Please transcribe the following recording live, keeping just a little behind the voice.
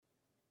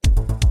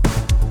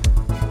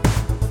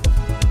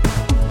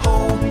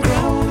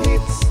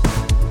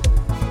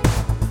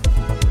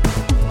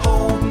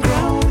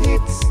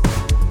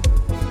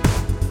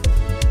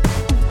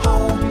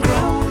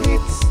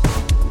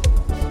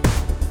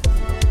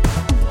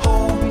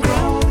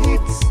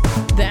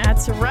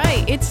That's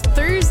right. It's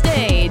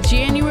Thursday,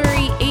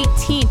 January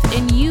 18th,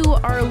 and you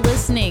are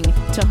listening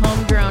to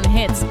Homegrown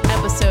Hits,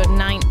 episode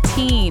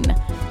 19.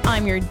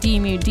 I'm your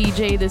DMU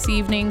DJ this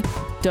evening,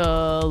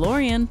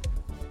 DeLorean.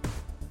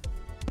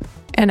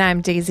 And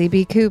I'm Daisy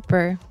B.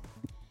 Cooper.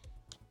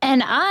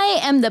 And I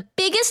am the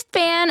biggest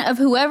fan of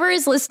whoever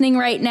is listening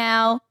right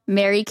now,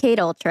 Mary Kate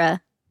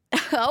Ultra.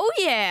 Oh,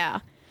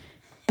 yeah.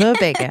 The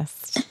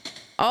biggest.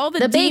 All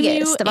the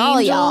biggest of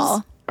all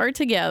y'all are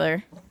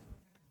together.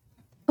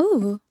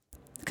 Ooh.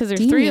 Because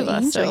there's DMU three of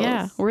us, Angels. so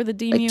yeah, we're the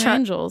DMU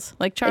Angels.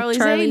 Like Charlie's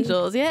Charlie.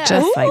 Angels, yeah.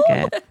 Just like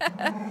it.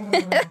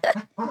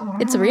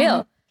 It's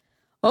real.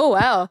 Oh,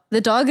 wow.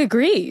 The dog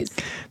agrees.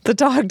 The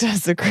dog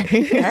does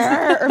agree.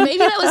 Or maybe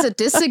that was a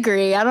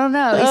disagree. I don't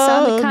know. He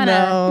sounded kind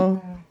of...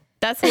 No.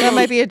 That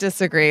might be a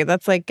disagree.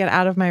 That's like, get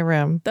out of my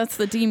room. That's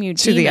the DMU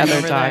To the other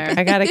over dog. there.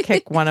 I got to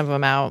kick one of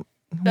them out.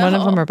 One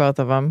of them or both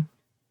of them.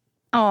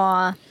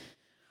 Aw.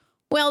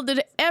 Well,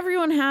 did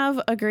everyone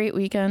have a great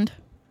weekend?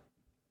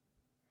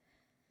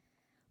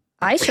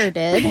 I sure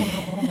did.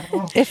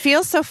 It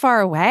feels so far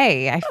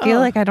away. I feel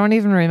like I don't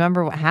even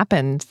remember what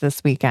happened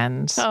this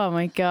weekend. Oh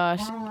my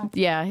gosh.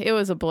 Yeah, it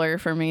was a blur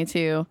for me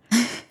too.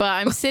 But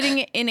I'm sitting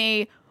in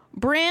a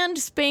brand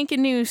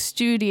spanking new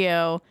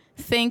studio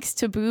thanks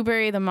to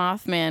Booberry the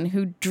Mothman,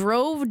 who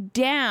drove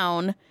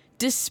down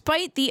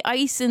despite the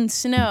ice and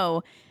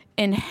snow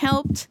and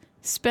helped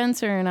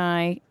Spencer and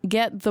I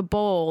get the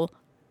bowl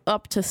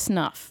up to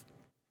snuff.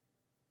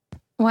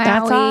 Wow.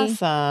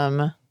 That's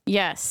awesome.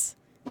 Yes.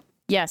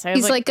 Yes.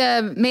 He's like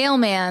a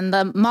mailman.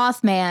 The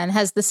Mothman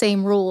has the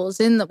same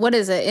rules in the, what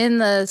is it? In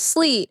the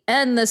sleet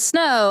and the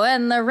snow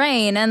and the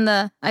rain and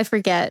the, I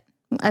forget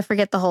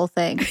the whole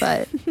thing,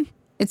 but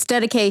it's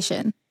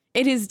dedication.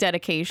 It is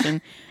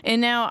dedication.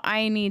 And now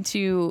I need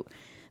to,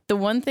 the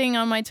one thing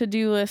on my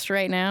to-do list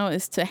right now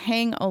is to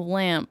hang a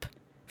lamp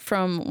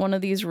from one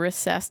of these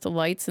recessed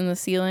lights in the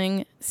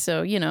ceiling.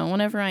 So, you know,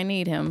 whenever I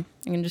need him,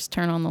 I can just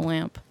turn on the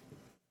lamp.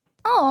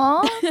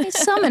 Aw,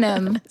 summon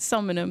him.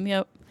 Summon him,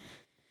 yep.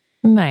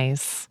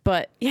 Nice.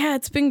 But yeah,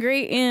 it's been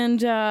great.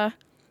 And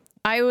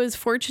I was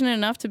fortunate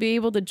enough to be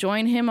able to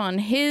join him on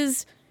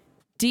his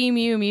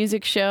DMU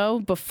music show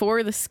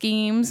before the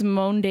Schemes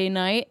Monday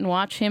night and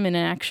watch him in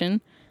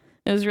action.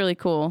 It was really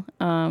cool.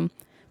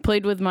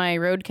 Played with my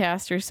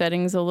Rodecaster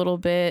settings a little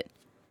bit.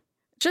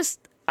 Just,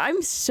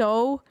 I'm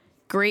so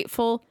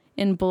grateful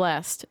and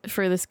blessed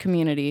for this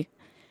community.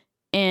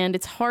 And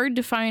it's hard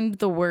to find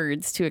the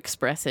words to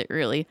express it,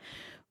 really.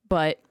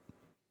 But,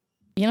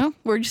 you know,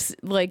 we're just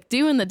like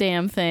doing the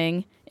damn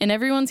thing. And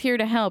everyone's here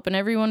to help. And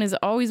everyone is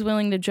always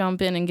willing to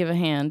jump in and give a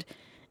hand.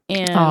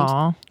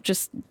 And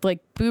just like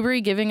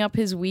Booberry giving up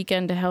his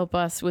weekend to help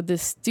us with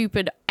this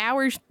stupid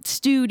hour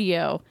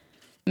studio.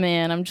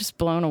 Man, I'm just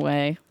blown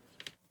away.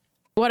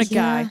 What a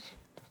guy.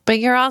 But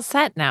you're all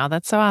set now.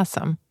 That's so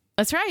awesome.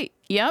 That's right.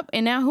 Yep.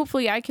 And now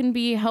hopefully I can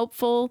be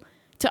helpful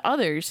to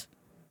others.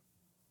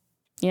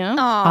 You know?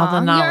 Aw, All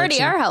the knowledge you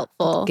already are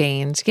helpful.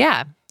 Gained.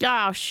 Yeah.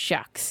 Oh,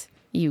 shucks.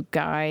 You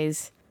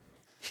guys.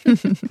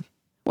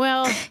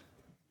 Well,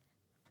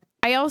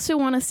 I also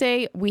want to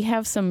say we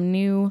have some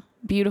new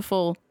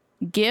beautiful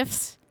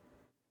gifts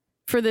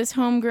for this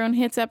Homegrown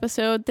Hits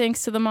episode,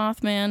 thanks to the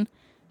Mothman.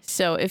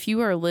 So if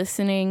you are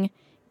listening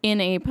in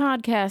a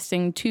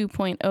podcasting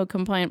 2.0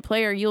 compliant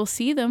player, you'll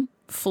see them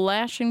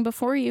flashing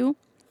before you.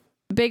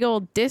 Big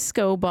old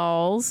disco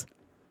balls.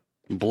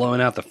 Blowing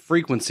out the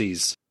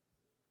frequencies.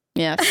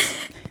 Yes.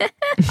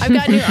 I've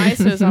got new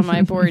ISOs on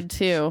my board,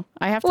 too.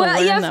 I have to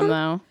learn them,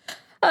 though.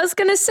 I was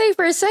going to say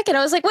for a second,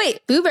 I was like,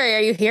 wait, Booberry,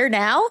 are you here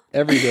now?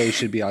 Every day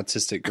should be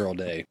Autistic Girl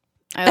Day.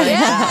 I like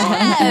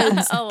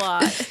that one a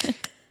lot.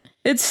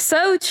 It's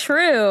so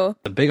true.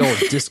 The big old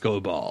disco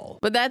ball.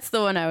 But that's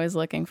the one I was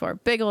looking for.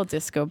 Big old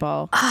disco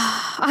ball.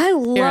 I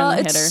love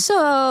it. It's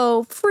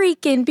so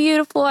freaking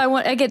beautiful.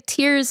 I get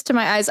tears to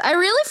my eyes. I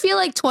really feel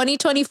like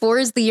 2024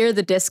 is the year of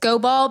the disco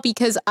ball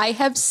because I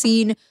have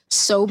seen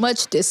so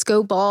much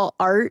disco ball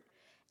art.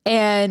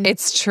 And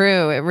It's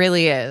true. It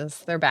really is.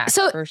 They're back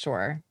for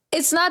sure.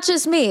 It's not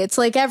just me. It's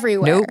like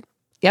everywhere. Nope.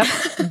 Yep.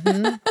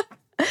 Mm-hmm.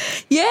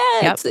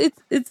 Yeah, yep.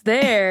 It's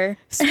there.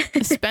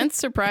 Spence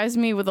surprised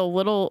me with a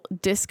little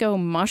disco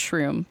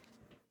mushroom.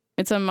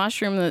 It's a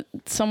mushroom that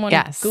someone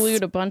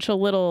glued a bunch of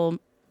little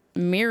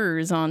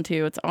mirrors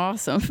onto. It's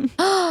awesome.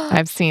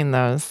 I've seen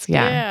those.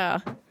 Yeah.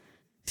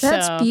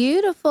 That's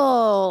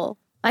beautiful.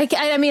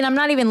 I mean, I'm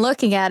not even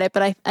looking at it,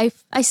 but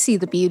I see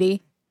the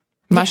beauty.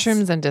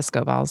 Mushrooms and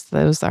disco balls.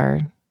 Those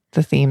are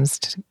the themes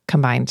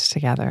combined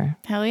together.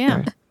 Hell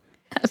yeah.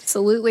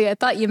 Absolutely. I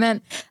thought you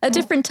meant a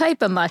different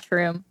type of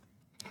mushroom.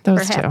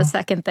 Those for half a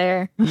second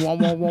there. And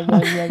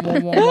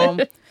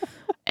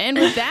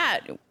with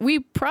that, we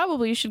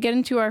probably should get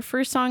into our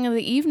first song of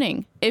the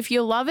evening. If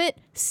you love it,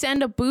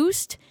 send a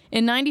boost,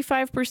 and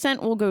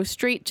 95% will go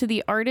straight to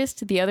the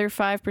artist. The other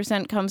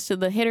 5% comes to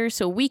the hitter,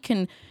 so we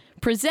can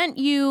present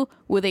you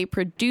with a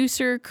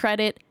producer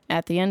credit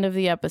at the end of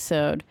the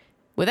episode.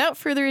 Without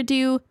further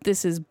ado,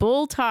 this is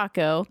Bull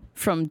Taco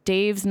from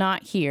Dave's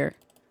Not Here.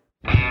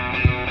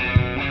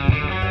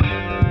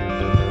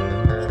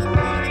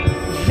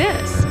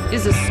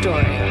 is a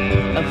story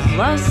of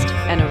lust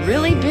and a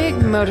really big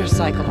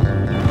motorcycle.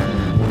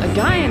 A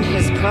guy and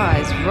his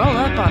prize roll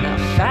up on a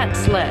fat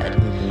sled.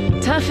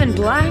 Tough and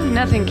black,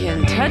 nothing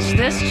can touch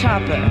this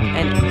chopper,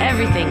 and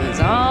everything is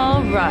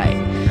all right.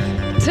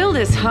 Till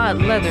this hot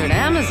leathered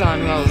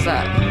Amazon rolls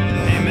up.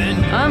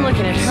 Amen. I'm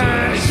looking at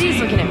her, she's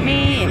looking at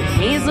me, and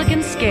he's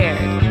looking scared.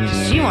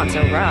 She wants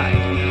a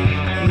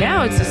ride.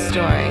 Now it's a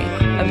story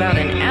about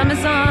an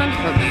Amazon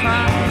for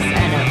prize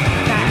and a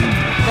fat,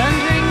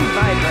 thundering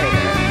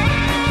vibrator.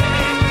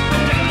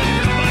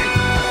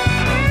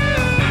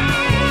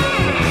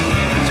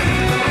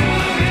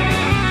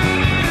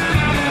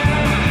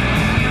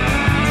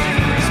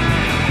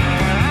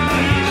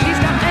 She's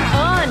got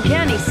an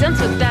uncanny sense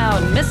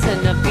without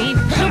missing a beat.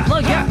 She'll blow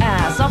your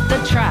ass off the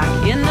track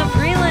in the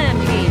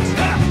Freeland heat.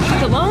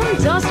 With a lone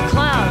dust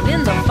cloud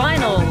in the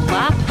final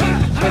lap,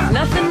 with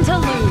nothing to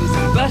lose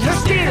but her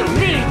steel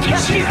knee. Yeah,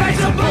 she rides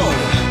a bull.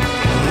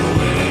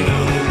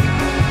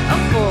 A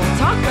bull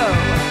taco.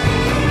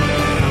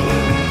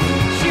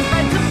 She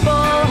rides a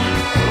bull.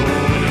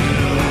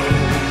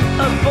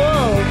 A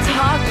bull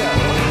taco.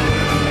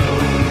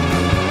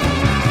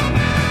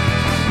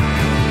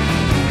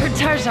 Her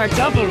tires are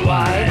double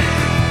wide.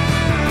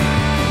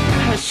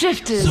 Her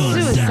shift is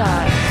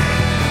suicide.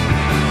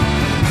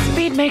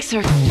 Speed makes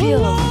her feel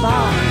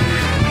alive.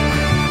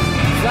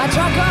 Flat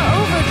Tracker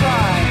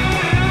Overdrive.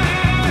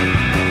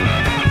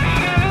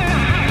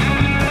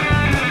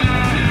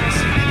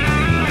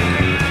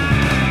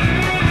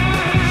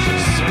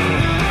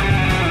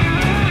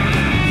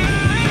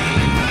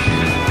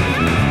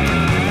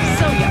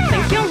 So you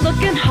think you're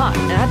looking hot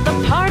at the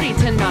party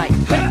tonight?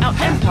 Put out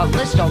and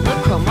polished all the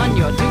chrome on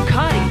your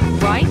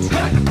Ducati, right?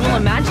 Well,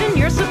 imagine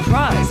your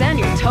surprise and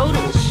your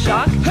total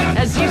shock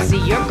as you see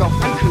your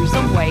girlfriend cruise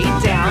away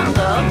down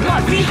the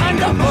block behind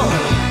the bull.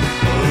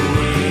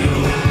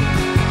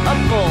 A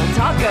bull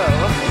taco.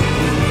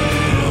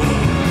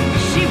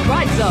 She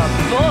rides a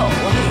bull.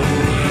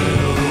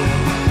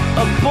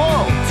 A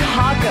bull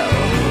taco.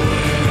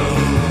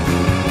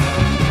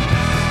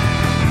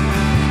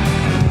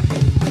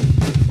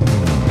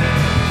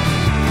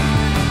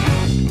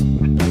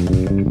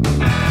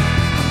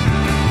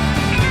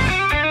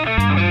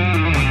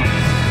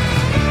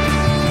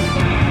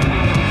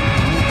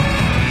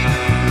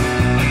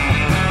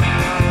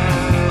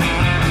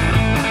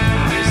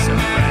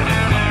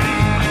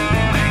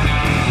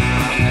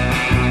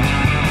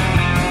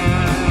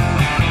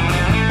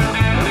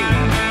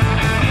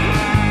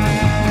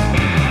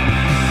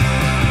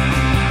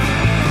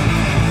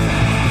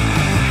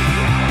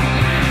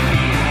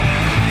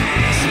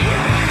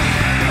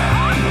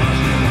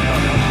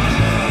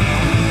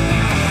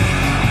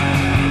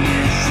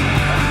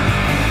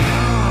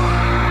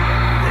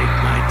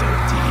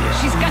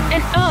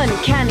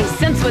 Uncanny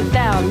sense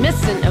without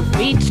missing a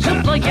beat.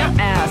 She'll blow your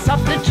ass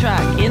off the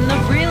track in the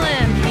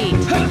Freeland heat.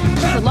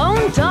 She's a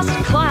lone dust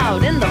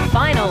cloud in the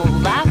final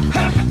lap,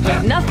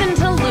 with nothing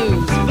to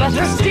lose but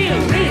her steel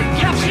knee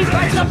cap. She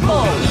rides a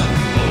bull.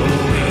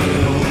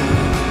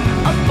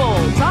 A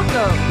bull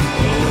taco.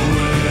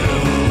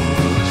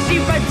 She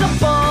rides a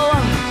bull.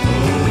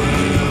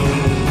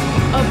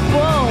 A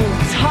bull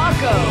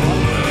taco.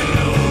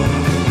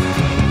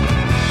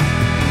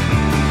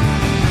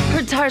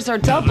 Her tires are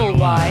double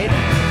wide.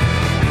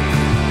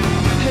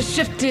 Her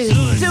shift is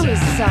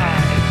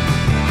suicide.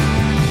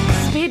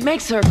 Speed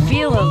makes her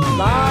feel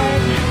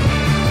alive.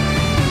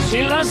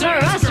 She loves her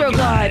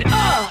Astroglide.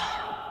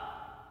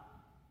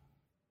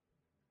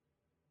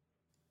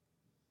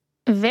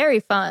 Very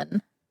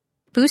fun.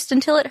 Boost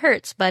until it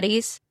hurts,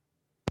 buddies.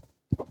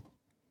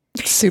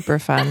 Super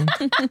fun.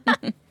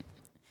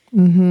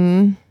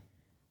 Mm-hmm.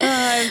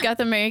 I've got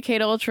the Mary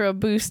Kate Ultra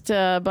boost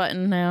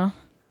button now.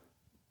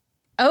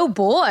 Oh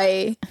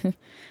boy.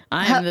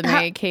 I'm the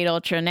Mary Kate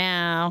Ultra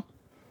now.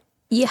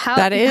 Yeah, how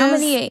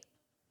many?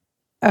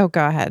 Oh,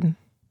 go ahead.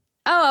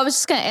 Oh, I was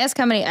just going to ask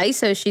how many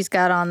ISOs she's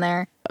got on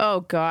there. Oh,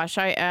 gosh.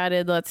 I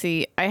added, let's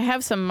see. I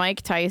have some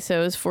mic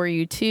ISOs for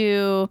you,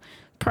 too.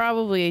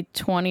 Probably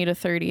 20 to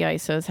 30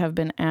 ISOs have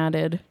been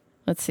added.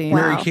 Let's see. Wow.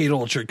 Mary Kate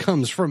Ultra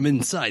comes from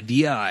inside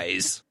the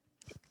eyes.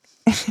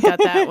 Got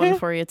that one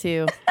for you,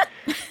 too.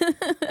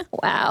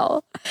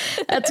 Wow.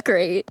 That's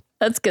great.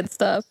 That's good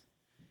stuff.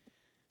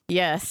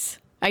 Yes.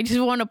 I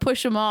just want to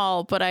push them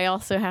all, but I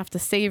also have to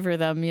savor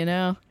them, you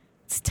know?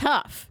 It's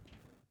tough.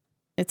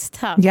 It's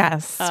tough.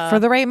 Yes. For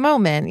the right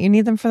moment. You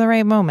need them for the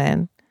right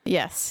moment.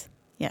 Yes.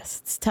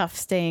 Yes. It's tough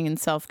staying in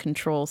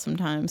self-control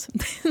sometimes.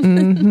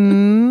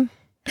 Mm-hmm.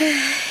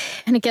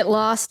 And it get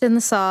lost in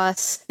the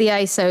sauce, the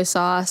ISO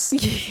sauce.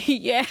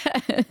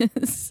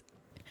 Yes.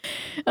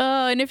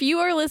 And if you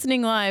are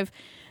listening live,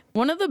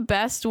 one of the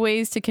best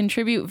ways to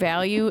contribute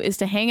value is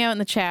to hang out in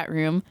the chat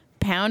room,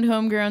 pound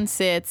Homegrown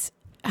Sits.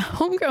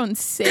 Homegrown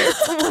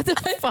Sits? What the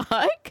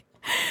fuck?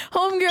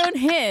 Homegrown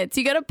Hits.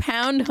 You got to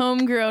pound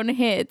Homegrown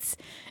Hits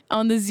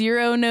on the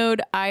 0 node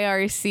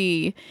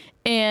IRC.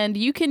 And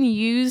you can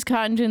use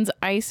Cotton Gin's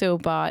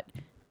ISObot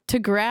to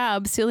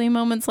grab silly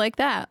moments like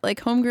that, like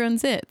Homegrown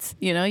Zits.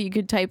 You know, you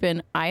could type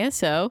in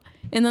ISO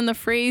and then the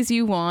phrase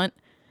you want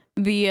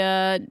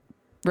the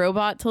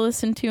robot to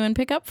listen to and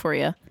pick up for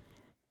you.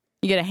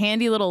 You get a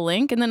handy little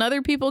link, and then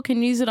other people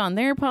can use it on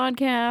their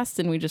podcast,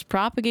 and we just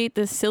propagate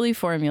this silly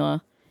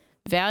formula.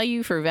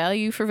 Value for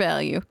value for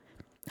value.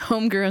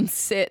 Homegrown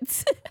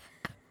sits.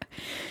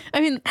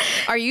 I mean,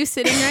 are you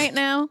sitting right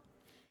now?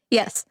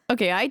 Yes.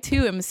 Okay, I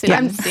too am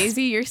sitting.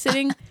 Daisy, you're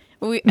sitting.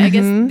 I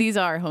guess these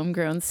are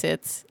homegrown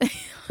sits.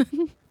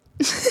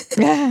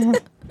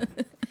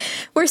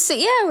 We're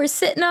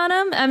sitting on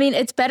them. I mean,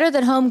 it's better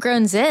than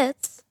homegrown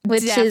zits,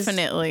 which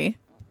Definitely.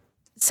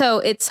 So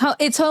it's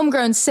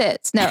homegrown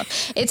sits. No,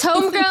 it's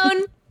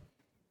homegrown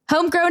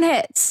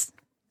hits.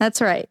 That's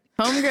right.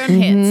 Homegrown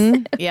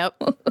hits.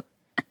 Yep.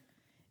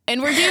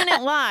 And we're doing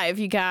it live,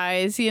 you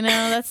guys. You know,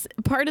 that's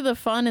part of the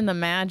fun and the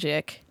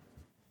magic.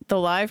 The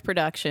live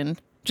production.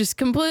 Just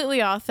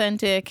completely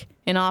authentic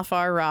and off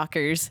our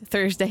rockers.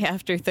 Thursday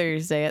after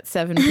Thursday at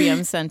 7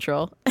 p.m.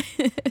 Central.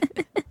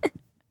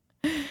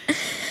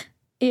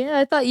 Yeah,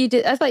 I thought you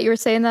did. I thought you were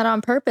saying that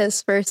on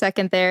purpose for a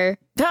second there.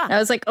 I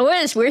was like,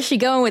 where's she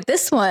going with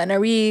this one? Are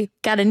we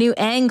got a new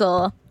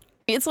angle?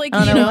 It's like,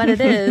 I don't know what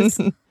it is.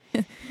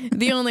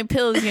 The only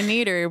pills you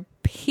need are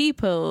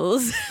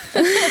peoples.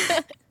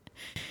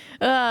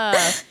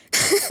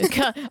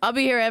 I'll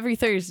be here every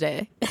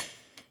Thursday.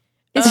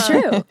 It's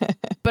true.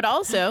 But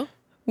also,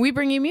 we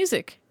bring you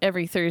music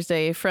every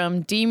Thursday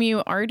from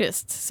DMU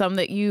artists, some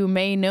that you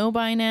may know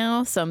by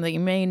now, some that you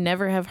may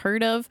never have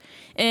heard of,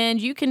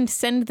 and you can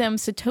send them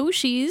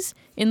Satoshis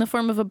in the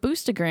form of a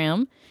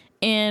boostagram,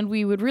 and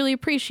we would really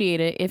appreciate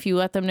it if you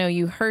let them know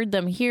you heard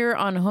them here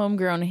on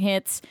Homegrown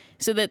Hits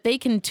so that they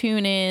can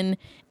tune in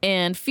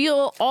and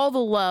feel all the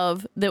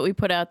love that we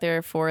put out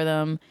there for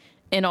them,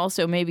 and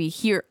also maybe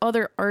hear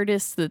other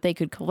artists that they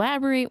could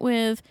collaborate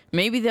with.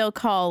 Maybe they'll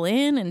call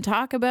in and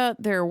talk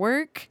about their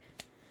work.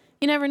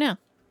 You never know.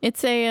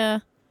 It's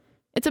a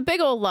big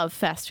old love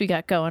fest we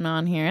got going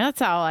on here.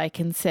 That's all I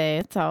can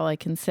say.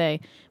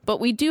 But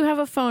we do have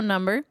a phone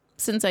number.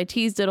 Since I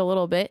teased it a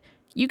little bit,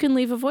 you can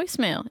leave a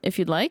voicemail if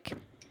you'd like.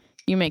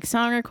 You make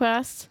song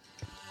requests.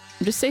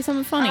 Just say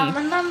something funny.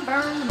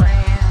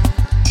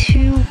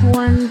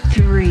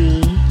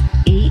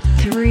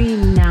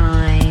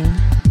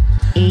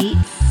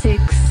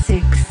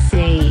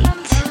 213-839-8668.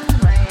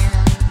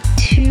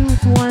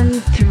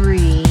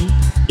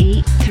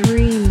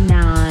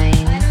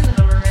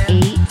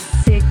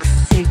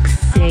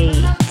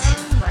 213-839-8668.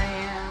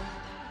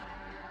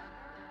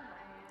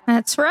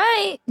 That's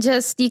right.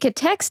 You could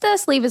text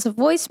us, leave us a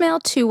voicemail,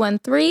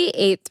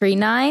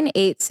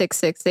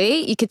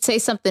 213-839-8668. You could say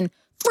something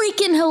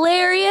freaking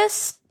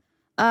hilarious.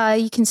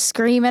 You can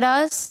scream at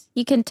us.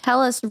 You can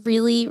tell us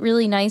really,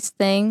 really nice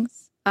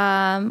things. You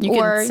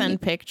can send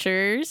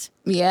pictures.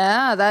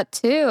 Yeah, that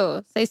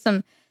too. Say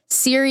some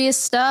serious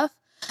stuff.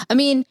 I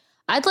mean,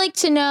 I'd like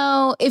to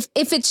know if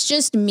it's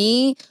just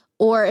me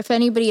or if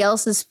anybody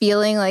else is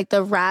feeling like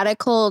the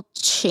radical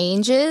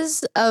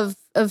changes of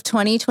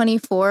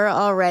 2024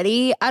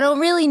 already. I don't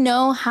really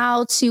know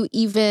how to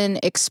even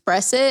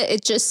express it.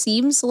 It just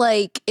seems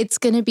like it's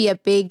going to be a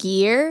big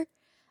year.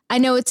 I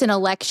know it's an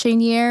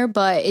election year,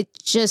 but it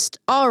just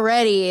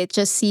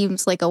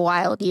seems like a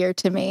wild year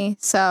to me.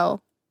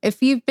 So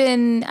if you've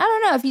been, I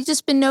don't know, if you've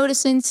just been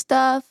noticing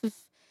stuff, if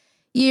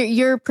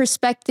your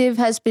perspective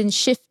has been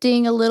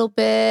shifting a little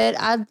bit,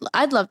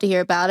 I'd love to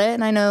hear about it.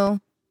 And I know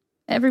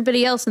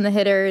everybody else in the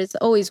hitter is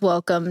always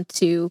welcome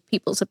to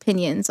people's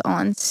opinions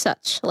on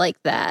such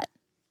like that.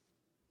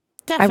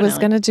 Definitely. I was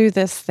going to do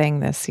this thing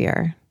this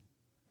year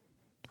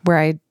where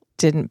I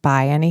didn't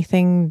buy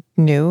anything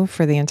new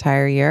for the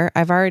entire year.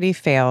 I've already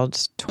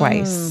failed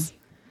twice.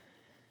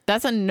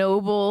 That's a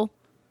noble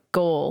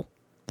goal.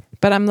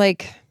 But I'm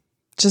like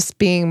just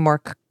being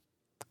more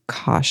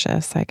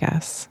cautious, I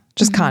guess.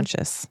 Just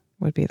conscious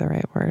would be the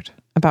right word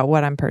about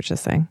what I'm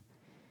purchasing.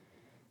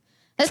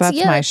 That's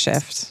my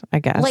shift, I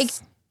guess. Like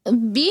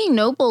being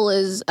noble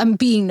is,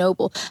 being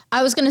noble.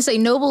 I was going to say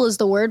noble is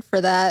the word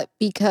for that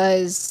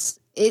because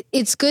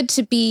it's good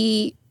to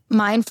be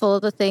mindful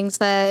of the things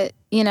that,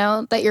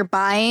 that you're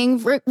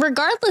buying,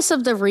 regardless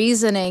of the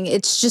reasoning.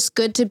 It's just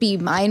good to be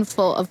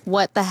mindful of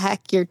what the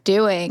heck you're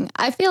doing.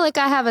 I feel like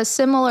I have a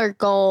similar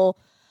goal.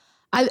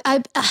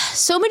 I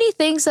so many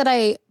things that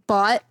I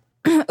bought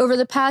over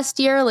the past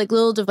year, like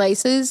little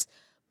devices,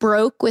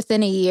 broke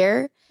within a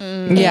year.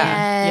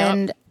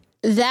 And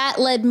that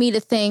led me to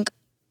think,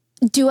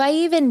 do I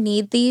even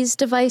need these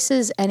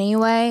devices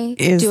anyway?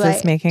 Is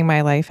this making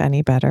my life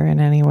any better in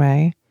any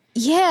way?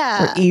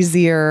 Yeah. Or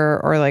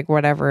easier or like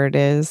whatever it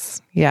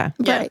is. Yeah.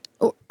 Right.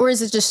 Or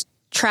is it just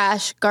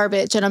trash,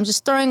 garbage, and I'm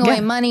just throwing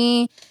away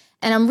money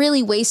and I'm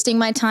really wasting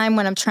my time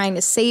when I'm trying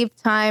to save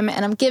time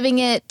and I'm giving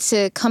it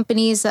to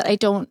companies that I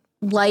don't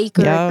like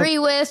or agree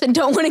with and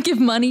don't want to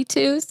give money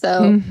to.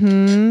 So,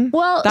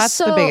 well, that's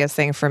the biggest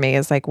thing for me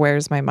is like,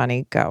 where's my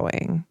money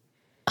going?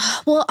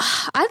 Well,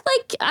 I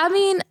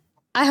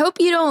hope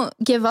you don't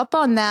give up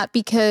on that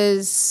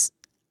because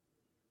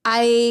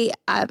I'd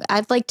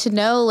like to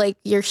know like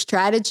your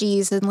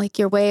strategies and like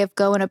your way of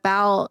going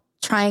about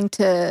trying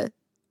to,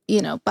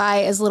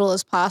 buy as little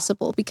as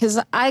possible, because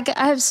I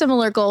have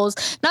similar goals,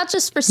 not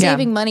just for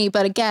saving money,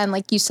 but again,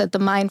 like you said, the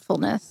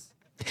mindfulness.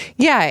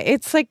 Yeah,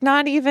 it's like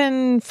not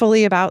even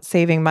fully about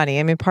saving money.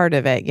 I mean, part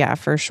of it, yeah,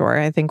 for sure.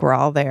 I think we're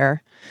all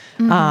there.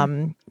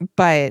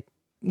 But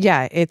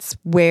yeah, it's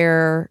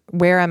where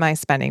am I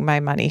spending my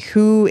money?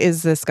 Who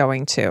is this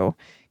going to?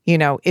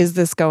 Is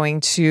this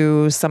going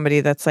to somebody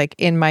that's like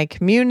in my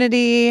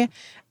community?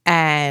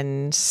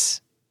 And,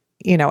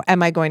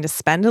 am I going to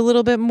spend a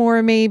little bit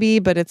more maybe,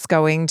 but it's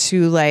going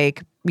to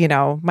like,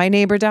 my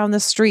neighbor down the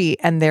street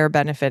and they're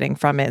benefiting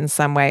from it in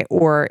some way?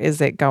 Or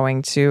is it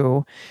going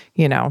to,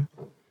 China.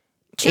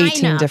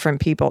 18 different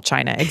people?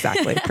 China,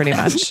 exactly. Pretty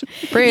much.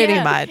 Pretty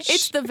much.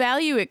 It's the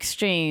value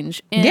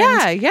exchange. And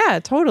yeah,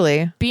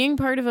 totally. Being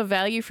part of a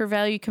value for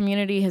value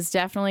community has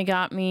definitely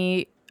got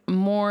me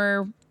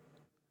more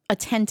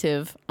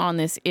attentive on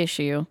this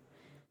issue.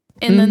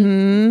 And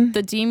then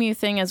the DMU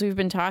thing, as we've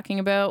been talking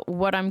about,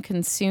 what I'm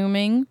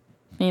consuming,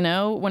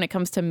 when it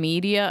comes to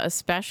media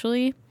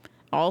especially,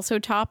 also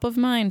top of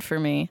mind for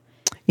me.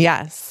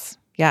 Yes.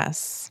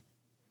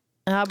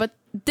 But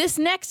this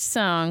next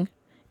song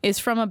is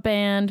from a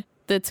band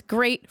that's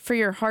great for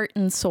your heart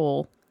and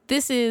soul.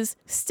 This is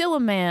Still a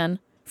Man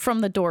from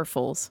the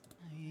Dorfels.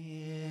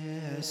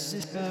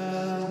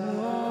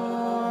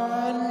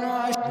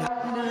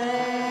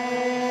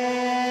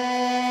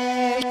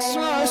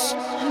 Yes,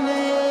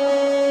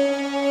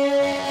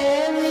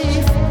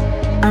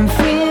 I'm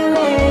feeling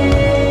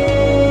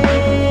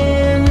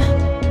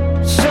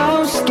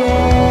so scared.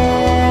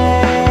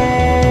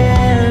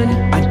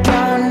 I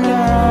don't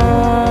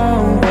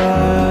know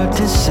what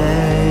to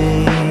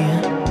say.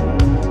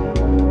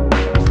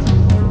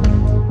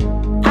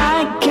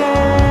 I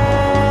can't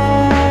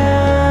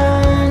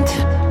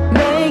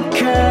make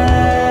her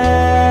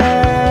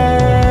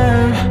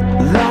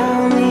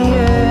lonely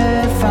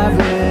if I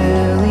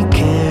really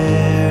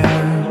care.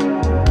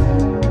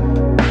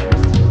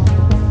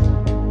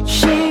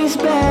 She's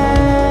been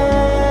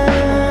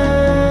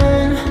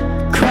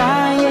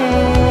crying,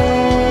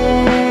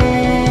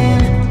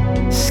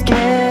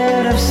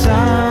 scared of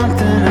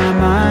something I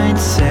might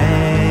say.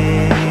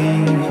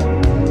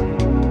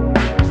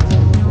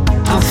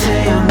 I'll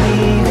say I'm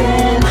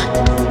leaving,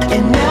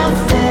 and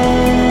nothing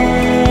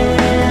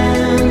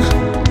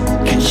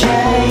can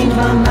change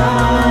my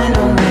mind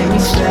or make me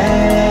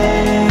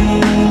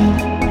stay.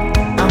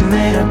 I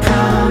made a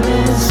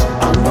promise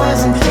I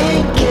wasn't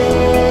thinking.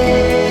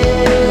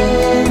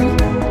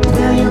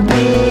 Will you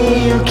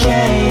be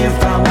okay if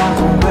I walk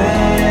away?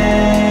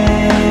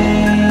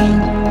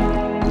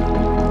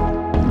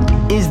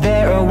 Is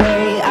there a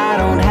way I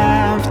don't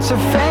have to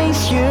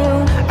face you?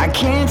 I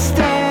can't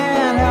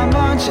stand how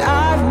much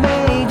I've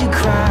made you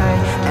cry,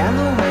 and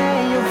the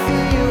way you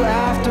feel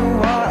after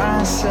what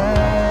I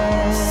say.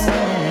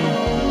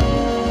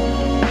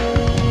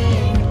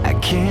 I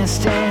can't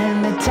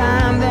stand the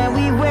time that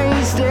we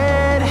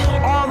wasted,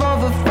 all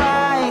of the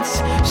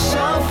fights,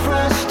 so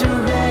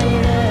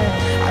frustrated.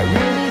 I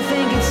really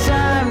think it's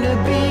time to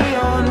be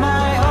on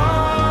my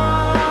own.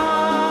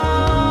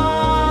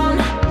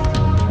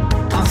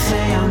 I'll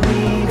say I'm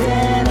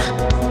leaving,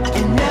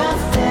 and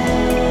nothing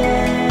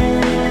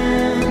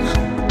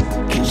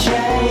can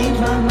change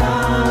my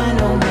mind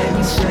or make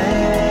me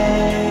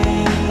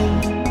stay.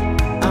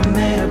 I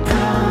made a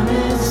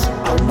promise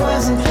I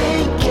wasn't thinking.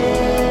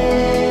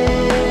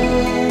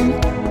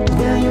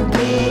 Will you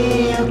be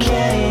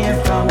okay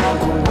if I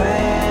walk away?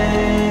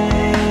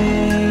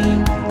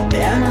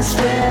 Am I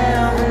still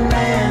a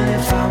man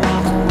if I walk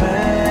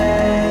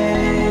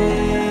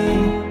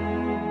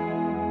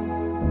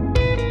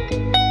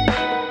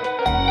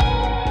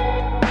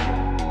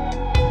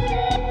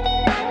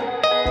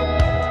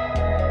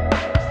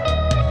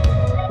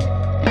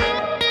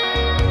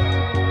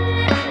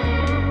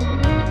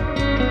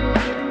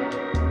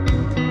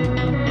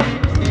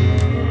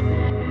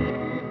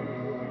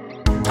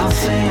I'll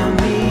say I'm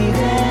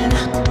leaving,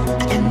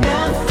 and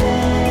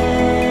nothing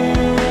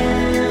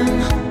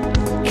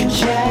can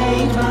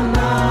change my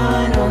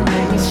mind or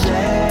make me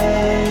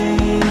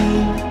stay.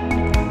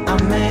 I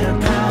made a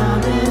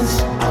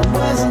promise I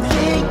wasn't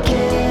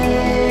thinking.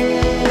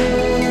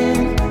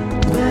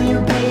 Will you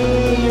be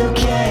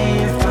okay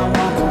if I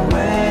walk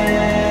away?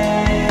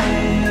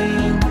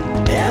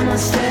 Am I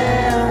still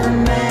a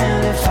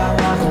man if I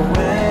walk away?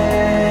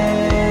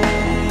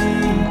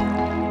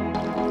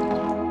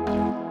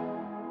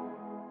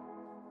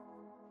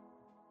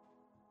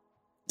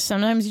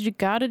 Sometimes you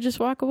gotta just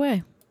walk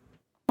away.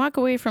 Walk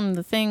away from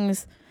the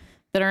things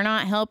that are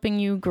not helping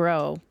you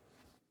grow,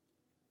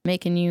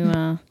 making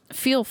you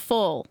feel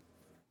full.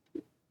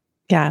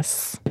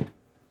 Yes.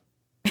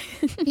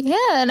 Yeah,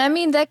 and I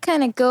mean that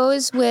kind of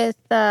goes with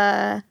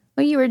what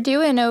you were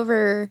doing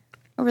over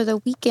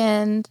the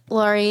weekend,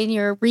 Laurie, and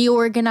you're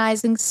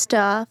reorganizing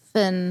stuff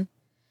and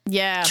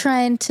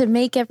trying to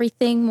make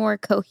everything more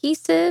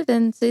cohesive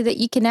and so that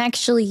you can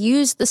actually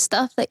use the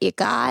stuff that you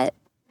got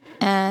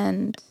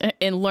and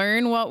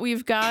learn what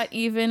we've got,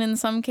 even in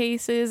some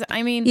cases.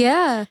 I mean,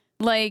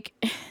 like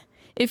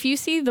if you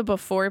see the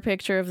before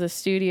picture of the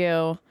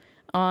studio,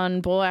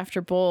 on Bowl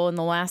After Bowl in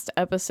the last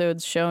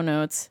episode's show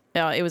notes.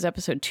 It was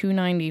episode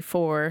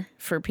 294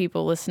 for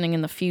people listening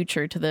in the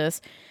future to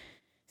this.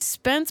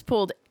 Spence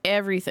pulled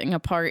everything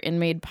apart and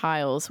made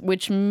piles,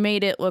 which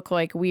made it look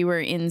like we were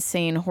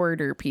insane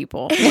hoarder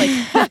people.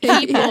 Like,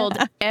 he pulled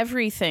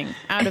everything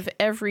out of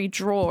every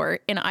drawer,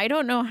 and I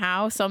don't know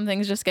how some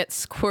things just get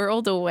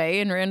squirreled away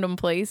in random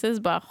places,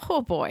 but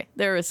oh boy,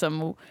 there was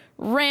some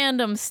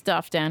random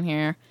stuff down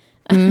here.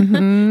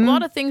 Mm-hmm. A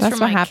lot of things from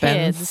my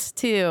kids,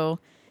 too.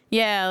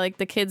 Yeah, like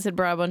the kids had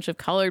brought a bunch of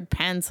colored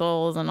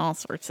pencils and all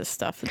sorts of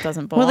stuff that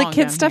doesn't belong. Well, the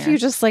kid stuff, here. you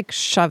just like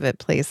shove it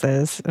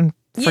places and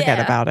forget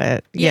about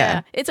it.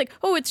 Yeah. It's like,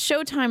 oh, it's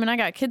showtime and I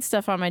got kid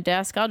stuff on my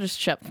desk. I'll just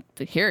shove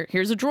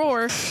here's a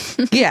drawer.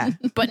 Yeah.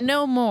 But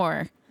no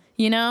more,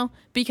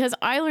 because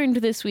I learned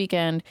this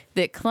weekend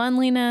that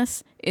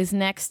cleanliness is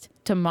next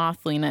to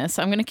mothliness.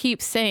 I'm going to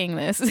keep saying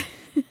this.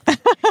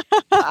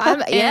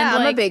 I'm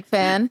a big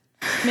fan.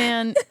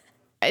 Man,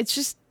 it's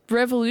just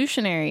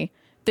revolutionary.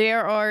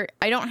 I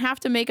don't have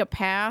to make a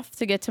path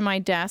to get to my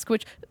desk,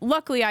 which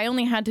luckily I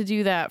only had to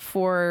do that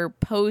for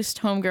post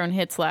Homegrown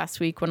hits last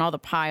week when all the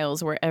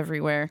piles were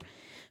everywhere.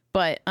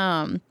 But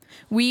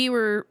we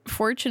were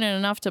fortunate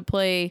enough to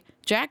play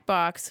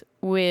Jackbox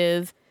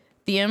with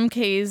the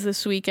MKs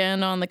this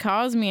weekend on the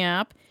Cosme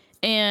app.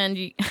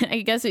 And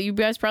I guess you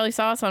guys probably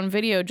saw us on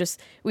video.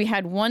 We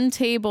had one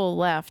table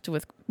left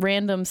with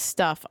random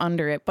stuff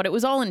under it, but it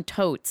was all in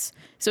totes,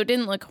 so it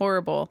didn't look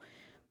horrible.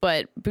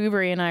 But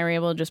Boobery and I were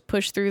able to just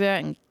push through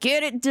that and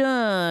get it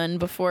done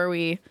before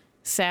we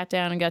sat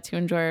down and got to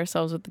enjoy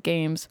ourselves with the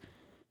games.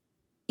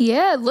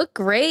 Yeah, it looked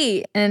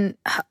great. And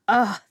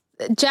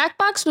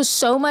Jackbox was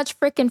so much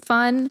freaking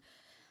fun.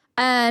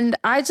 And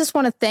I just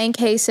want to thank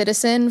Hey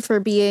Citizen for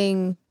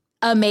being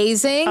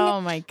amazing.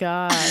 Oh, my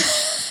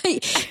gosh.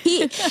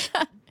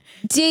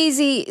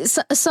 Daisy,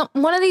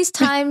 one of these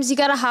times you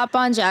gotta hop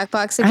on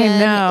Jackbox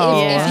again. I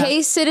know. If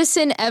Hey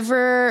Citizen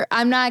ever,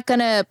 I'm not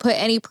gonna put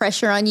any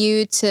pressure on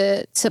you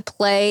to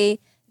play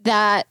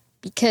that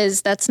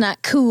because that's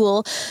not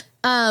cool.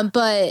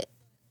 But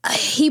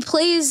he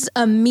plays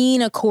a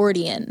mean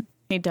accordion.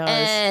 He does,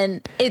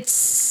 and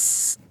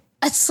it's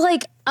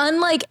like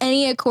unlike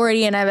any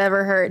accordion I've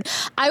ever heard.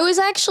 I was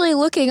actually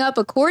looking up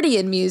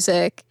accordion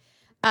music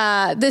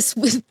this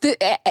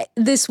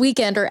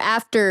weekend or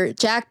after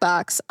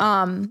Jackbox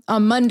on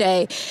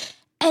Monday,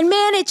 and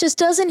man, it just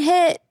doesn't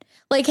hit.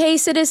 Like, Hey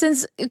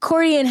Citizen's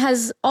accordion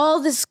has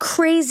all this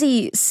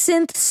crazy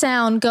synth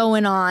sound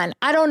going on.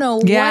 I don't know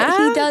what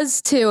he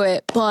does to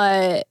it,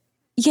 but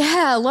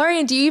yeah,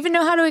 Lorian, do you even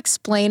know how to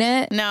explain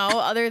it? No,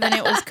 other than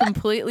it was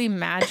completely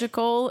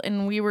magical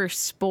and we were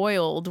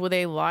spoiled with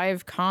a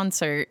live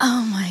concert.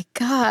 Oh my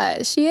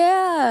gosh.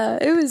 Yeah,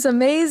 it was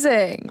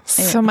amazing.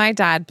 So my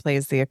dad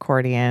plays the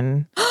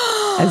accordion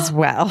as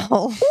well.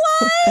 What?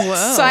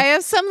 Whoa. So I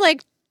have some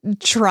like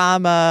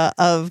trauma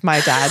of my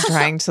dad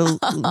trying to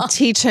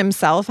teach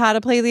himself how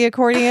to play the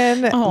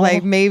accordion.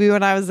 Like maybe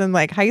when I was in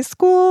like high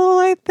school,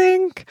 I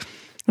think.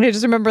 I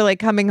just remember like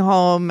coming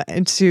home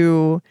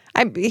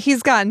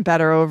he's gotten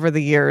better over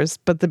the years,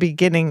 but the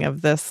beginning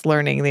of this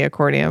learning the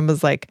accordion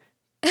was like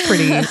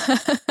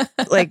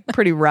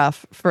pretty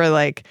rough for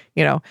like,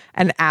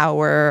 an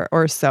hour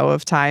or so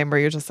of time where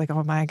you're just like,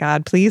 oh my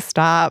God, please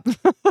stop.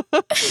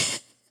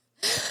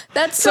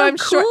 That's so I'm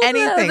cool, sure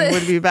anything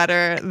would be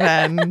better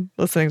than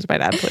listening to my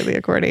dad play the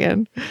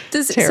accordion.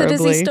 So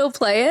does he still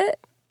play it?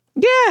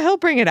 Yeah, he'll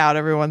bring it out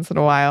every once in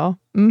a while.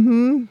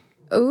 Mm-hmm.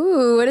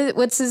 Ooh,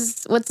 what's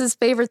his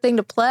favorite thing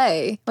to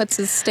play? What's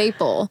his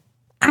staple?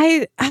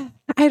 I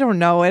don't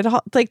know. It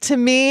like to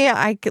me,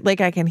 I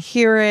can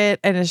hear it,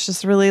 and it's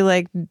just really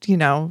like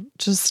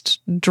just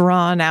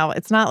drawn out.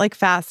 It's not like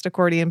fast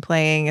accordion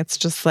playing. It's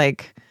just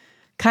like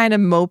kind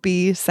of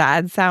mopey,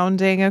 sad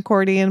sounding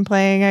accordion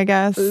playing, I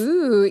guess.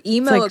 Ooh,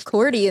 emo like,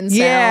 accordion sound.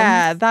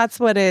 Yeah,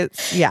 that's what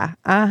it's. Yeah.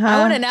 I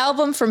want an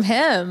album from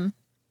him.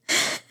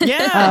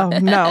 Yeah. Oh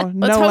no,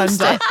 no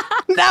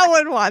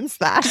one wants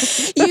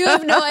that. You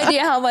have no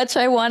idea how much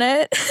I want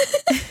it.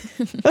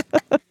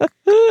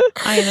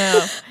 I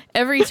know.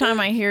 Every time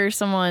I hear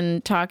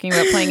someone talking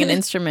about playing an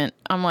instrument,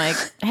 I'm like,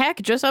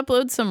 heck, just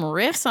upload some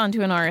riffs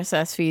onto an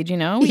RSS feed,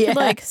 We could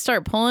like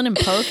start pulling and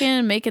poking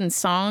and making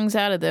songs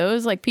out of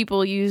those. Like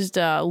people used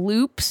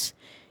loops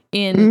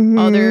in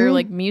other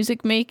like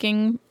music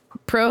making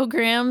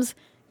programs.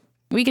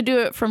 We could do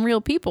it from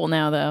real people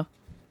now, though.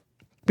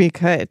 We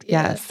could.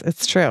 Yes,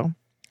 it's true.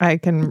 I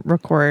can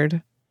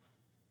record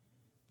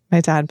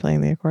my dad playing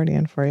the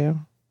accordion for you.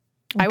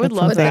 I would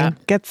love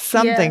that. Get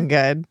something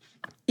good.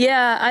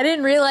 Yeah, I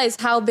didn't realize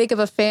how big of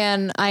a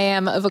fan I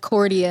am of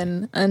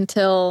accordion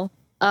until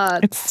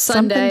it's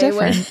Sunday.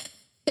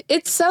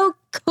 It's so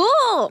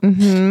cool.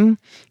 Mm-hmm.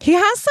 He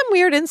has some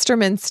weird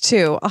instruments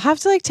too. I'll have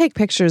to like take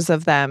pictures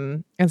of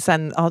them and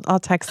send. I'll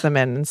text them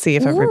in and see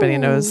if everybody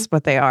knows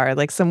what they are.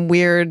 Like some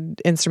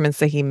weird instruments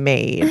that he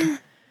made.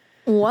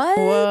 What?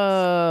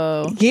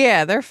 Whoa.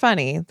 Yeah, they're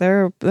funny.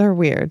 They're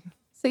weird.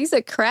 So he's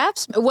a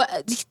craftsman.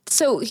 What?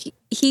 So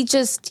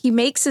he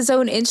makes his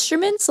own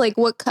instruments? Like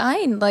what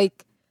kind?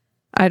 Like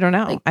I don't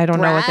know. I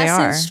don't know what they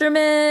are.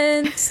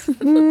 Instruments.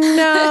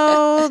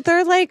 No,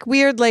 they're like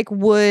weird, like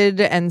wood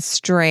and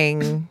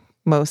string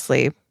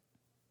mostly.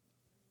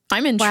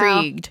 I'm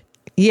intrigued. Wow.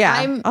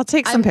 Yeah, I'll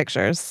take some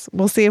pictures.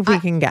 We'll see if we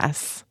can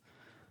guess.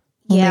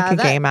 We'll make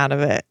a game out of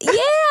it.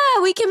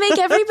 Yeah, we can make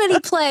everybody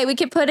play. We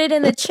could put it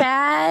in the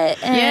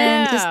chat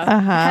and just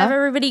have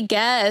everybody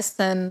guess,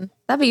 and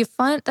that'd be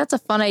fun. That's a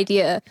fun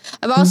idea.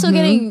 I'm also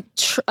getting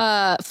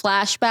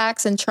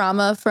flashbacks and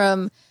trauma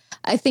from,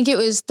 I think it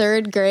was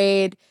 3rd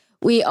grade.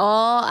 We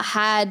all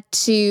had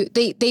to,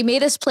 they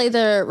made us play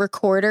the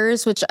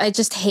recorders, which I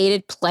just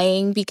hated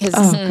playing because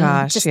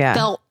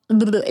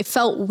it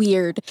felt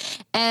weird.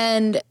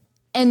 And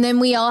then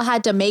we all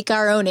had to make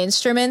our own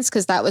instruments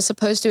because that was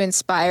supposed to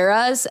inspire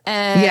us.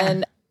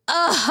 And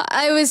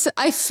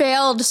I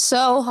failed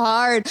so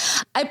hard.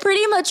 I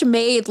pretty much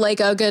made like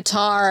a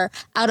guitar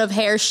out of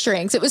hair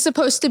strings. It was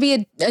supposed to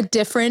be a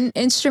different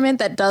instrument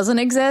that doesn't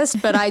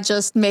exist, but I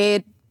just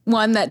made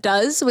one that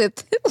does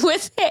with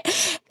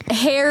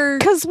hair.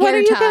 Because what are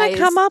you going to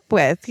come up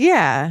with?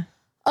 Yeah.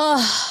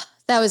 Oh,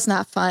 that was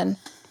not fun.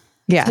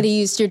 Yeah. Could have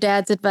used your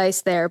dad's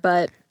advice there,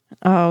 but.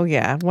 Oh,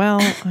 yeah. Well,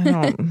 I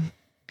don't.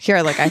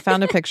 Here, look, I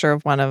found a picture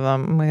of one of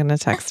them. I'm going to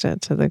text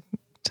it to the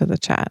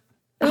chat.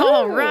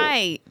 All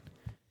right.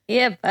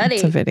 Yeah, buddy.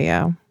 It's a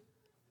video.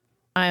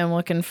 I am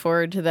looking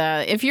forward to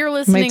that. If you're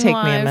listening take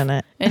live me a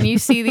minute. and you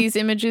see these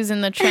images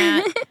in the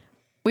chat,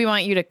 we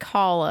want you to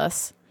call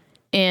us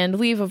and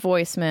leave a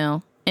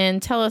voicemail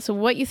and tell us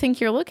what you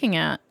think you're looking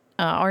at.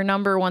 Our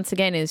number, once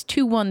again, is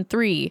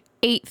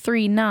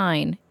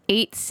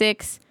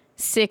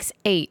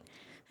 213-839-8668.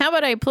 How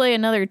about I play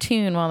another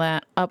tune while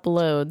that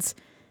uploads?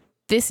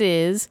 This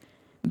is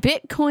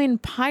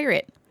Bitcoin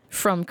Pirate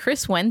from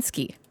Chris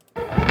Wensky.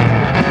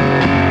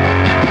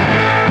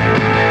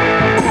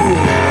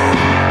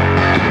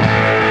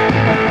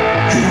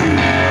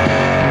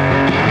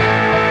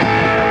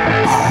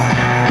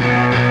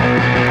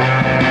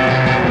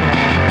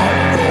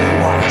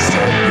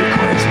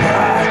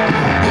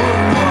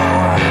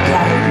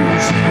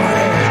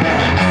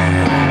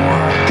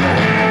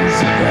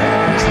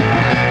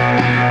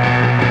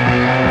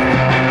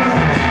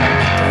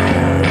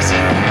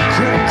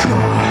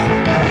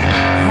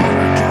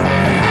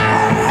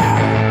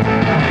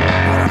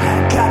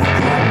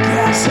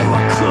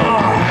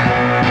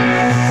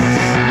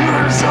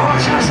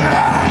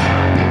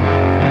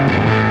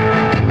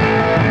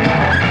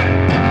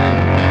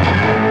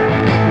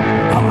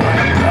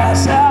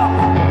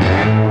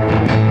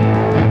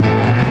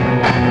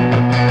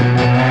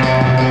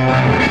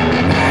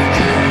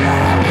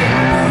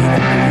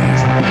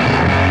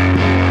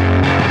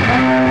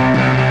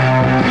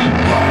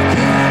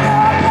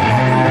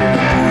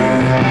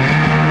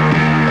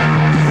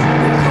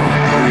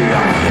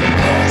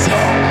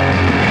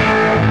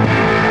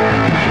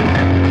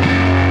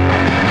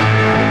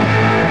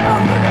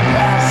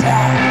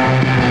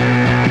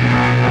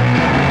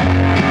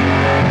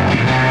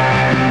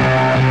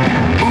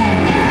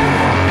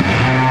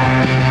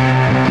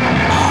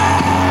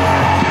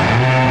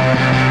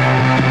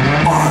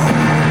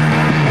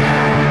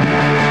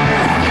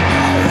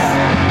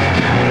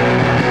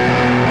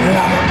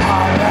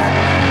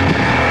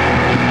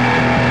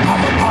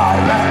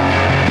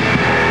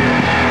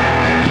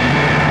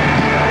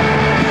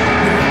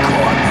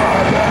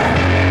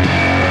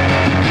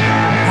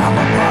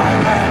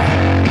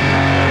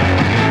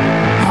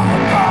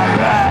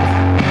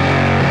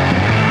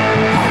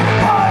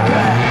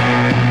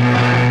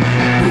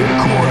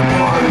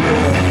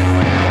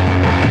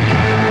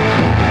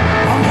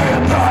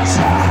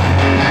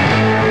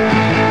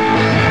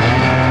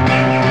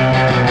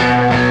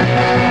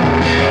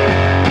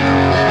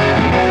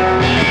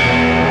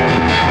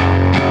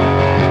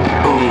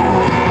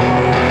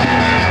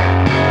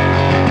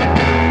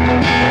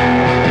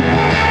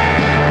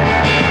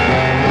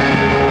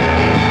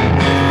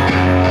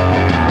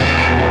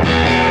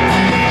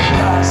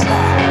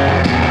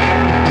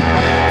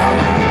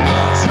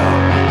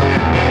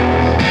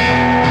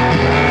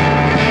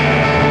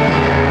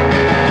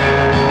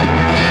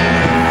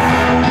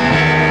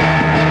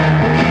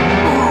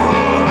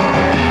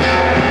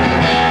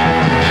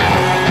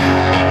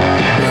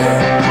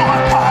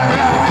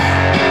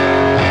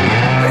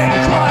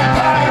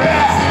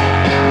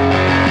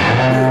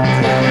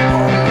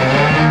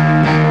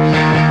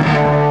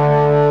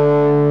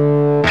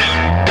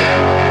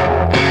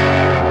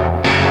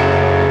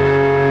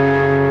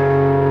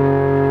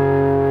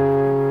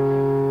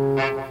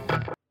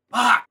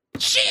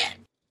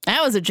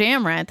 That was a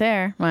jam right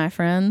there, my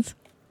friends.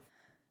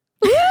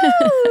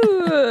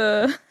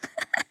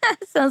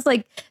 Sounds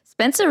like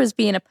Spencer was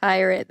being a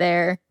pirate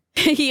there.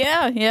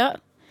 Yeah.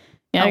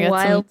 I got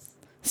wild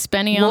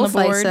Spenny on the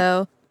board.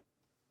 So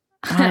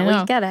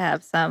we gotta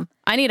have some.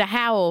 I need a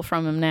howl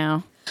from him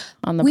now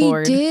on the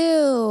board. We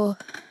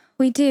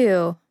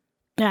do.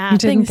 You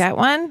didn't get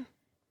one?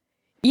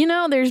 You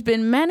know, there's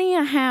been many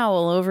a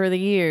howl over the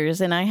years,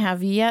 and I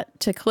have yet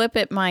to clip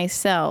it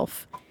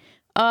myself.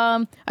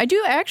 I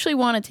do actually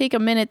want to take a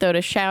minute, though,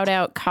 to shout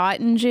out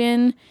Cotton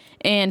Gin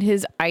and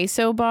his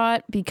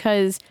Isobot,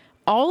 because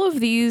all of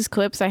these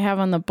clips I have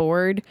on the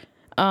board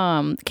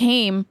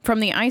came from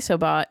the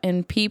Isobot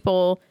and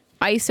people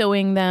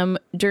ISOing them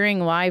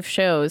during live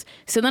shows.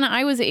 So then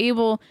I was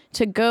able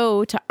to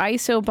go to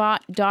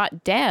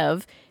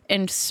isobot.dev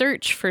and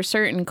search for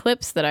certain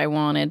clips that I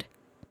wanted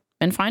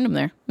and find them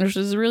there, which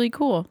is really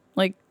cool.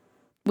 Like,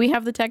 we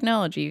have the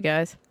technology, you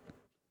guys.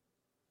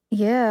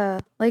 Yeah.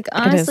 Like,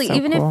 honestly, so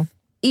cool.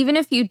 even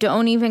if you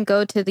don't even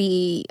go to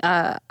the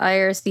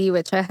IRC,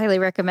 which I highly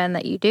recommend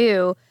that you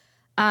do,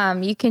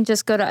 you can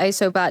just go to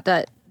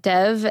isobot.dev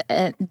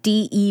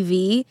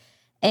DEV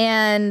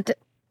and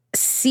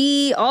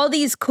see all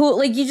these cool,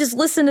 like, you just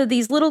listen to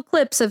these little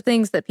clips of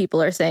things that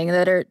people are saying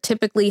that are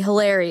typically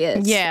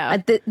hilarious. Yeah.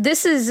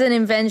 This is an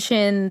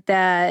invention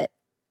that,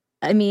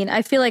 I mean,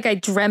 I feel like I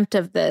dreamt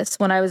of this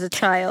when I was a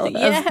child.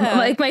 Yeah. Of,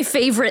 like, my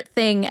favorite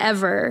thing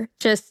ever.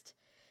 Just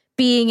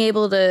being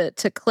able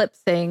to clip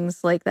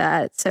things like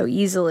that so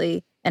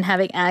easily and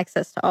having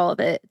access to all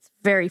of it. It's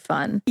very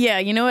fun. Yeah,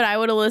 you know what I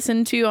would have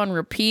listened to on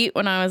repeat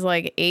when I was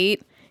like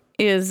 8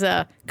 is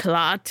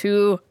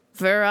Klaatu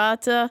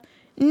Verata.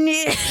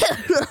 Like,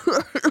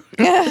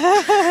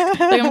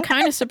 I'm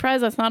kind of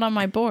surprised that's not on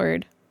my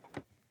board.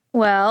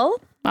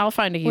 Well, I'll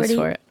find a use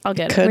for it. I'll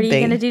get it. What are you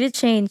going to do to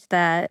change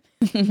that?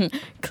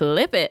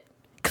 Clip it.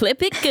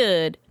 Clip it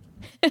good.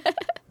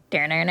 You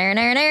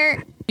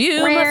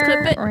must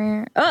clip it.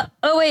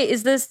 Oh wait,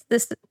 is this?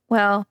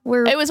 Well,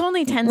 it was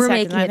only 10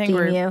 seconds. I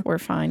think we're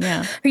fine.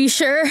 Yeah. Are you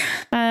sure?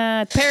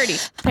 Parody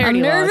I'm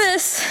laws.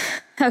 nervous.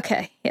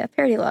 Okay, yeah,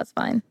 parody law's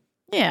fine.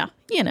 Yeah,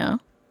 you know,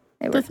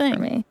 It the worked thing. for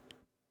me.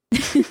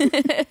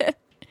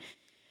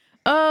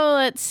 Oh,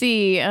 let's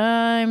see.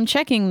 I'm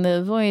checking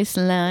the voice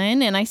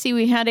line, and I see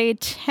we had a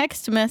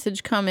text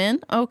message come in.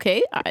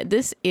 Okay,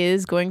 this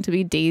is going to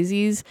be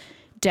Daisy's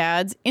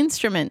dad's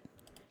instrument.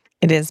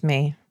 It is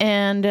me.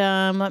 And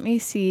let me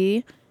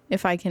see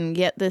if I can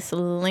get this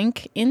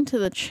link into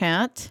the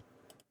chat.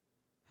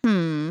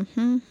 I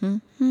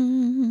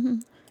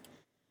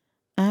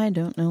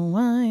don't know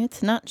why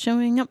it's not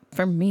showing up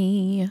for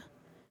me.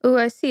 Oh,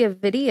 I see a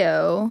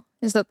video.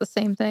 Is that the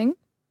same thing?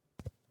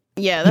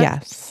 Yeah,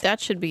 yes.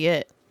 That should be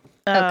it.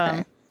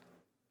 Okay.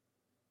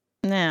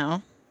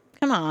 Now,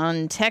 come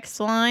on, text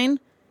line.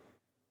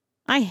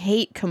 I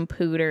hate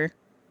computer.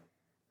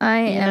 You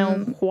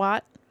know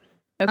what?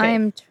 Okay. I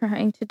am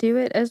trying to do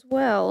it as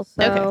well.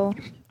 So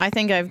okay. I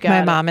think I've got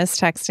My mom is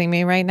texting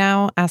me right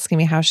now, asking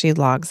me how she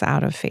logs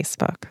out of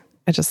Facebook.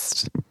 I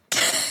just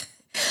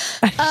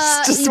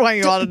want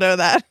you all to know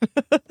that.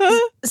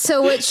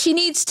 So what she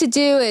needs to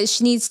do is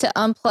she needs to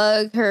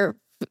unplug her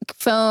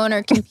phone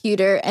or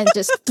computer and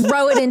just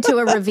throw it into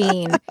a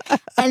ravine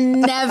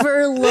and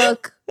never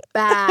look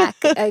back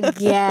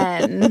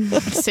again.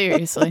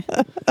 Seriously.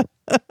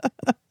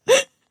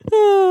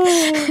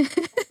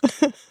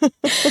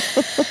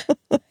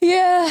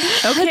 Yeah.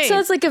 Okay. That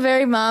sounds like a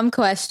very mom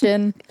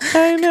question.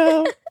 I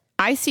know.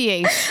 I see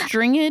a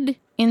stringed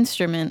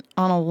instrument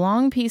on a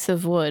long piece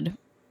of wood.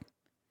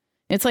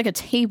 It's like a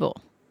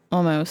table,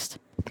 almost.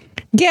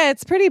 Yeah,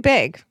 it's pretty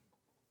big.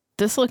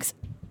 This looks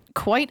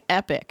quite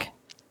epic.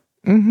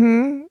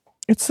 Mm-hmm.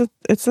 It's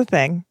a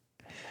thing.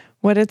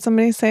 What did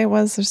somebody say it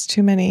was? There's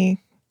too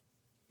many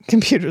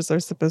computers are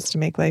supposed to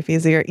make life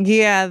easier.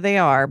 Yeah, they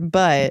are,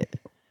 but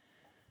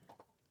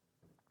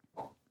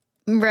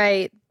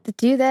Right.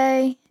 Do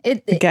they?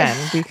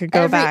 Again, we could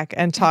go back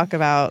and talk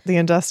about the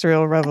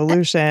Industrial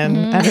Revolution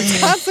and its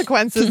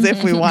consequences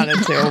if we wanted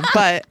to.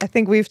 But I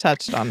think we've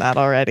touched on that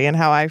already and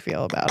how I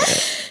feel about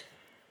it.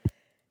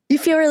 You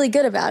feel really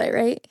good about it,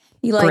 right?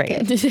 You like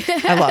Great.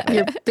 it. I love it.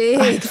 You're a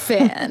big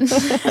fan.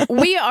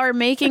 We are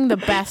making the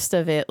best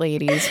of it,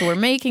 ladies. We're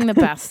making the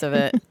best of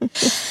it.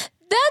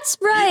 That's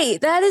right.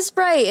 That is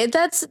right.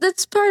 That's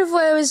part of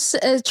what I was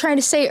trying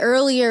to say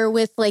earlier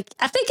with, like,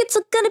 I think it's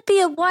going to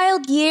be a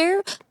wild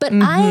year, but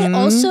I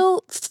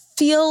also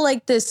feel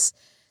like this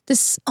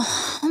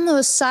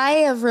almost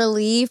sigh of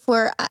relief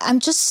where I'm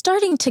just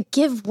starting to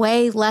give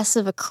way less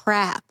of a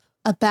crap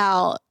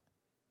about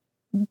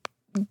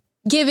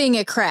giving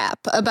a crap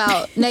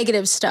about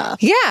negative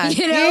stuff. Yeah.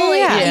 You know,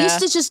 I used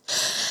to just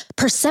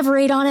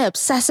perseverate on it,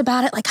 obsess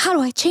about it. Like, how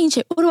do I change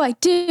it? What do I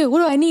do? What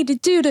do I need to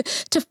do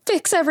to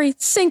fix every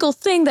single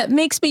thing that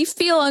makes me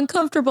feel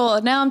uncomfortable?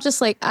 And now I'm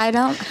just like, I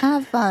don't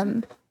have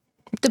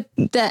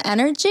the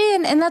energy,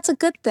 and that's a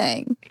good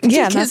thing.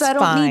 Yeah, because that's I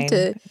don't fine. need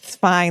to. It's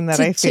fine that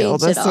I feel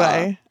change it this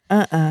way.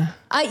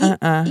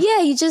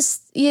 Yeah, you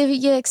just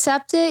you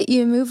accept it,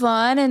 you move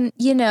on, and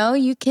you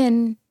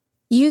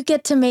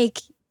get to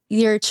make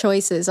your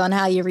choices on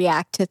how you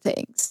react to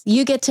things.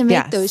 You get to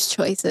make those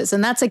choices,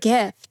 and that's a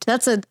gift.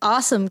 That's an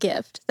awesome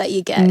gift that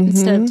you get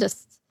instead of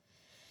just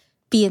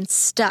being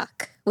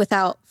stuck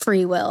without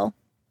free will.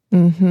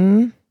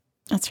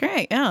 That's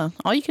right. Yeah.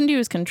 All you can do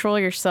is control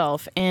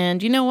yourself.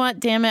 And you know what?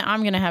 Damn it.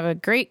 I'm going to have a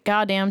great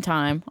goddamn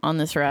time on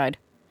this ride.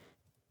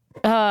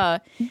 Yeah.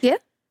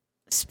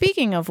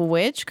 Speaking of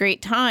which,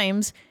 great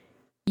times,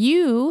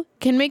 you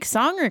can make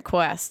song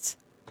requests.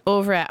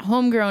 over at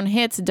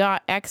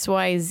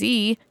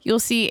homegrownhits.xyz, you'll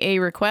see a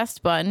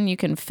request button. You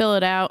can fill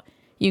it out.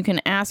 You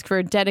can ask for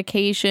a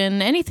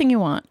dedication, anything you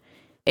want.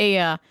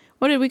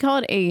 What did we call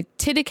it? A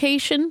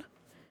titication?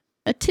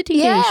 A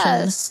titication.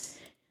 Yes.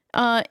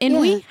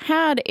 We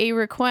had a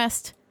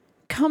request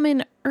come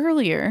in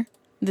earlier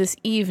this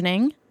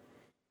evening.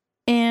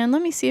 And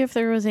let me see if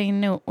there was a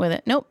note with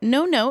it. Nope,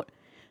 no note.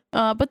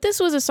 But this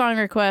was a song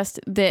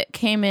request that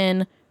came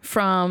in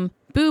from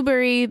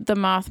Booberry, the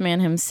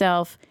Mothman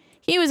himself.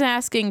 He was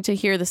asking to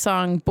hear the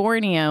song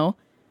Borneo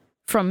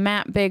from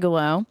Matt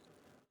Bigelow.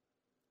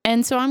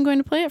 And so I'm going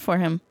to play it for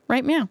him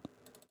right now.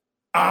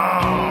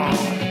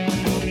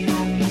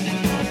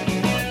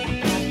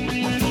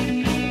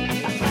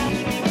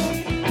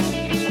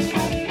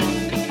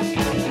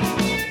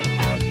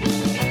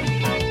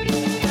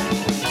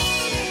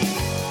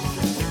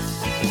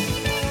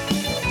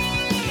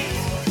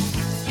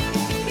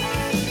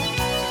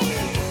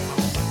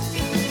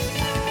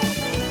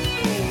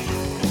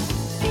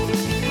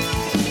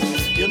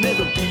 You'll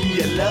never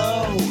be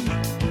alone.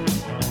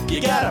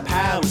 You got a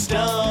power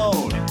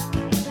stone.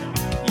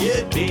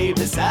 You'd be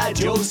beside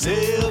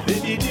yourself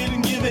if you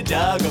didn't give a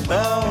dog a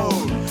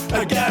bone.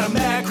 I got a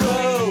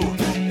macro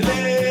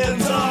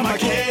lens on my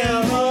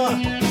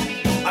camera.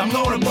 I'm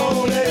gonna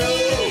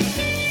borneo,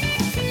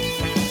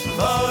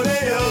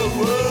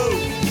 whoa.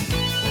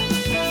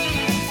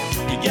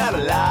 You got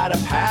a lot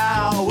of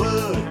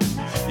power.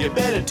 You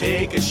better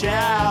take a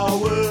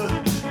shower.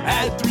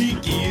 Add 3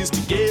 gears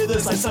together,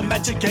 like some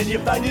magic, and you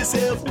find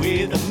yourself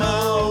with a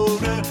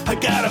motor. I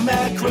got a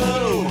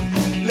macro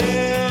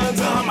lens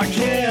on my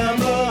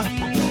camera.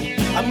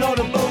 I'm not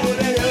a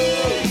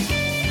borneo,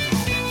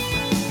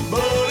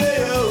 whoa.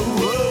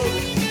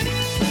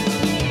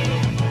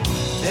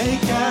 They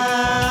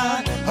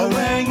got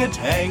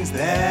orangutans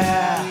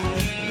there.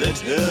 The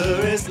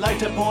tourists like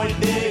to point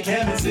their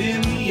cameras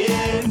in the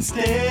air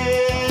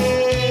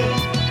instead.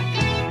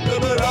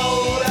 But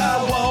all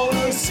I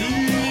wanna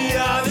see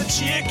are the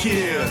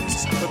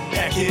chickens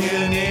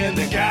packing in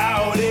the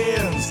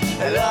gardens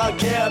and log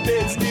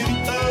cabins near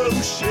the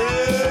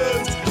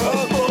oceans.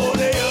 Oh,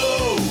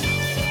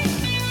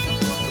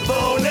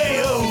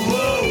 Borneo,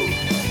 whoa.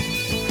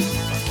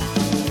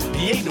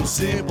 He ain't no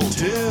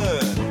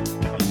simpleton,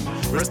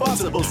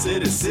 responsible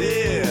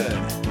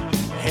citizen.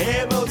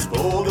 He votes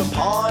for the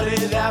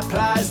party that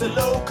plies the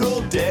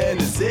local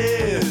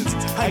denizens.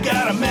 I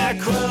got a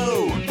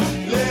macro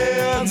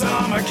lens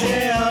on my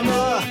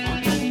camera.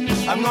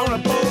 I'm gonna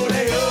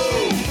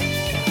borneo,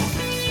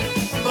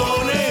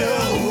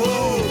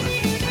 whoa.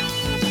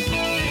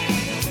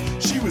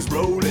 She was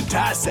rolling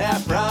Thai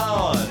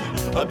saffron,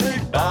 a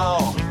big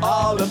bomb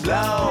all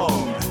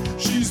along.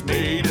 She's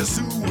made a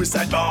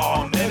suicide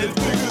bomb, and it's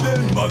bigger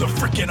than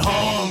motherfucking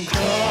Hong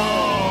Kong.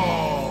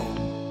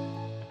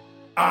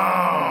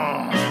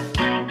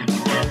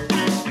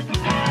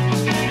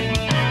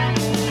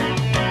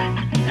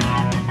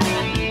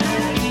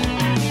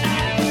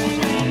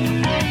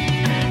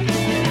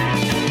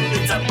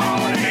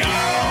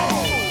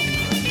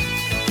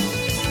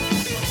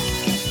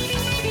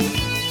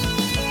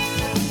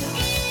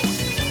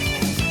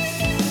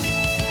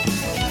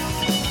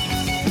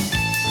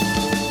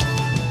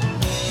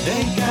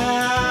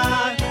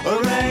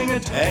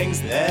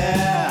 Orangutans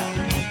there.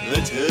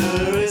 The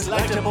tourists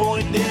like to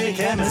point their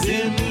cameras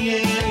in the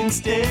air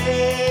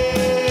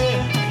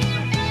instead.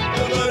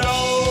 But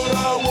all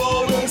I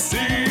wanna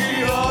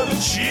see are the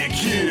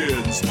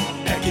chickens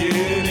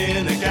packing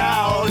in the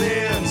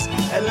gardens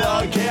and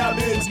log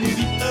cabins near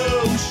the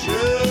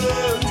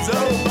oceans.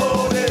 Oh,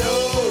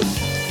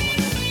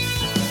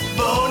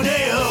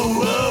 Borneo,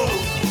 whoa.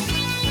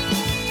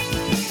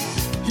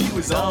 He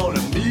was on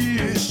a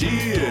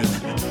mission,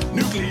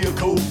 nuclear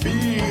cold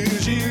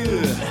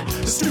fusion,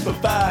 to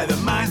stupefy the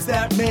minds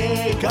that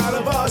make all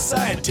of our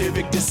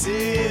scientific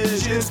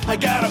decisions. I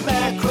got a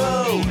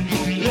macro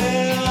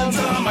lens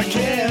on my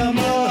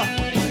camera.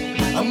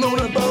 I'm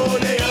gonna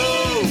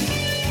borneo,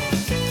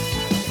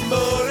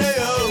 whoa.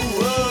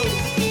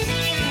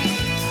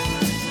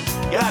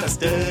 Gotta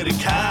study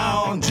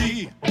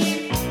kanji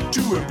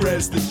to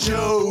impress the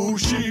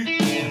Joshi.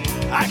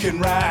 I can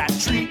ride,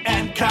 treat,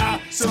 and car,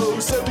 so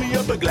serve me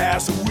up a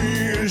glass of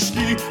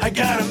whiskey. I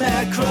got a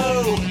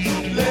macro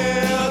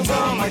lens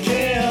on my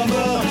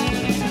camera.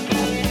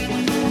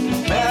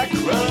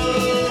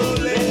 Macro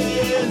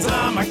lens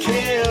on my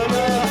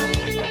camera.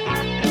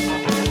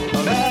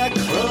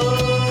 Macro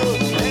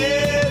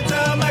lens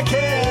on my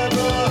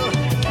camera.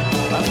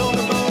 I'm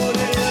gonna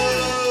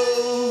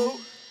borneo.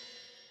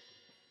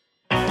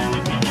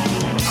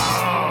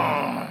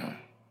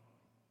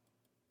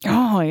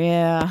 Oh,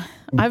 yeah.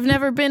 I've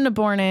never been to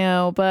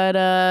Borneo, but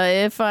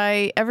if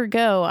I ever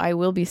go, I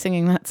will be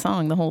singing that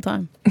song the whole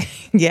time.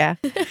 Yeah.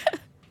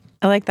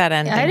 I like that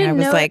ending. I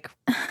was like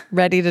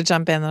ready to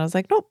jump in, and I was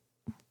like, nope.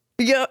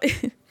 Yeah.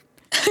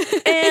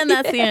 And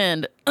that's the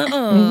end.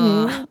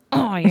 Mm-hmm.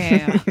 Oh,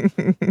 yeah.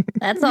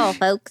 That's all,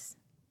 folks.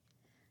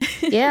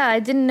 Yeah, I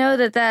didn't know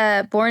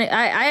that Borneo.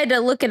 I had to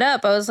look it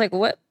up. I was like,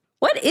 what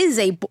What is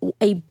a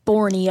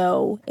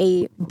Borneo?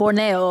 A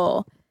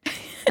Borneo?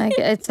 Like,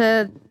 it's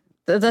the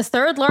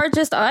third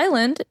largest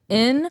island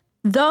in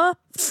the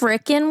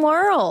frickin'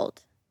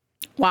 world.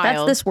 Wild.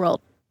 That's this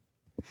world.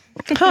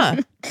 Huh.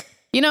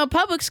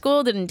 Public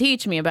school didn't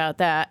teach me about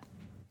that.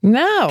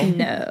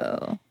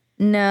 No.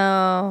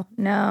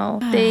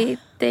 They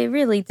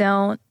really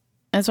don't.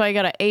 That's why I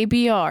got an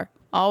ABR.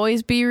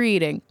 Always be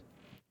reading.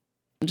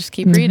 Just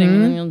keep reading,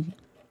 and then you'll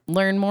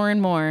learn more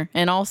and more,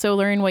 and also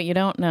learn what you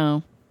don't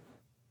know.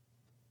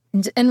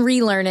 And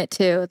relearn it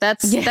too.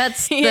 That's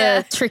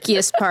the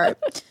trickiest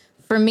part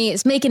for me.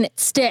 Is making it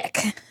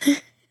stick.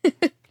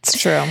 It's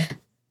true.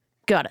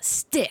 Gotta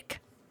stick.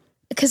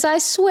 Because I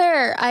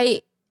swear,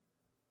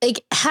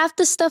 like half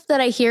the stuff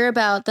that I hear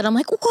about that I'm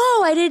like,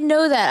 whoa, I didn't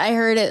know that. I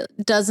heard it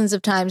dozens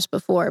of times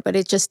before, but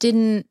it just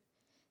didn't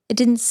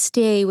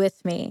stay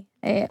with me.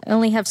 I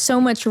only have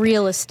so much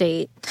real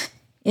estate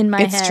in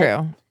my head. It's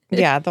true.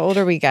 Yeah, the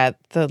older we get,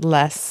 the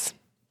less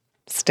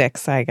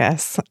sticks, I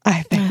guess,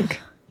 I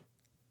think.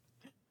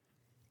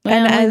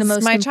 And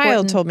as my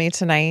child told me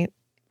tonight,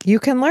 you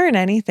can learn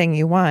anything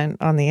you want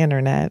on the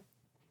internet.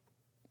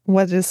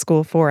 What is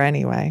school for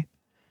anyway?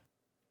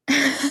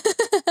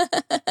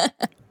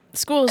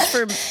 School's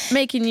for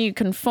making you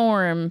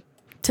conform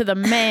to the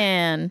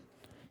man.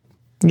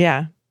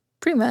 Yeah.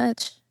 Pretty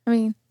much. I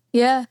mean,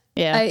 yeah.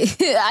 Yeah.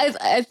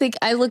 I think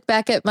I look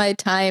back at my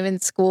time in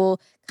school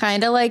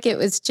kind of like it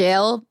was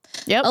jail.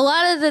 Yep. A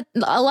lot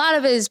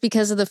of it is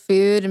because of the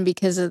food and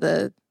because of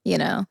the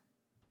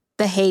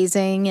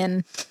hazing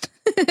and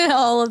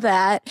all of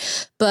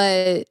that.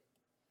 But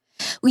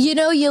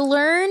you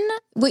learn,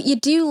 what you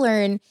do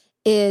learn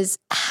is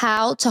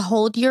how to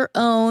hold your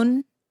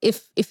own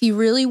if you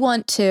really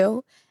want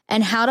to,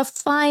 and how to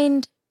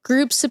find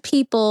groups of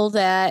people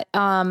that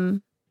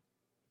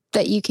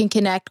you can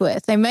connect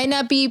with. They might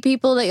not be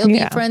people that you'll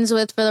be friends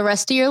with for the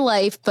rest of your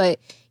life, but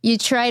you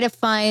try to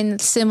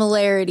find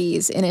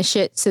similarities in a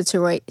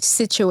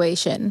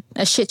situation.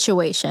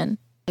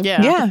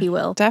 Yeah, if you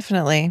will.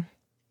 Definitely.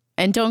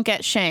 And don't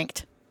get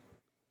shanked.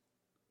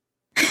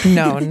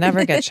 No,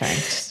 never get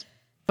shanked.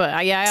 But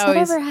I Does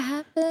always that ever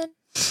happen?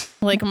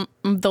 like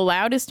the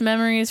loudest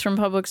memories from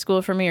public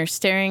school for me are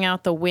staring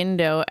out the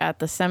window at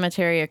the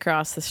cemetery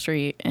across the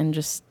street and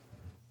just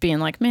being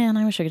like, man,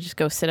 I wish I could just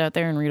go sit out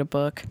there and read a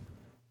book.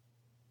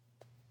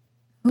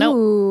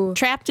 Nope.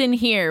 Trapped in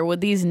here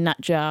with these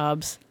nut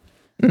jobs.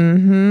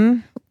 Mm-hmm.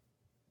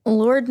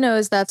 Lord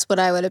knows that's what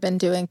I would have been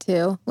doing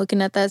too.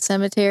 Looking at that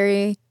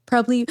cemetery,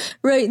 probably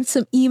writing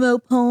some emo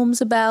poems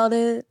about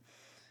it.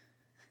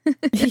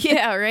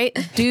 Yeah, right?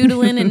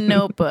 Doodling in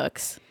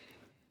notebooks.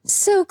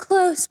 So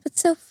close, but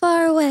so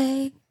far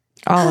away.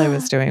 All I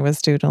was doing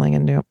was doodling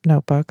in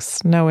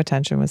notebooks. No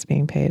attention was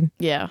being paid.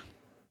 Yeah.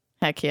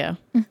 Heck yeah.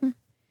 Mm-hmm.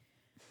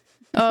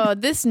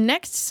 This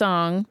next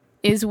song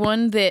is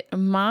one that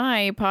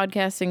my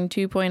Podcasting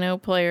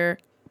 2.0 player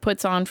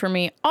puts on for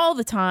me all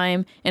the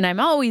time, and I'm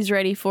always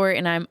ready for it,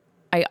 and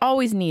I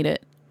always need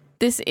it.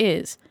 This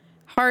is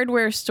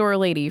Hardware Store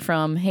Lady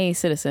from Hey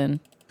Citizen.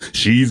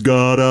 She's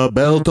got a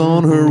belt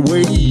on her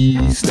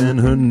waist and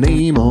her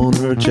name on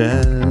her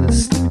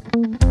chest.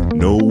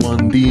 No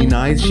one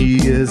denies she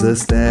is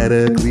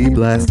aesthetically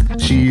blessed.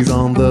 She's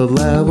on the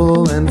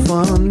level and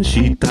fun.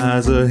 She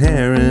ties her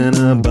hair in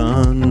a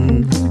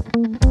bun.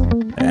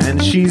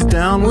 And she's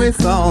down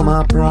with all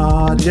my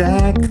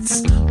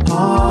projects.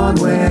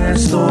 Hardware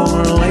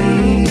store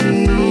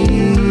lady.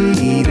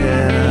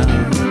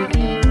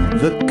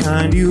 The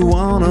kind you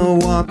wanna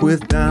walk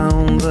with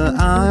down the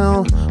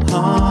aisle.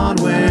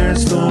 Hardware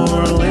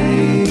store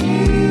lady.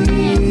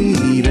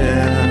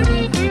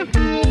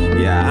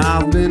 Yeah,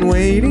 I've been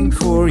waiting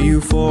for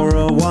you for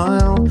a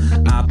while.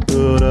 I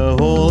put a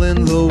hole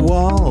in the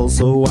wall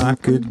so I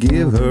could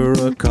give her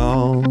a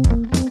call.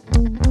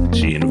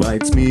 She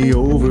invites me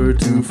over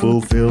to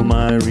fulfill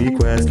my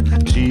request.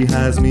 She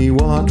has me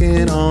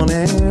walking on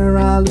air.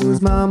 I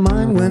lose my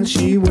mind when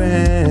she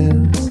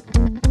wears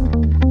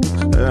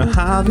a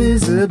high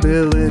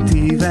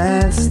visibility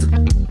vest.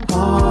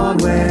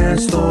 Hardware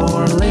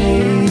store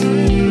lady.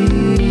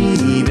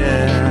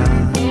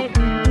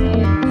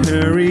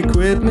 Her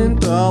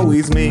equipment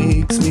always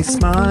makes me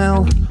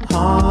smile.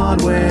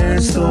 Hardware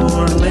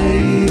store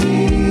lady.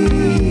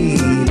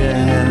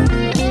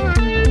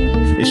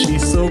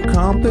 She's so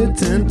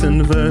competent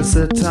and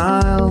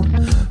versatile.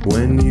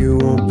 When you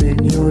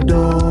open your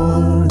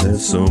door,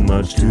 there's so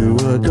much to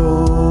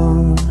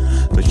adore.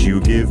 But you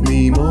give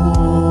me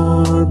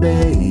more,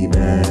 baby.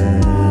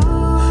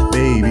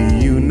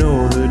 Baby, you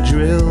know the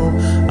drill.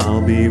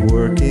 I'll be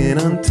working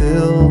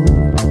until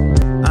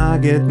I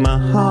get my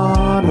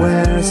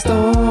hardware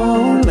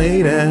store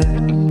lady.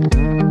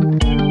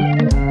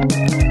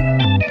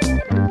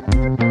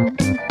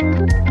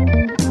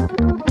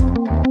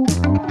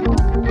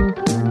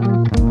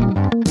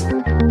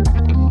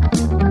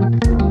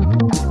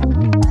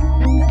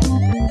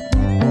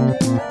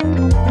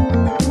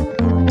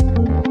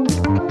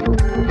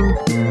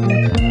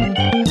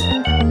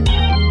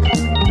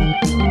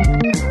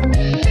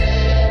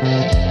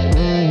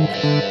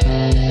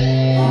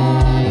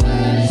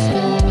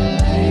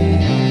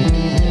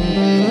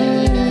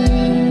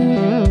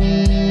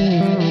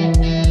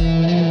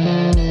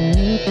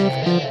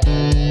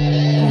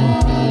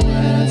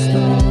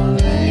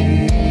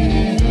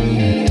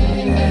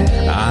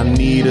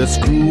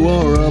 screw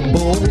or a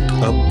bolt,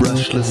 a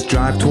brushless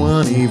drive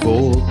 20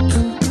 volt.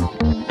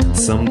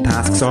 Some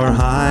tasks are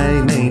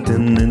high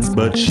maintenance,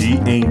 but she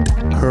ain't.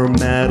 Her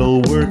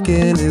metal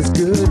working is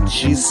good.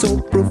 She's so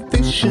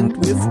proficient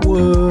with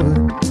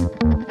wood.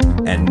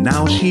 And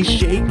now she's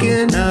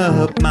shaking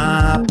up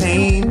my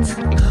paint.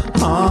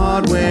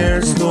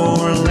 Hardware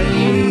store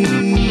lady,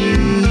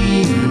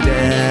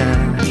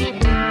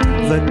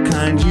 the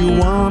kind you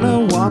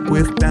wanna walk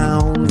with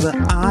down the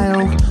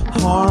aisle.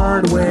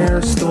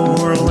 Hardware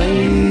store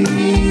lady,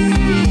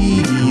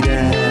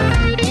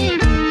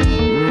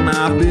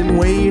 I've been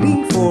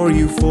waiting for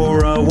you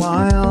for a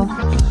while.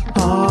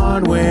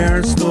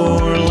 Hardware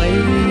store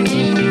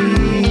lady,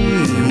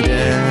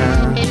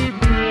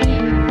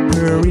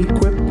 her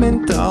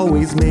equipment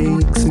always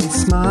makes me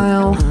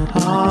smile.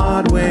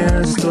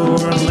 Hardware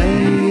store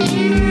lady,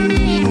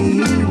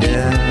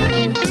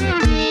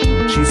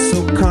 she's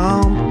so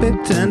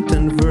competent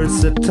and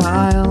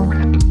versatile.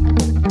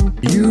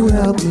 You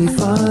help me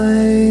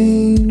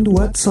find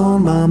what's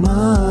on my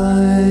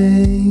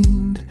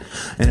mind.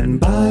 And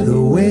by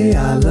the way,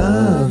 I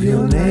love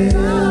your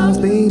nails.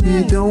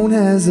 Baby, don't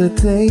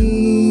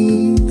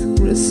hesitate.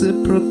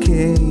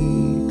 Reciprocate.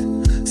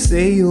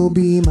 Say you'll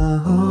be my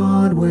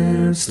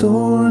hardware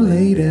store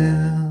lady.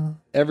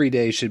 Every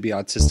day should be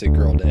Autistic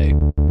Girl Day.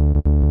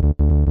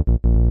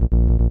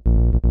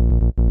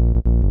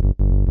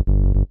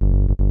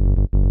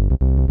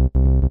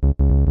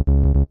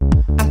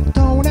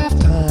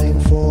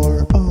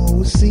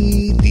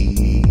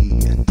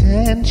 OCD,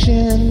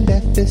 attention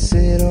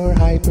deficit or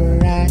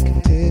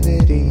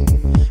hyperactivity.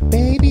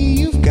 Baby,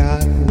 you've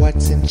got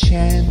what's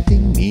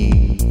enchanting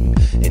me.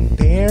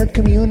 Impaired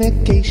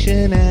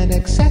communication and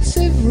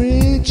excessive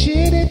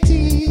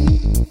rigidity.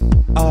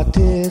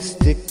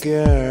 Autistic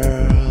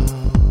girl,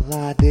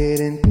 I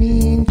didn't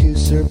mean to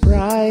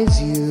surprise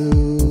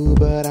you,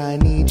 but I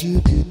need you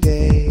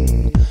today.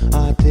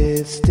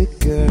 Autistic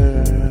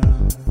girl,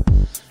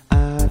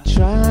 I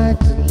tried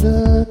to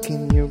look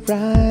in your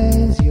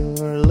eyes,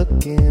 you're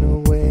looking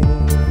away.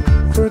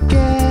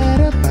 Forget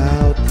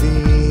about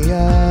the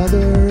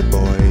other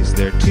boys,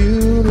 they're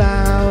too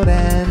loud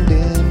and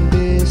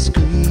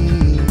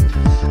indiscreet.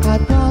 I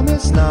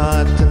promise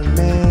not to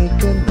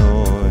make a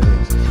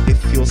noise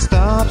if you'll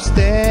stop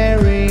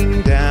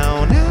staring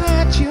down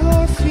at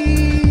your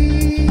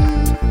feet.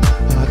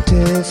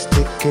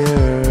 Autistic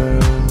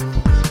girl,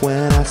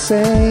 when I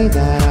say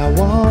that I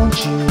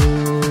want you,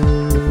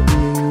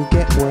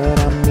 get what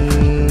I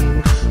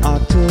mean.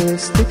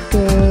 Autistic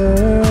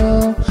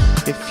girl,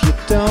 if you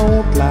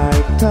don't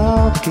like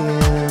talking,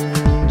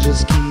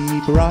 just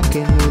keep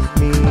rocking with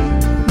me.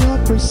 Your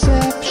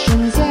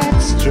perception's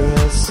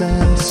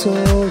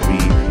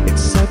extrasensory,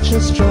 it's such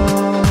a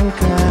strong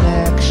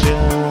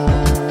connection.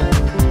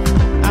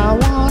 I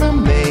wanna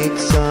make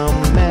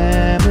some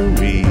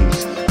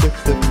memories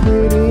with the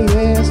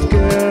prettiest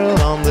girl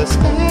on the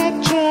spectrum.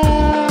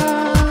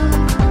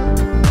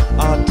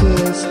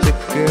 Autistic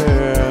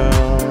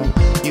girl,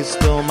 you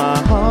stole my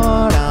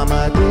heart, I'm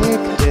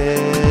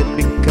addicted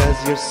because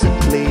you're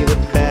simply the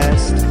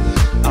best.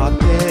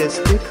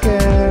 Autistic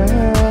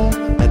girl,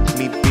 let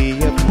me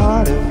be a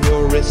part of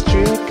your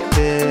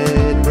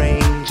restricted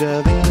range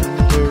of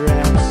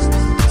interests.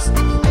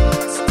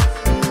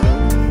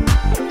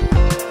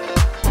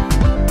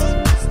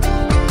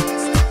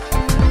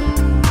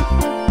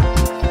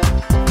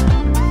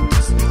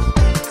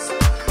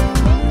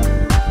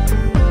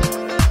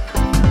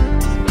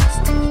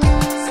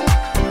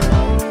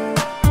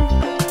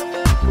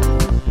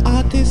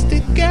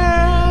 Autistic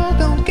girl,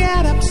 don't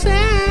get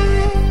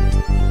upset.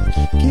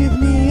 Give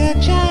me a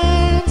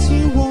chance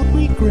you won't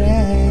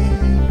regret.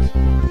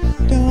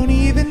 Don't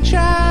even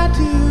try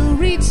to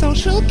read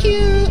social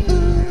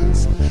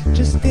cues.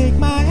 Just take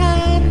my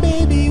hand,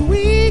 baby,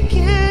 we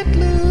can't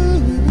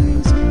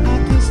lose.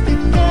 Autistic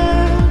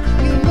girl,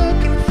 you're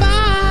looking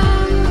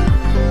fine.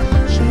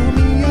 Show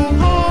me your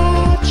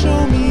heart,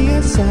 show me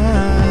a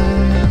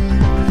sign.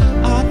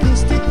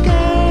 Autistic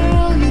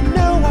girl, you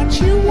know what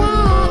you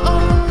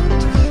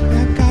want. I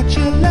got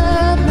your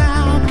love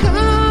now,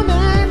 come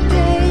and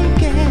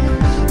take it.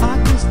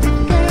 Autistic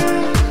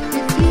girl,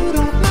 if you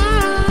don't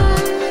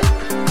mind,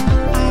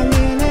 I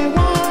really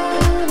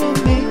wanna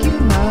make you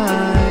mine.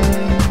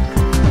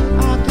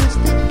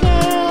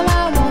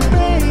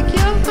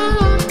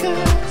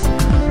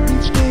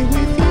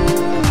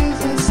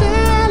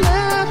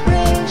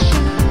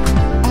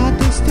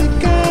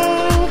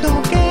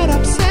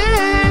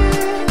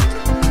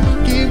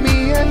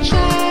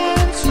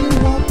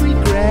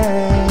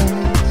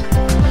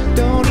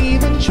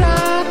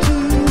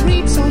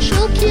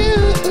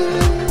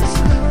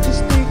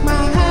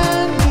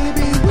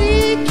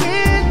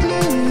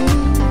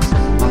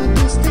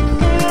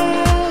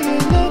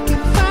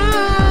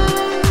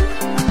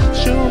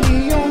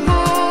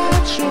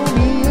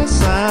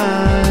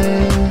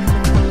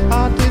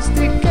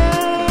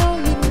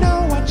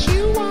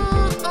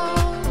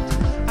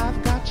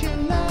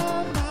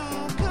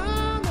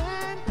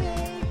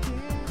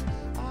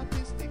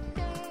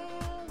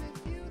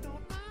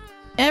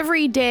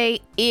 Every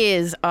day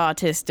is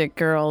Autistic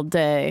Girl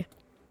Day.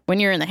 When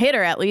you're in the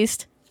hitter, at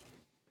least.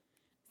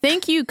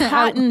 Thank you,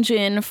 Cotton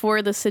Gin,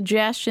 for the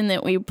suggestion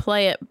that we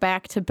play it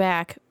back to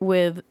back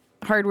with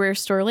Hardware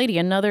Store Lady,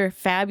 another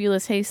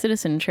fabulous Hey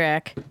Citizen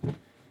track.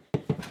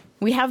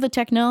 We have the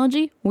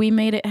technology. We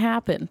made it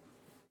happen.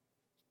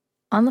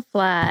 On the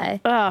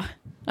fly. Oh,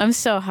 I'm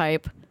so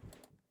hype.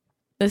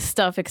 This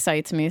stuff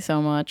excites me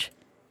so much.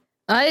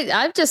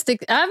 I'm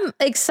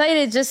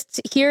excited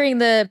just hearing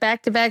the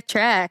back-to-back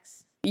tracks.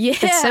 Yeah.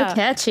 It's so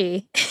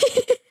catchy.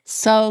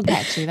 So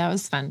catchy. That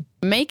was fun.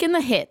 Making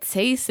the hits.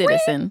 Hey,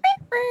 Citizen.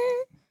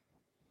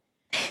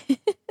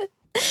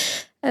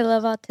 I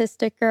love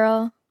Autistic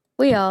Girl.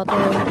 We all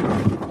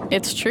do.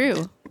 It's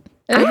true.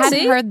 I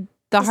hadn't heard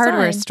the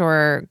Hardware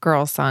Store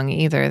Girl song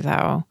either,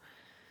 though.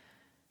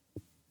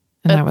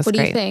 And that was great.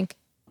 What do you think?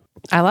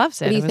 I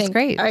loved it. It was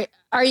great.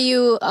 Are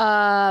you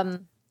a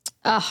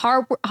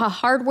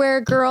hardware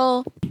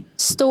girl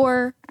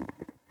store?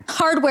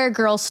 Hardware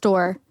girl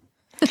store.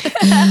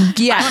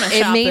 Yeah,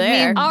 it made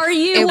there. me. Are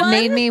you? It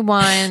made me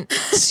want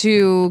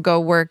to go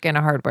work in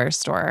a hardware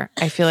store.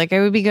 I feel like I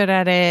would be good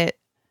at it.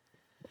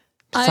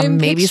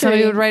 Maybe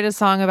somebody would write a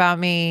song about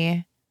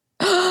me.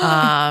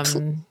 Guys,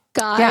 yeah,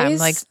 I'm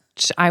like,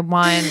 I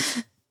want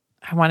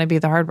to be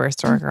the hardware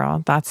store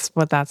girl. That's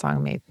what that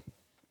song made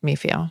me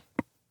feel.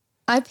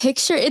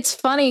 It's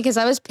funny because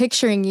I was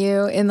picturing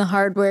you in the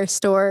hardware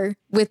store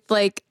with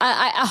like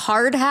a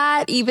hard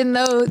hat, even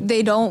though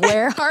they don't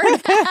wear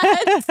hard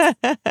hats.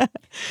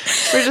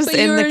 We're just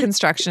in the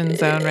construction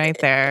zone right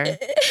there.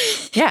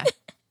 Yeah.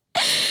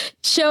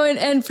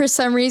 And for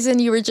some reason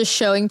you were just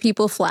showing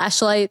people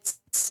flashlights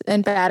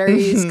and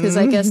batteries because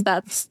I guess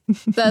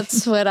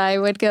that's what I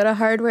would go to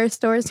hardware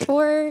stores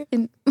for.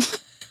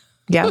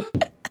 Yeah.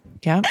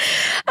 Yeah.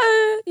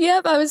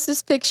 Yep. I was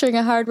just picturing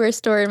a hardware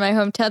store in my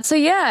hometown. So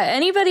yeah,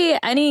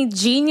 any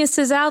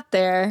geniuses out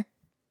there,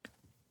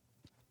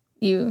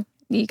 you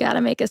got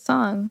to make a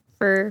song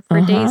for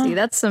Daisy.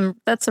 That's some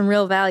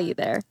real value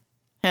there.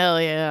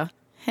 Hell yeah.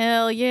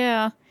 Hell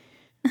yeah.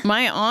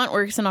 My aunt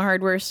works in a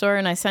hardware store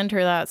and I sent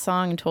her that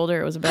song and told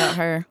her it was about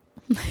her.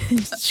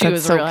 She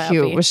was so real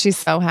cute. Happy. Was she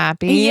so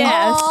happy?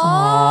 Yes.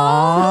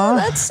 Aww,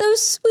 that's so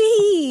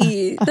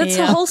sweet. That's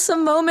a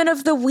wholesome moment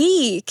of the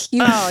week.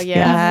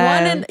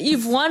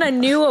 You've won a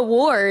new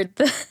award.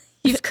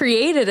 You've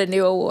created a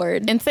new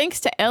award. And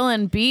thanks to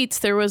Ellen Beats,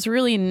 there was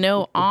really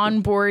no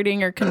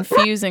onboarding or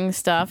confusing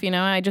stuff. You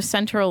know, I just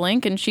sent her a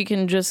link and she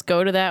can just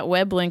go to that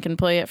web link and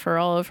play it for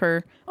all of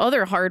her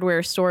other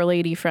hardware store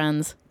lady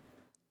friends.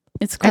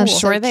 It's cool. I'm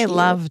sure they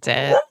loved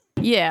it.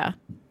 Yeah.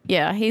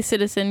 Yeah. Hey,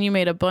 Citizen, you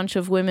made a bunch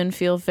of women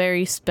feel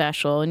very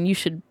special, and you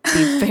should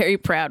be very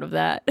proud of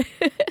that.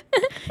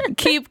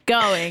 Keep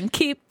going.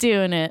 Keep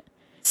doing it.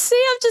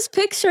 See, I'm just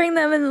picturing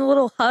them in the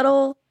little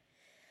huddle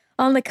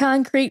on the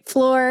concrete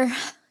floor,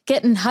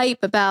 getting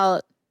hype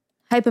about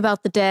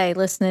the day,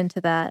 listening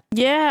to that.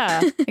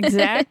 Yeah,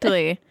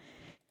 exactly.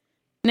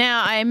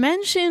 Now, I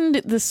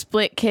mentioned the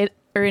Split Kit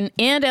and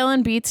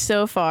Ellen Beats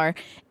so far,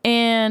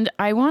 and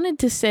I wanted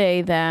to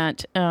say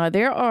that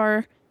there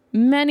are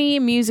many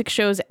music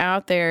shows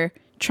out there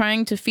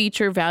trying to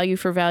feature value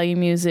for value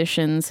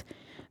musicians,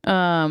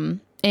 and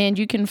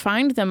you can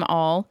find them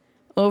all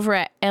over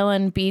at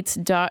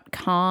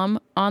ellenbeats.com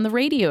on the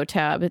radio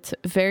tab. It's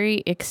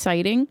very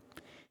exciting.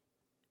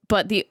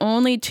 But the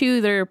only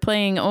two that are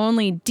playing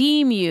only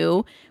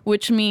DMU,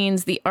 which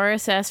means the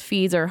RSS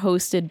feeds are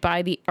hosted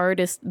by the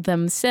artists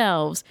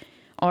themselves,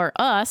 are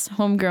us,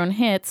 Homegrown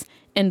Hits,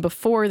 and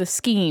Before the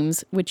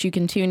Schemes, which you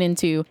can tune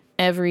into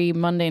every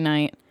Monday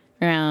night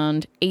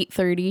around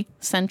 8:30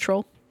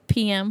 Central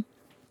PM.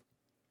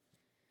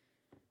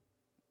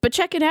 But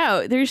check it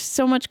out. There's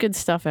so much good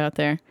stuff out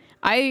there.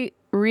 I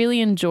really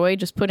enjoy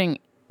just putting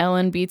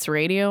Ellen Beats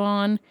Radio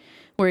on,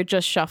 where it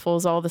just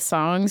shuffles all the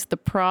songs. The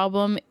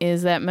problem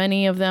is that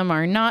many of them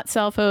are not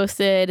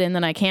self-hosted, and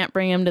then I can't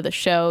bring them to the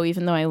show,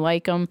 even though I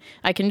like them.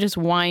 I can just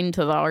whine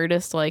to the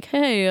artist like,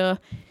 hey,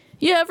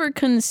 you ever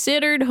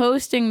considered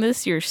hosting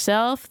this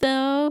yourself,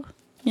 though?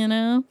 You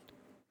know?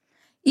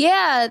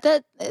 Yeah,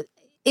 that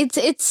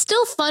it's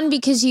still fun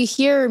because you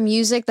hear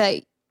music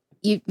that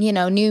you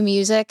know, new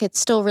music. It's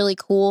still really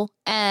cool,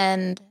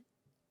 and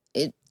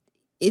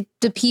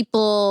the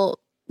people,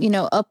 you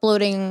know,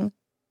 uploading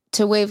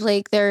to Wave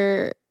Lake,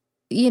 they're,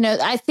 you know,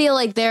 I feel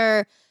like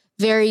they're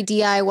very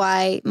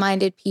DIY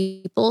minded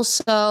people.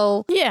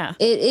 So yeah,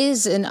 it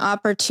is an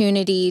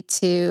opportunity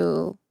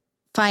to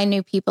find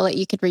new people that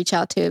you could reach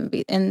out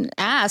to and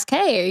ask,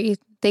 hey, are you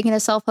thinking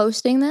of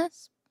self-hosting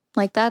this?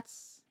 Like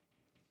that's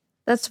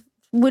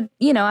would,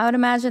 you know, I would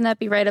imagine that'd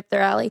be right up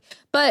their alley.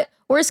 But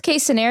worst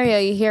case scenario,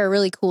 you hear a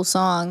really cool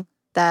song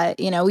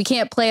that, you know, we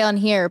can't play on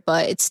here,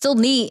 but it's still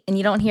neat and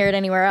you don't hear it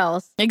anywhere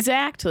else.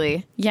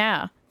 Exactly.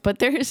 Yeah. But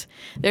there's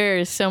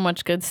so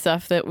much good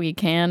stuff that we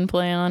can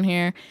play on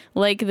here.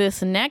 Like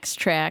this next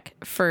track,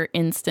 for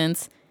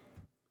instance,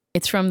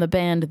 it's from the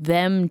band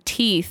Them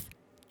Teeth,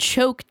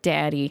 Choke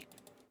Daddy.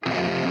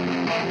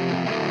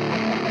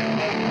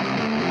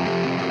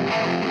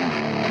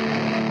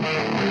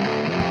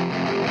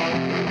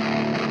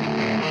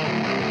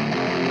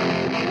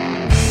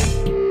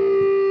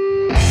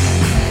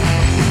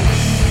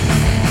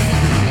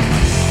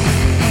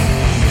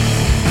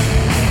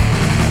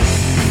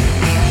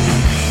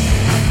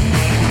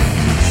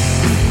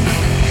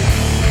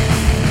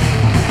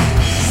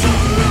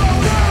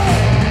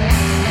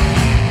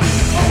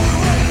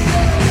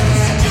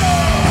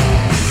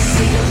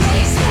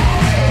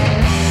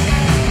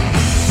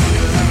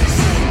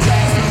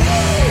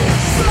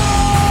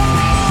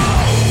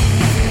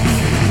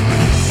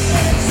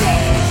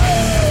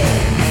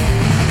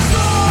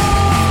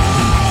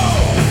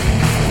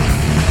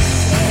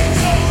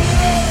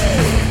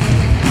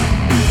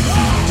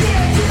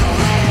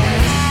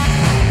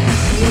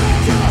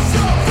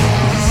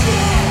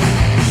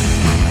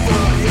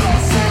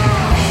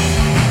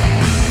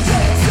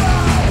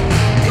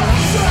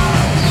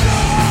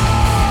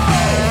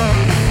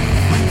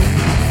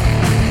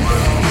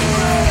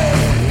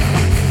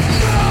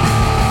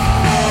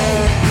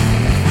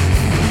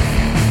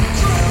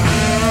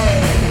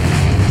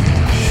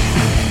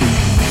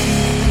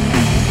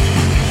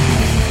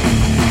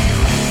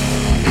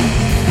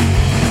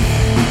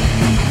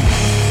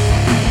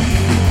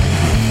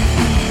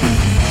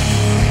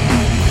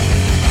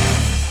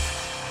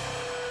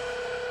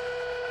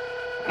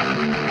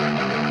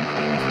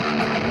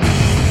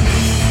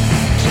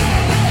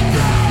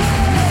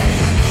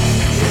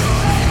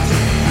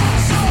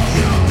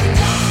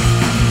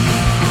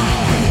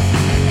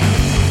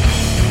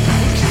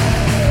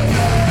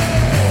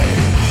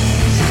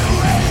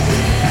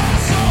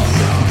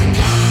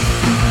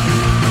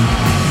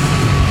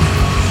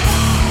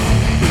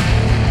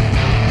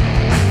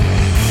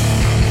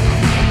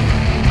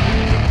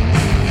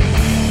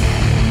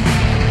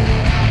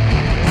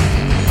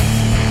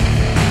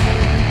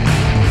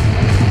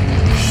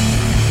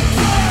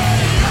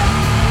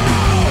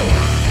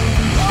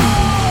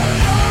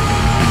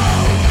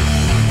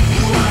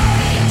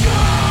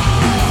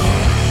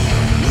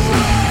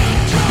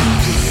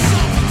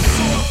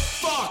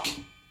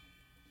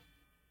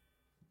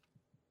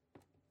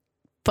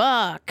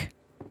 fuck.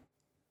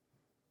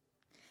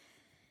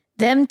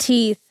 Them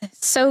Teeth,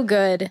 so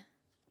good.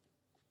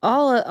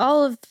 All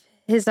of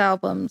his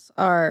albums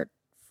are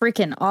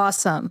freaking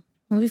awesome.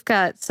 We've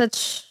got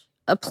such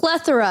a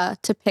plethora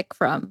to pick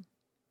from.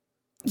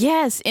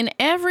 Yes, in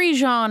every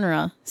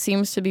genre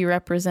seems to be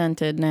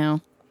represented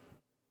now.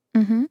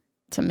 Mm-hmm.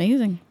 It's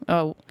amazing.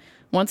 Oh,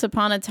 once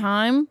upon a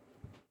time,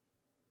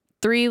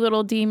 3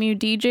 little DMU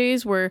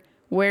DJs were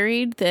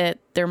worried that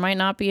there might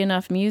not be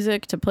enough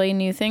music to play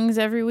new things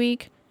every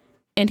week.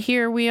 And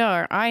here we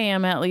are. I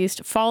am at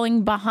least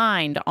falling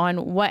behind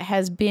on what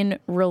has been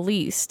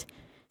released.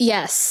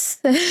 Yes.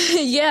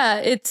 Yeah,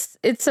 it's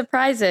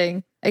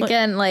surprising.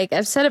 Again, like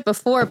I've said it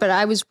before, but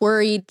I was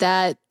worried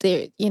that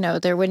there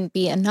wouldn't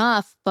be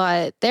enough,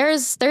 but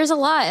there's a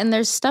lot, and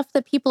there's stuff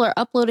that people are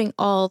uploading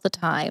all the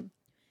time.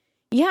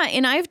 Yeah,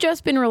 and I've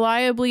just been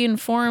reliably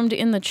informed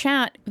in the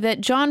chat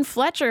that John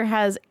Fletcher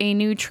has a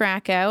new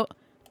track out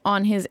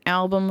on his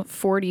album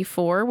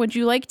 44. Would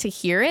you like to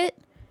hear it?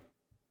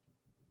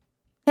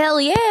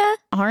 Hell yeah.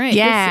 All right.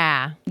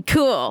 Yeah.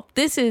 Cool.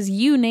 This is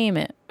You Name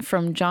It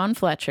from John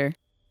Fletcher.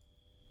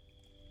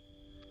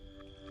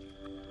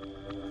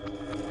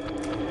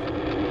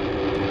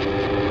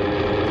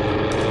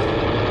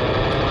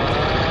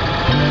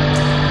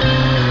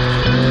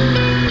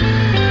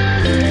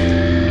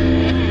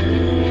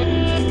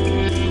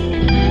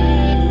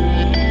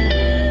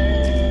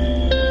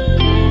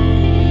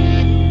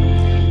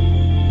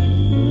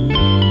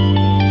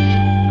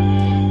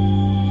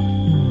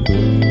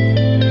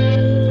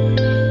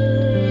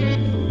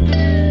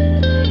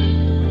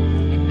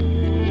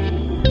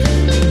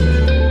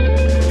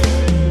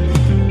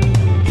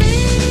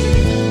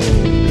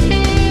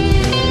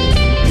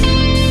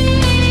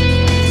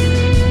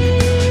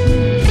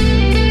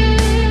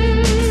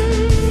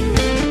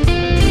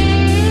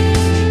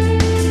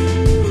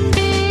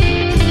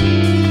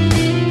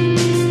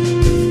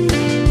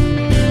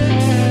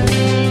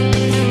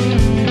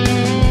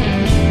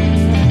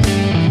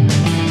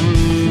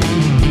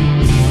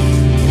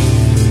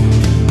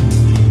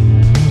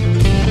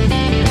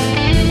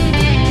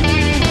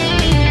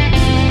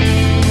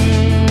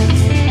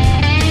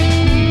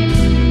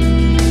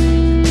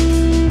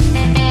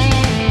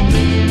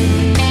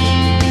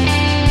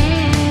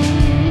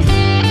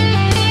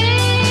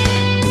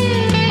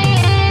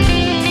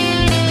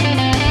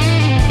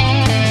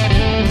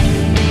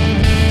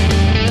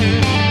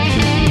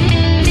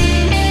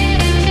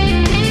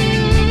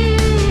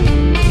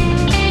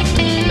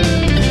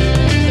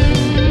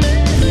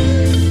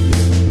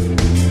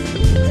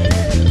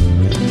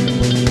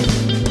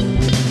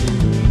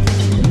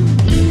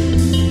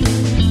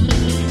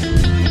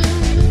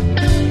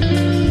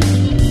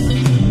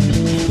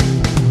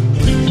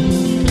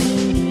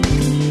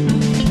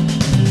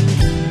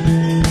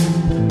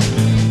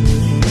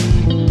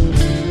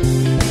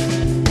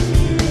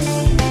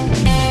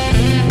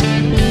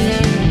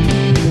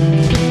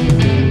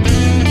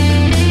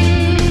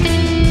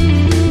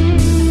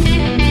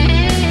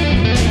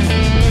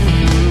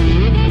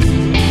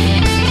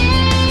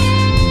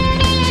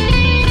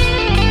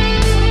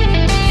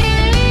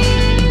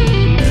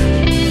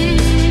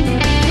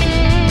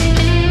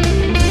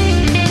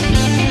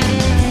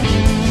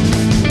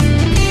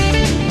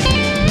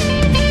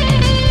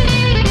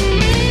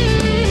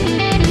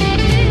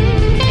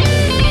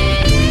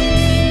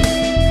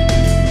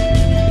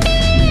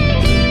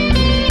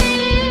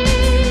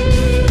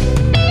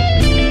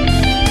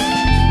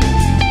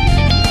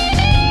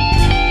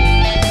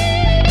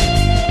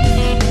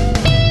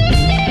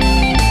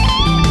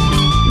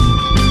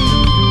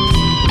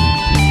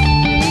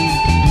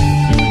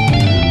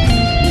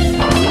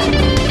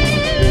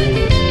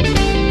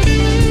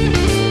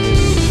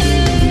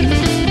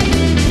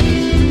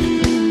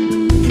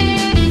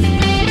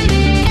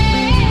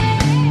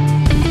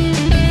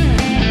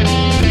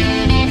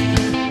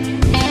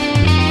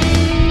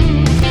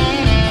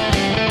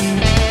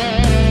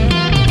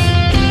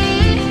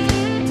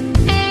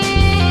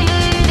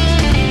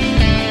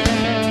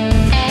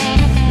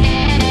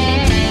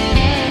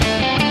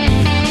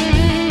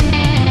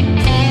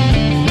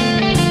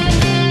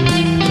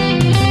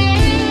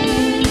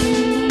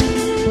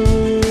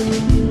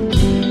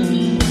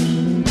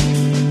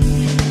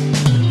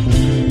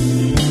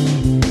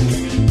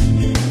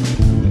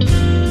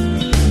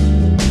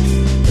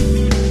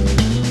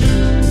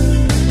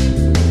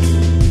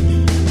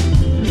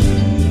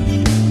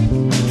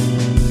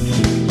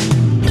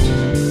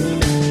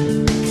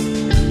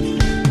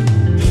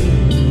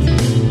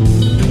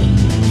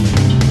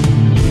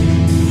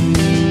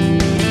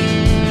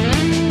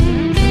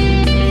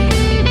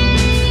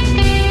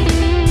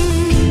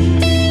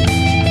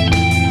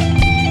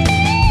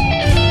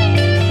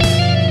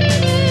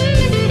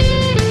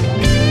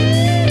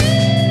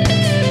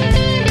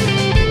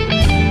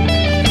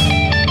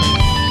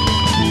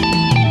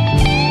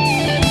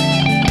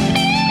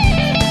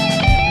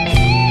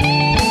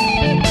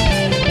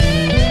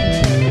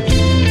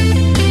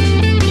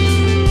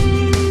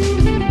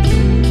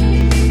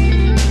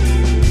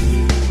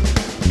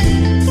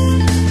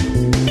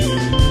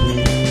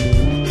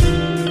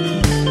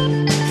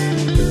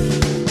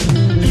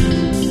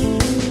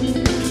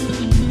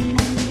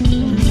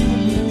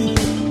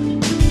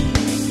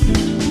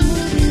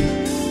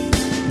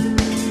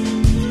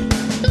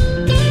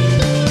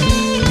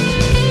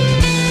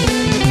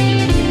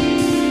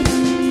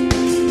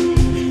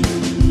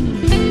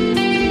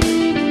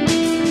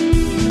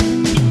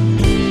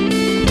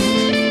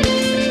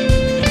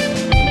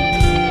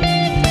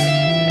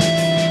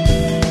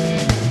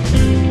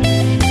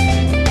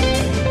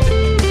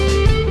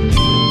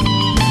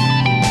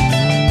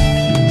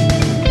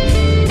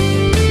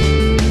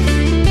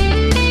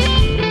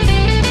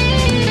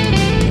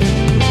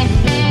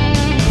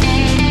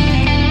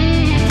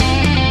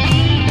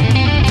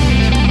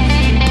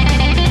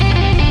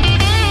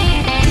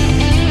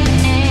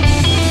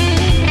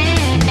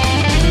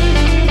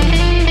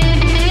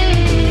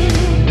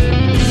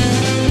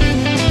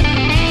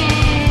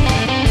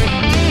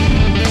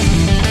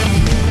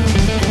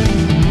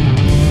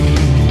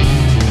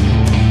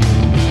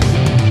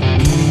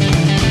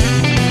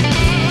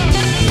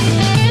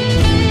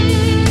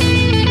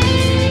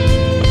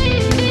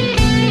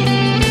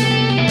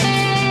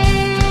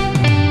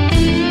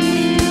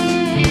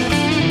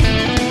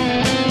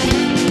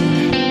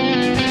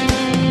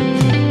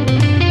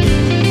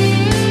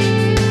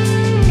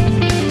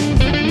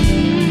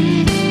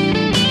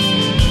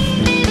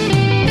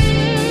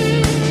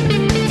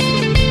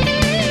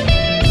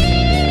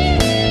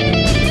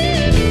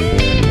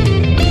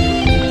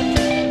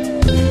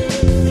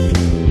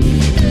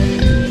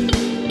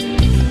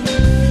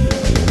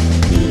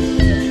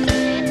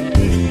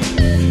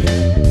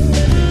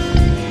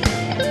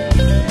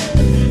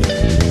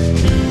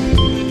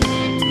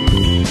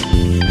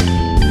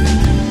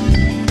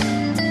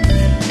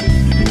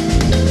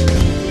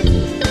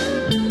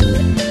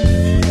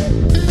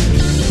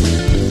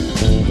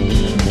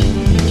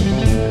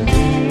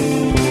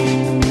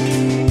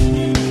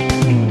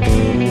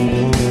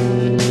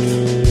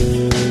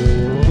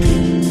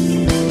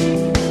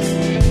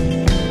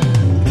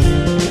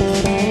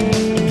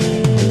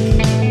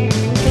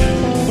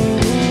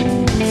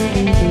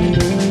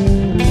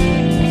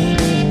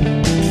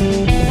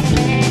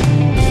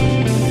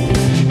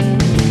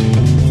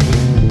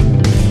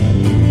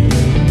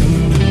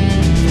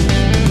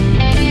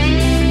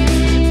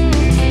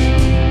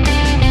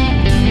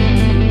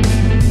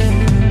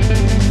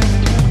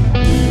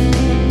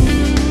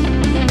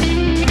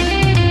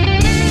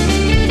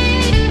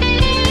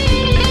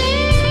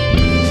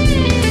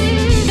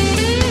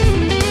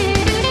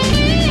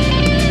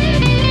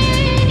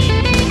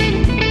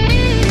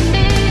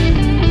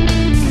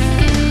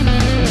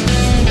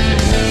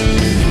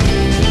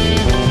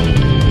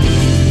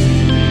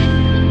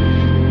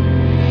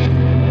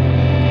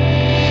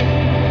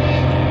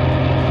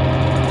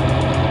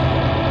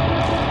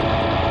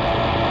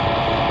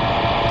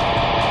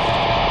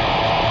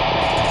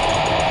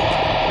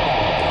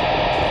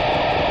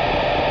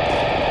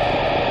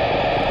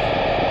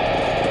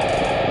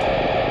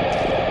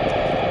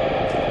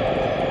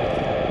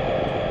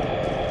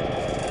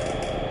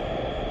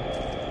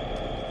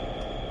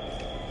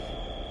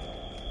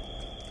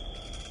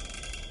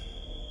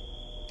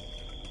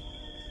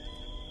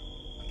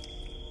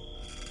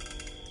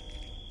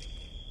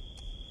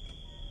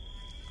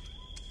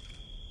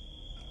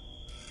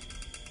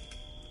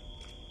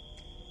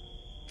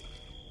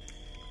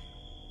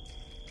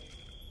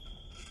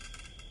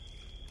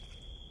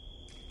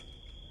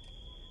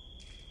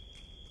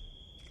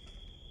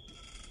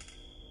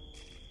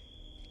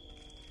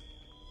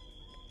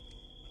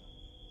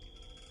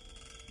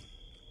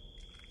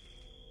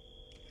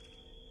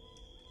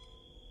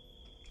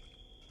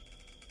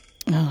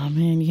 Oh,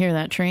 man, you hear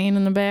that train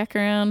in the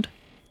background?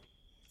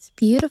 It's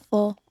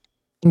beautiful.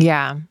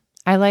 Yeah.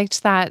 I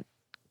liked that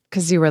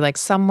because you were like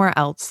somewhere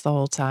else the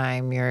whole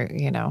time. You're,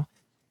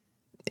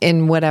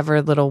 in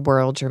whatever little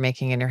world you're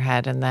making in your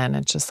head. And then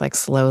it just like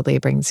slowly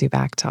brings you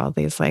back to all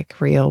these like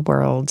real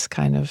world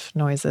kind of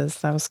noises.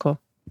 That was cool.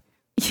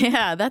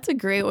 Yeah, that's a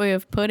great way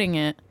of putting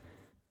it.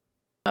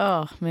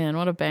 Oh, man,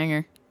 what a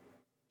banger.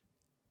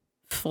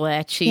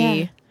 Fletchy.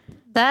 Yeah.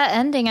 That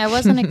ending, I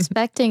wasn't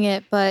expecting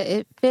it, but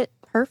it fit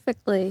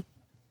perfectly.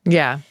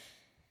 Yeah.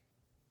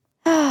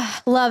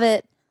 Love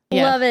it.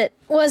 Yeah. Love it.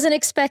 Wasn't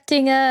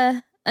expecting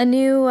a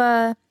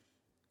new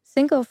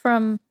single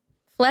from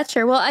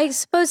Fletcher. Well, I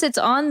suppose it's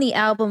on the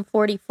album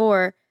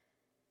 44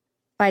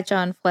 by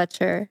John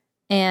Fletcher.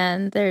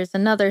 And there's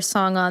another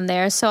song on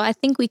there. So I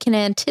think we can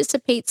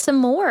anticipate some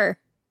more.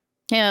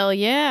 Hell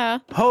yeah.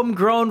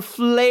 Homegrown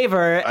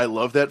flavor. I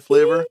love that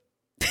flavor.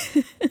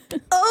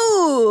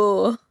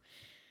 Oh,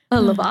 a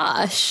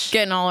lavash.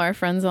 Getting all our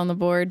friends on the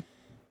board.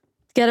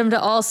 Get them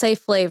to all say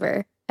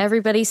flavor.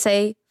 Everybody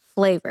say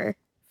flavor.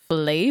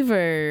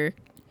 Flavor.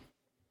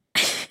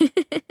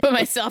 Put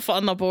myself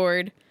on the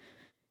board.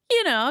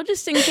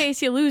 Just in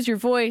case you lose your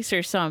voice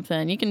or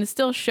something, you can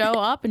still show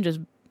up and just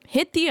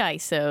hit the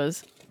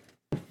ISOs.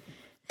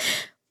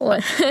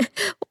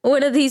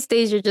 One of these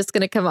days, you're just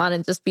going to come on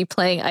and just be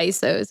playing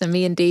ISOs, and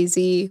me and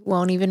Daisy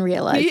won't even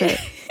realize it.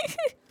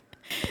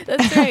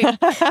 That's right.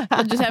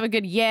 We'll just have a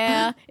good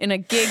and a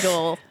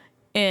giggle.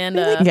 And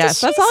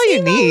yes, that's all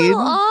you need.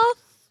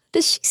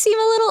 Does she seem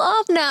a little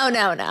off?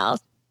 No.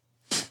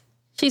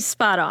 She's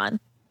spot on.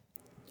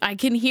 I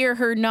can hear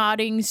her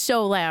nodding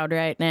so loud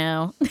right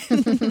now.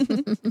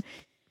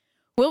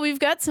 Well, we've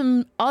got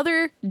some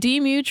other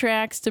DMU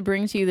tracks to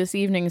bring to you this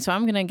evening, so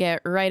I'm going to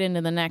get right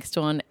into the next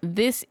one.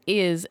 This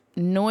is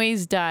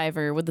Noise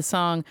Diver with the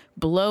song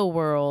Blow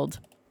World.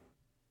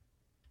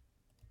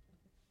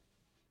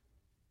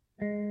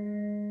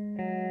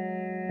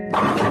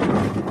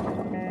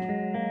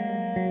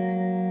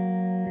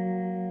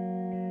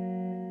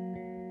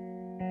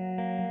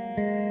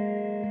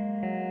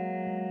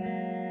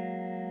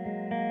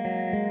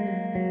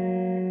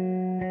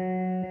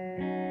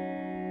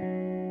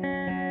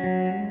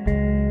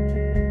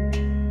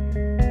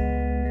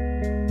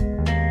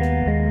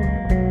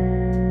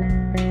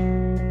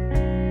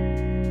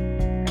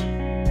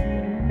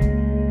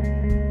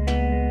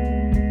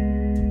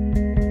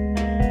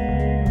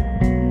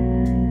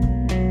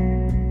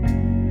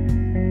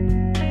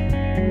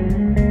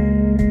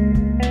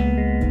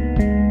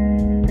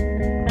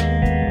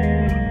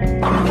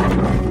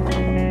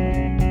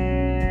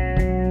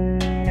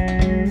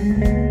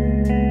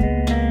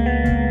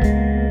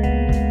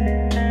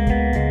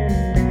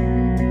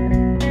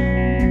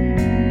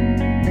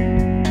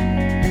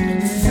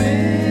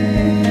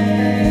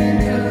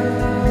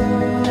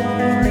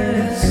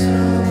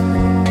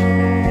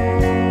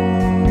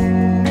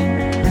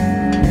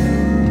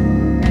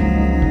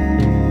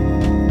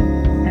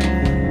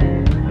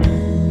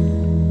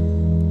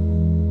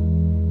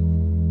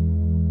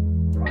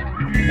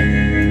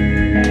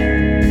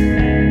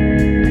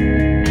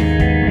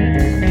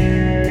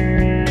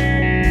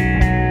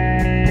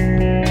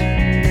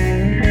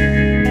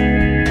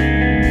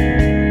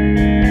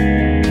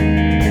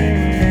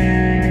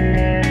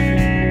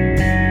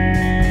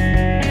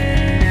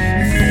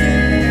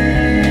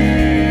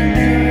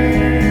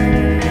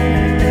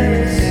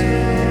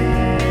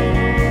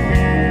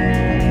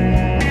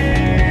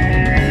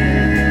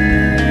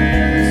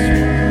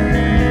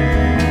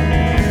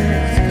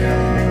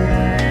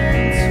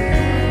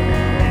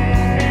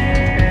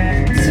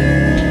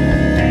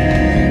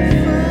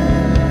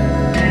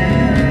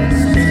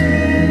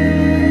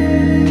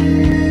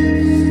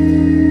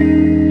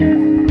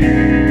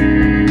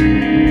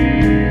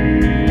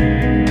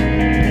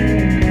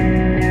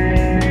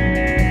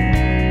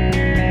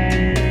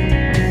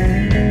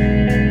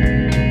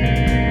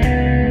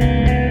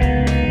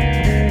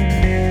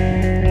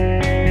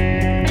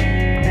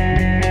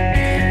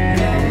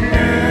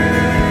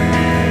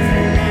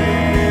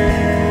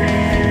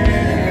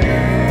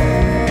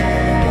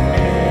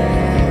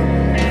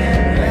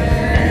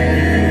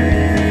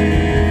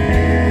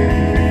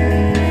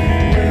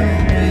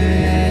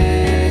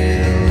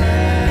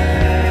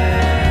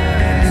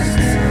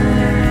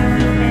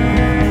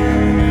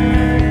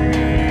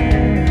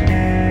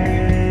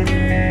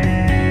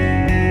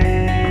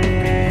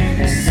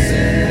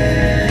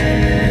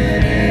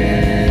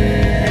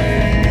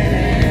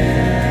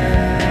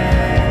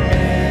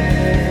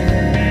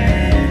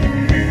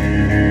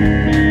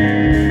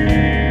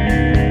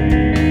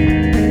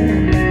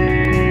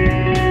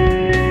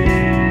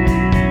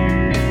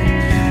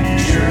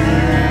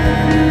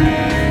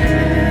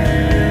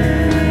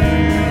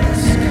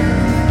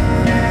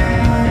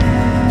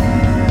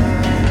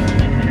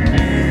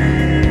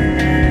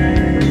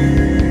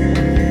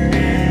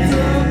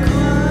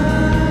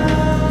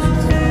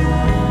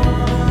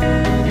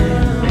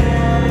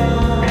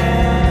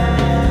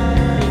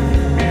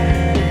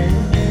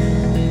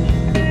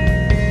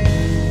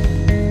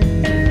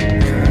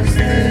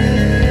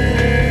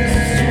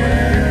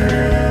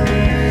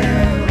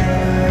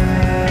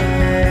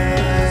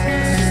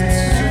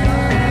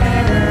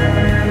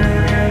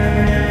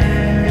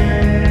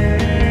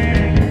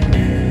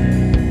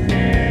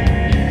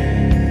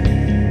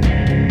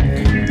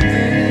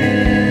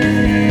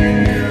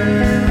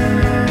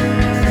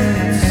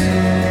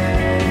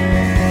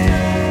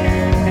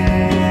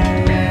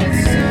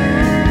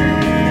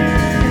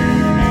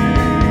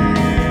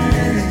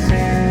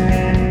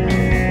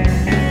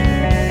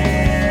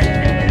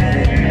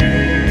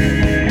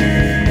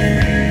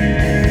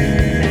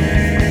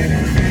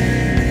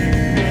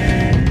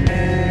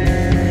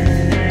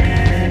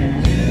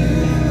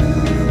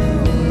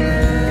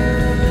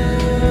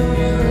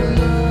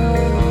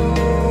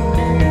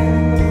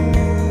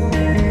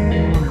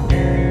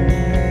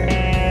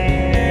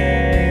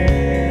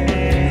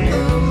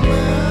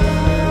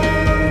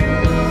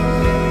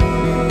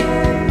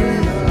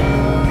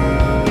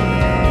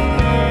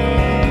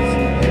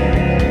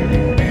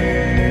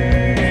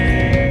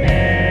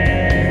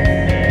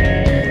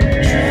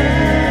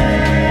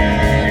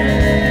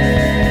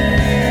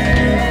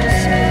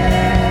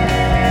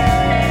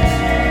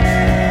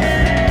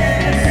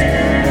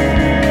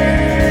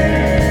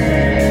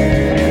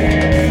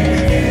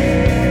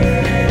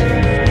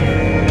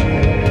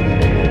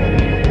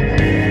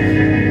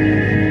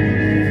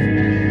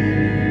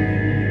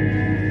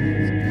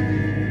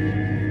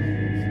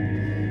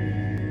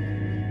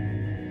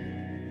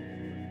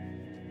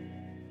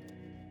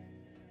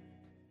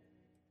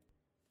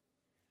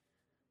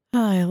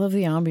 I love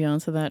the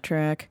ambiance of that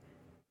track.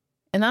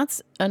 And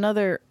that's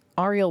another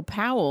Ariel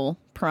Powell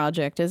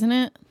project, isn't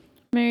it?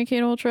 Mary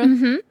Kate Ultra?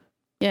 Mm-hmm.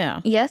 Yeah.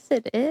 Yes,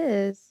 it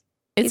is.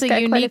 It's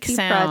a unique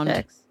sound.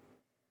 Projects.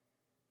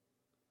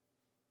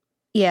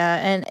 Yeah,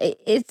 and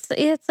it's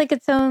like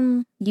its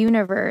own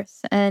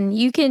universe. And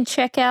you can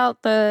check out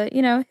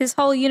his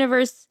whole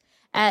universe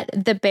at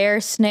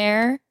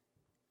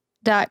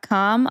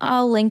thebearsnare.com.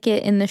 I'll link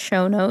it in the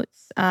show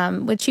notes,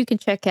 which you can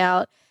check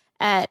out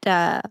at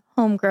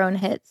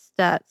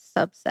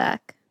homegrownhits.substack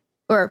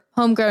or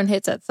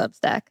homegrownhits at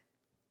Substack.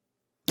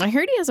 I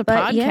heard he has a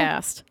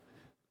podcast.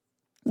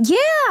 Yeah,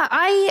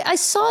 I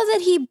saw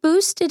that he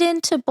boosted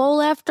into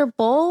Bowl After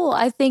Bowl.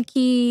 I think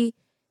he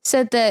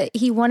said that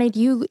he wanted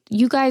you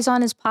guys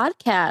on his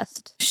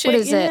podcast. What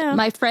is it?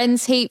 My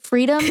Friends Hate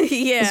Freedom?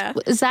 Yeah.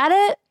 Is that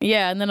it?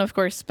 Yeah, and then of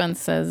course Spence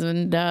says,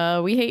 and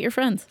we hate your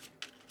friends.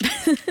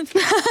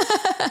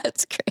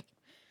 That's great.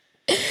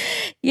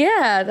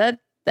 Yeah,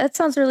 that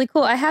sounds really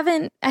cool. I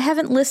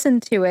haven't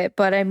listened to it,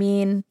 but I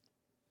mean,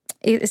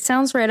 it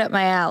sounds right up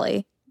my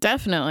alley.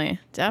 Definitely.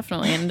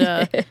 And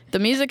the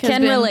music has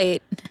can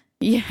relate.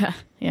 Yeah,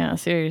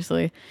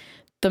 seriously.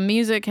 The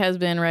music has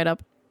been right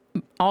up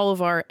all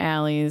of our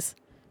alleys,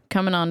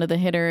 coming onto the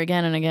hitter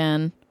again and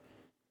again.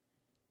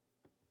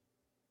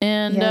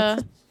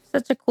 And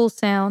such a cool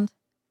sound.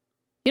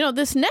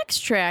 This next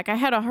track I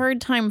had a hard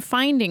time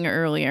finding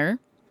earlier.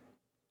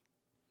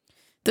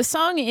 The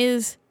song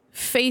is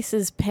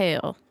Faces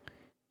Pale,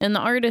 and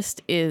the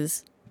artist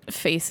is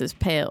Faces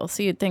Pale,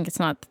 so you'd think it's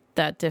not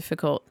that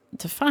difficult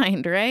to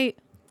find, right,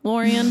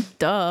 Lorian?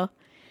 Duh.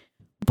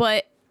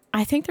 But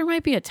I think there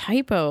might be a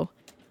typo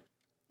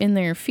in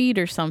their feed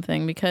or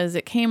something, because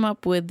it came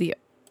up with the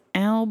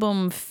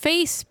album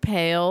Face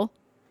Pale,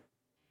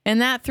 and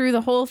that threw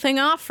the whole thing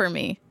off for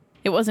me.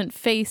 It wasn't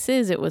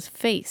Faces, it was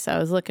Face I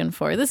was looking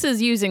for. This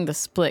is using the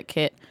split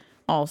kit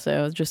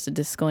also, just a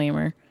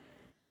disclaimer.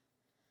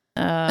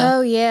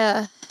 Oh,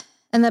 yeah.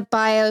 And the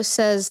bio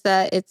says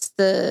that it's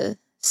the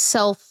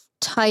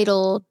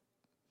self-titled.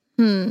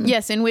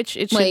 Yes, in which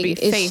it should be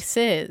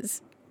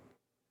Faces.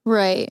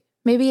 Right.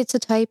 Maybe it's a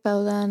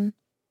typo then.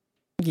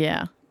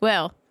 Yeah.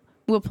 Well,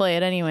 we'll play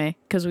it anyway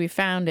because we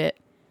found it.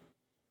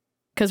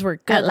 Because we're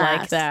good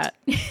like that.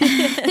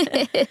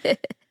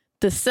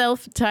 The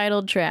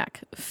self-titled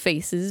track,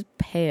 Faces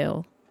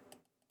Pale.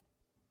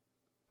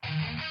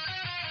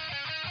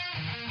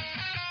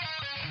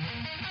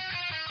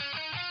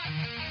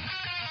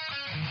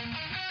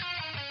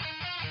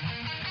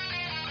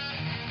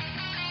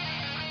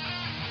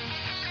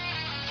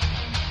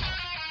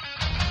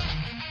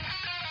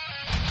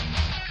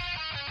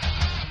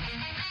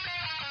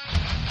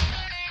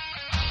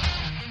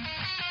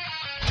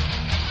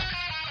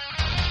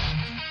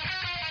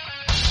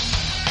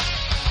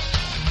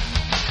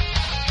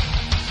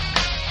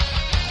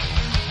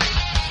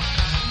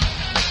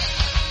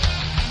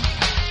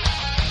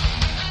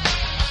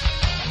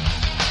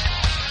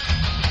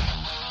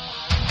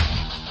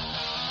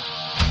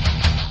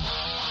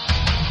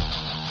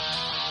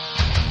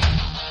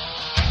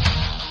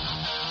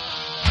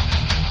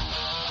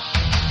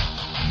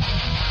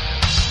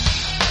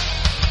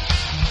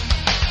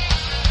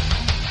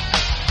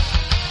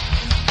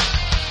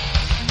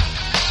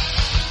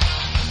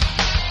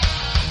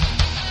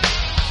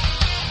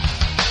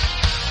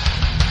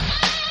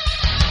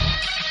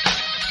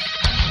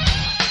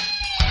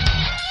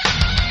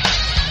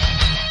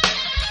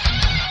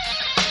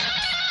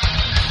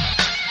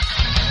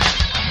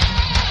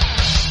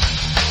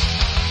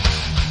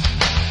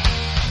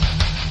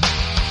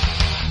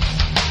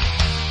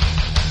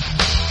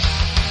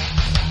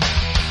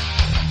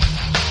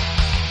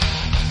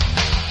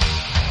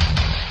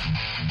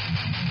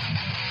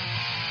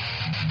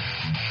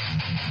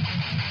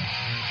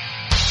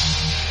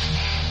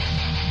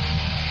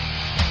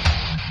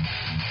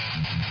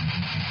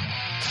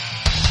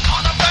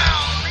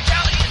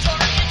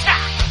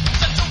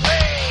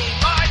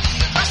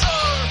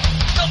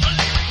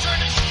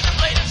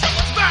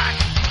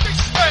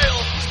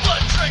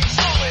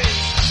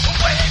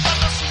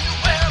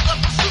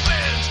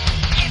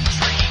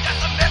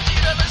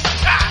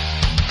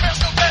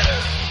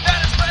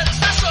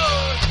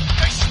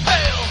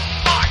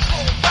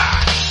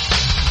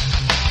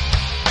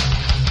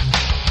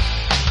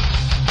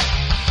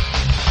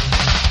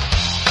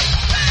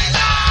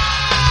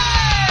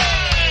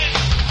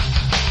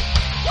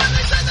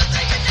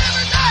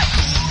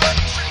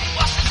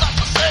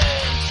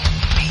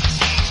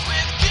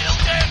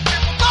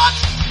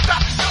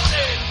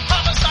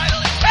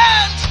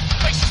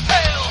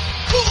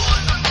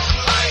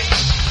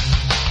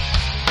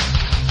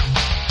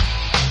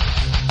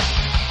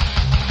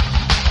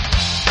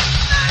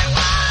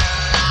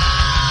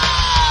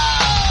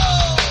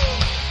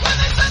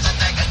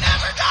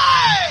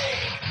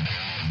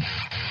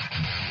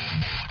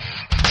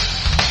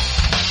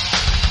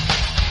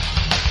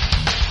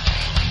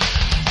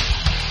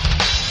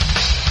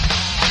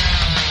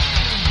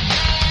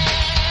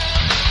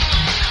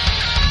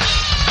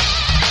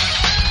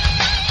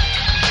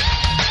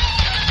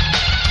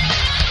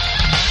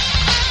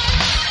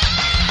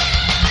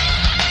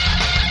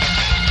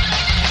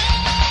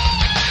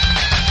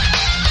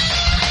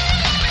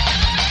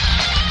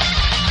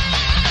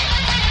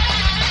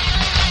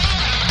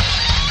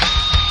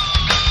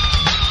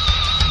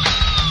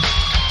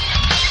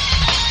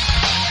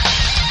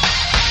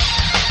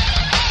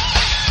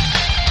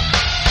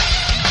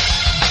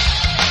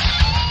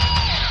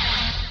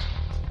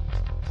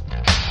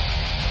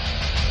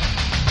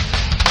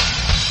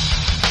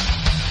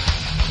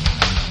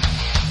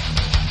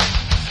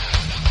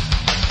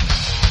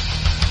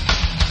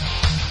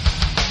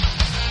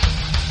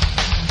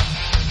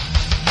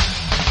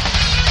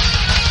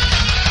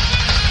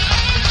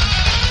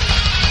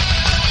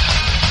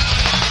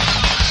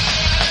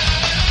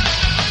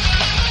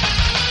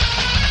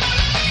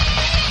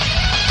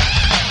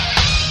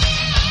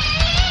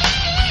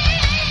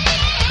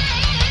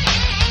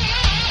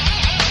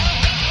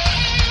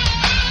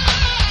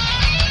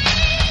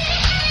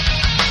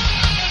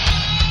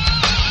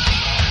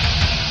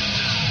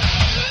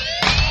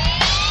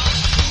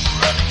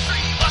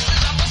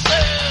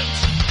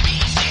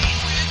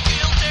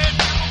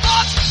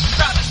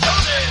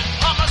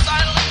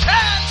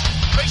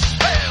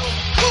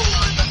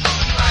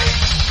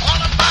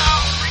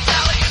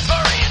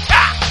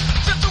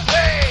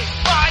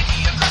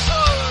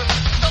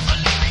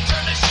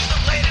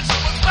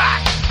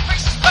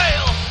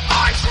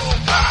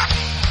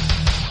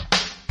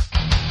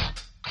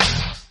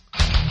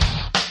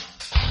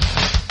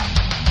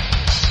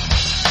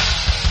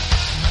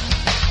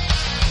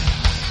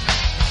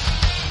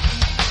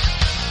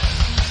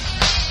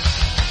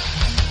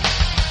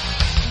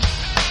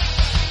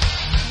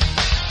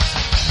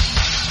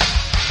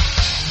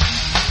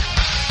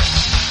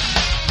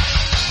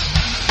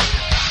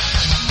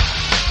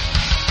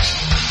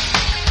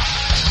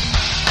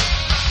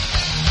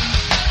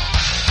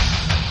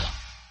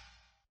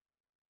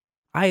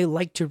 I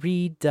like to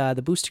read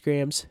the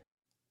Boostergrams.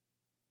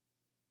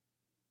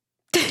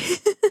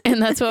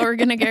 And that's what we're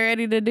going to get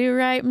ready to do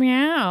right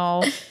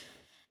meow.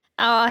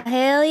 Oh,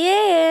 hell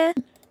yeah.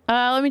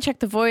 Let me check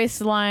the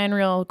voice line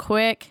real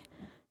quick.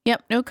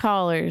 Yep, no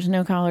callers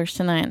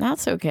tonight.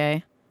 That's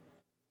okay.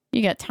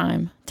 You got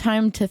time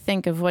to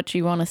think of what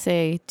you want to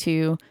say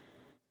to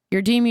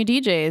your DMU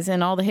DJs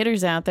and all the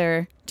hitters out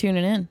there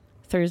tuning in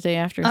Thursday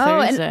after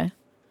Thursday.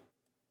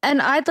 And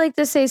I'd like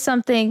to say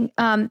something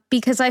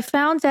because I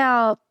found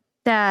out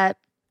that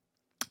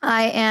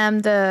I am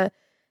the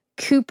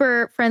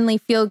Cooper Friendly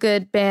Feel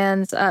Good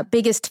Band's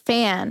biggest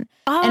fan.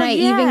 Oh, and I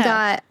yeah. even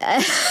got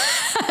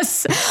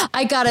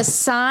I got a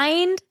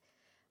signed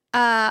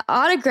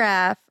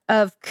autograph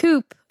of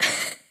Coop.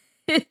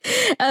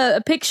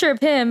 A picture of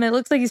him. It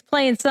looks like he's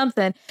playing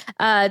something.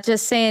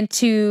 Just saying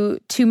to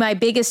my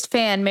biggest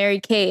fan, Mary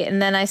Kate.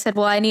 And then I said,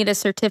 well, I need a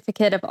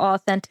certificate of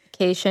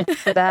authentication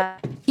for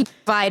that. He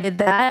provided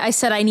that. I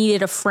said I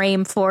needed a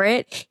frame for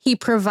it. He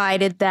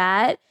provided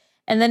that.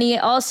 And then he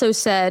also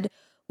said,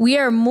 we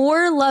are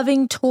more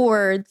loving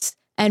towards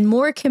and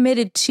more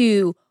committed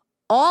to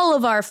all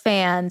of our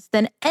fans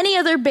than any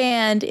other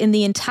band in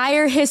the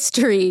entire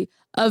history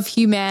of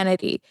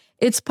humanity.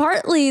 It's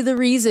partly the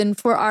reason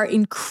for our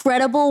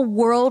incredible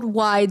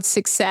worldwide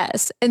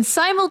success and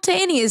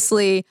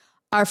simultaneously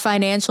our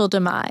financial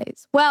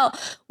demise. Well,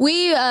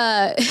 we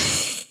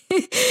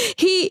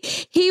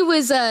he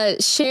was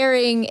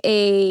sharing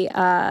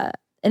an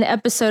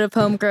episode of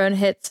Homegrown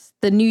Hits,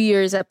 the New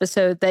Year's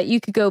episode that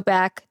you could go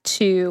back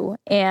to,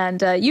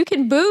 and you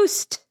can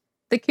boost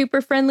the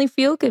Cooper Friendly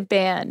Feel Good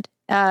Band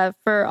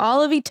for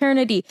all of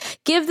eternity.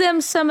 Give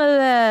them some of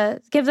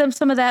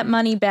that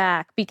money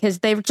back because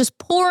they were just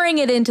pouring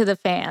it into the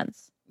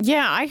fans.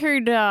 Yeah, I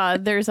heard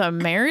there's a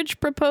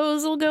marriage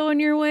proposal going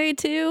your way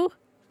too.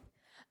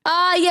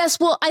 Yes.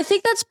 Well, I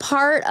think that's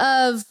part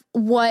of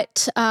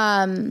what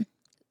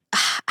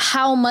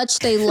how much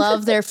they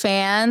love their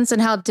fans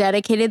and how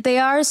dedicated they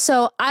are.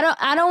 So I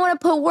don't want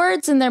to put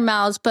words in their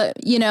mouths, but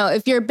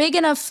if you're a big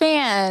enough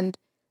fan,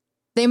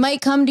 they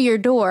might come to your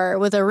door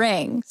with a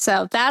ring.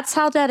 So that's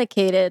how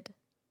dedicated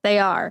they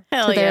are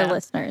to their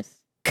listeners.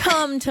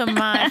 Come to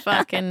my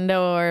fucking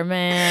door,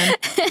 man.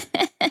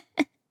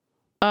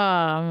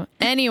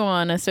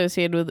 Anyone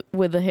associated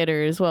with the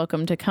hitter is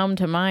welcome to come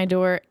to my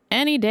door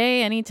any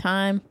day,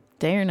 anytime,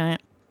 day or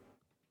night.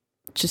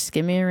 Just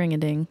give me a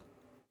ring-a-ding.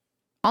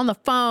 On the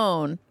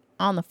phone,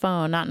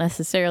 not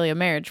necessarily a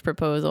marriage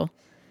proposal.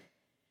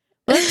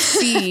 Let's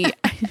see.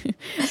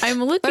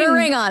 I'm looking. Put a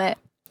ring on it.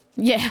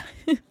 Yeah.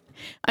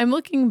 I'm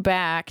looking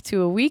back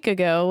to a week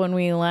ago when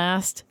we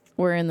last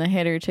were in the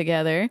hitter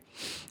together,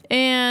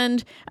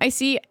 and I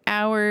see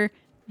our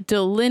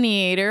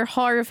delineator,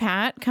 Harv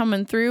Hat,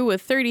 coming through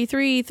with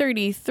 33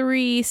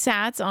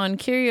 sats on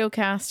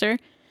Curiocaster.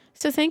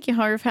 So thank you,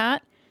 Harv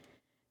Hat.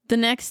 The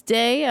next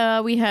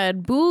day, we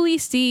had Bully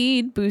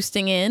Steed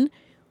boosting in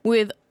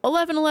with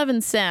 1111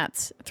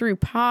 sats through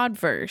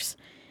Podverse.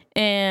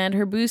 And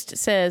her boost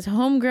says,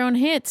 Homegrown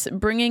Hits,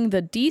 bringing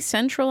the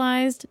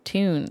decentralized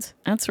tunes.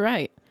 That's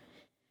right.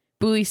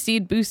 Bully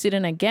Steed boosted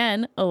in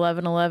again,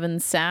 1111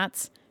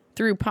 sats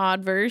through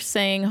Podverse,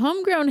 saying,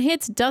 Homegrown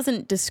Hits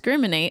doesn't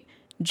discriminate.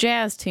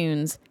 Jazz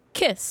tunes.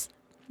 Kiss.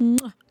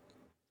 Mwah.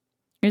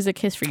 Here's a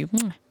kiss for you.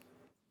 Mwah.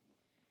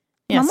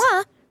 Yes.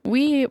 Mama.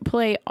 We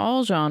play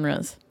all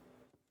genres.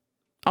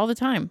 All the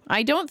time.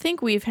 I don't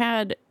think we've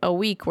had a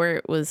week where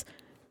it was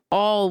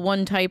all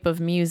one type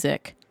of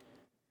music.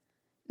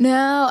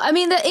 No, I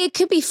mean, it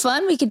could be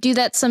fun. We could do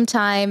that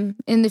sometime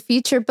in the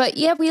future. But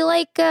yeah, we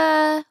like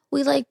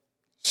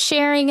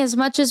sharing as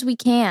much as we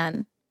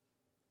can.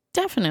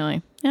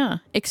 Definitely. Yeah.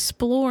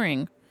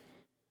 Exploring.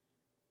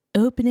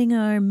 Opening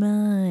our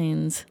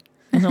minds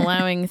and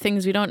allowing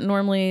things we don't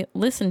normally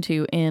listen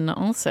to in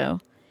also.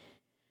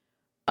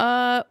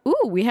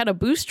 We had a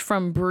boost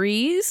from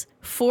Breeze,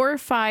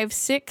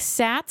 456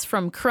 sats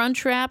from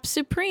Crunchwrap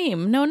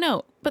Supreme.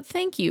 No, but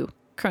thank you,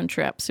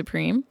 Crunchwrap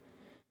Supreme.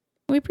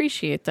 We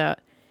appreciate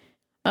that.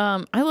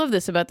 I love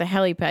this about the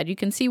helipad. You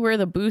can see where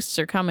the boosts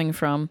are coming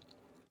from.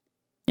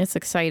 It's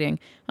exciting.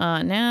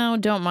 Now,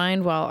 don't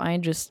mind while I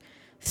just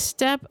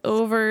step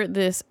over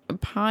this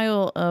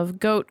pile of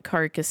goat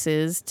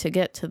carcasses to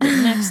get to the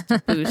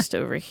next boost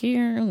over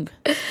here.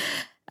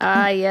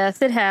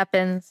 Yes, it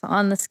happens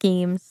on the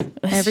schemes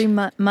every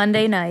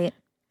Monday night.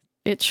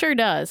 It sure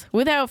does,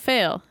 without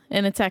fail,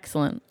 and it's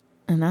excellent,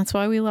 and that's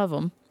why we love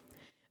them.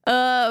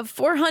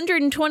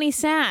 420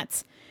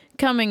 sats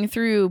coming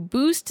through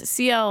Boost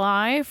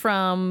CLI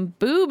from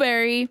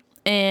Booberry,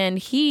 and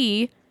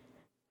he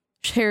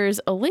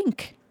shares a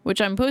link, which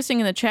I'm posting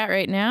in the chat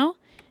right now,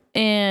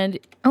 and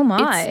oh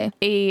my, it's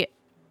a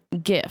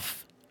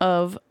GIF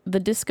of the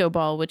disco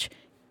ball, which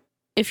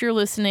if you're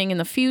listening in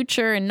the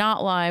future and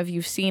not live,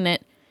 you've seen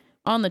it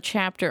on the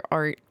chapter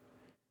art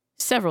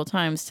several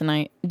times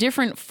tonight.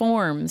 Different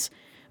forms.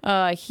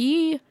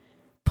 He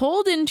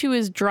pulled into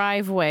his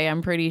driveway,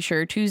 I'm pretty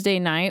sure, Tuesday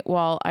night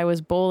while I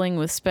was bowling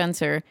with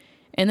Spencer,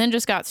 and then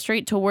just got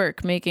straight to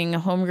work making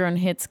Homegrown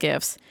Hits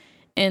GIFs.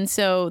 And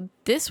so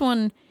this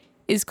one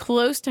is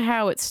close to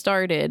how it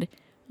started,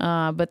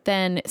 but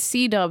then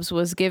C-Dubs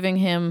was giving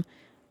him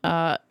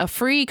a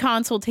free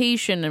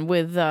consultation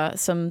with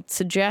some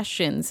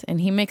suggestions,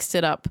 and he mixed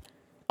it up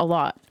a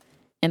lot.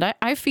 And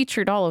I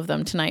featured all of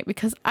them tonight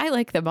because I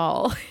like them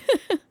all.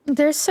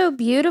 They're so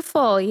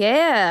beautiful.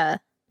 Yeah.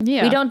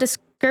 Yeah. We don't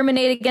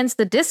discriminate against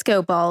the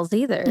disco balls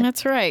either.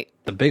 That's right.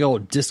 The big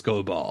old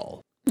disco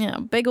ball. Yeah,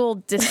 big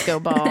old disco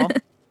ball.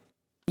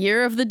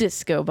 Year of the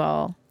disco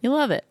ball. You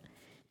love it.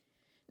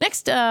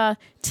 Next,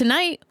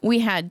 tonight we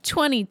had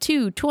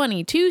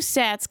 2222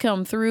 sats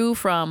come through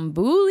from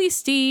Booley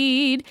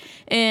Steed,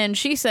 and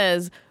she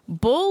says,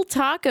 Bull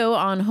Taco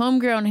on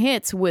Homegrown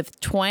Hits with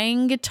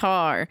twang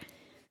guitar.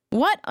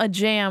 What a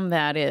jam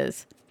that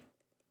is.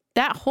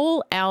 That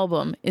whole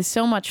album is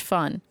so much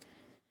fun.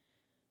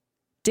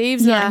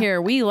 Dave's not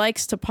here. We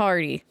likes to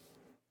party.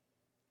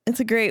 It's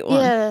a great one.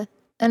 Yeah,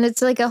 and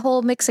it's like a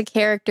whole mix of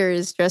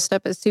characters dressed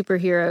up as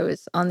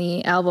superheroes on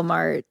the album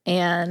art,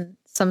 and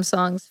some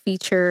songs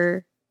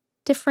feature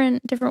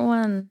different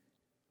superheroes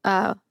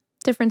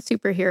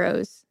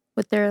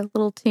with their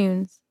little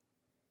tunes.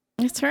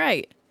 That's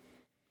right.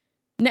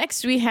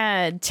 Next, we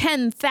had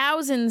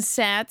 10,000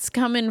 sats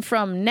coming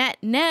from Net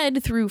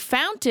Ned through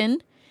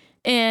Fountain.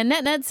 And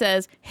Net Ned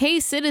says, Hey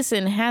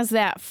Citizen has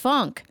that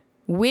funk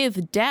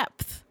with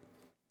depth.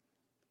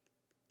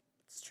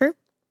 It's true.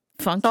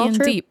 Funky and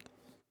true. Deep.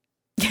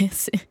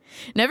 Yes.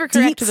 Never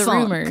correct Deep the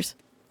funk. rumors.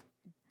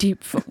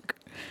 Deep funk.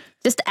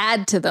 Just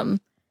add to them.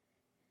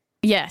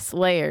 Yes,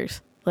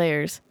 layers.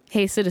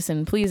 Hey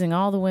Citizen, pleasing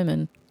all the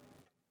women.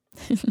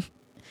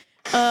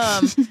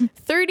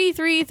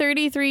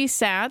 3333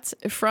 sats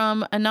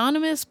from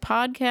anonymous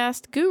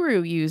podcast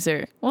guru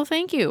user. Well,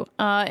 thank you.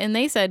 And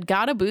they said,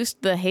 gotta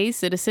boost the Hey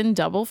Citizen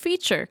double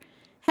feature.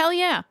 Hell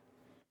yeah.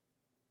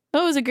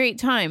 That was a great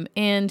time.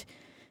 And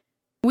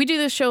we do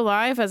this show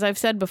live, as I've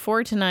said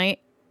before tonight.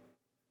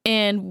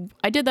 And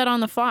I did that on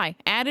the fly.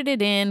 Added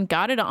it in,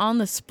 got it on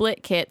the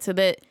split kit so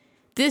that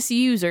this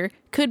user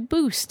could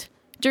boost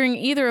during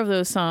either of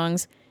those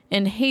songs.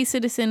 And Hey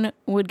Citizen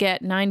would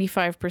get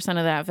 95%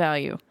 of that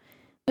value.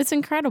 It's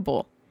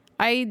incredible.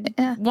 I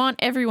want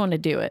everyone to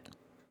do it.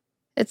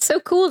 It's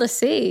so cool to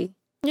see.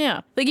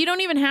 Yeah. Like, you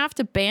don't even have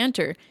to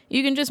banter.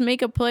 You can just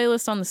make a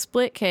playlist on the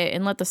split kit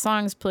and let the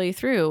songs play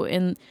through.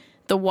 And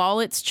the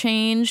wallets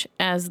change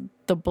as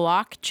the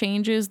block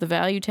changes, the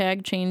value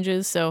tag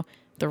changes. So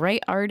the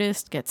right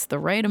artist gets the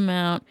right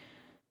amount.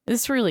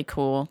 It's really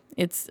cool.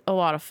 It's a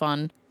lot of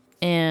fun.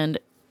 And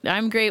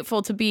I'm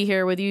grateful to be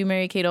here with you,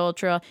 Mary Kate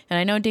Ultra. And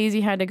I know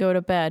Daisy had to go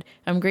to bed.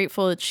 I'm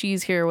grateful that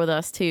she's here with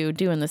us, too,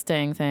 doing this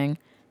dang thing.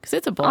 Because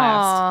it's a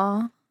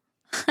blast. Aww.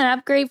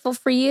 I'm grateful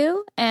for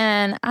you.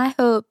 And I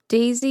hope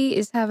Daisy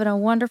is having a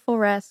wonderful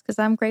rest because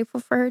I'm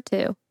grateful for her,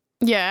 too.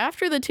 Yeah,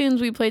 after the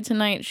tunes we played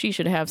tonight, she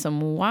should have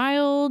some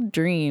wild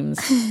dreams.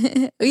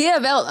 Yeah,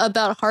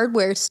 about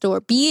hardware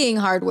store, being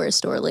hardware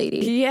store lady.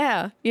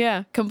 Yeah.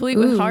 Complete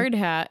with hard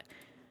hat.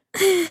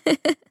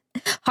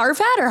 Harv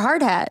hat or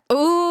hard hat?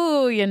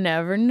 Ooh, you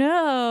never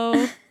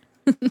know.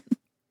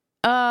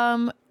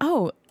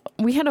 Oh,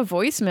 we had a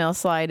voicemail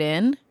slide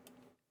in.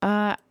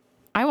 I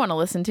want to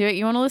listen to it.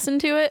 You want to listen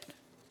to it?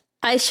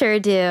 I sure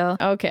do.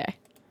 Okay.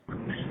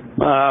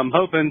 I'm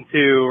hoping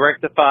to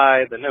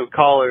rectify the no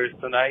callers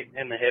tonight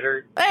in the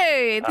hitter.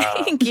 Hey,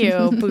 thank you,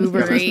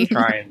 Boobery.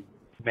 Try and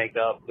make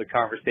up the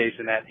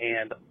conversation at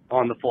hand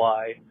on the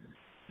fly.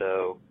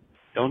 So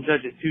don't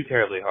judge it too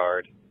terribly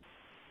hard.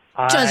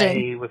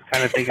 I was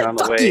kind of thinking on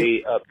the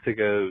way up to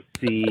go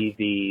see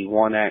the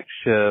one-act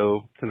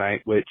show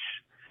tonight, which,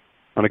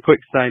 on a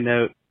quick side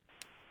note,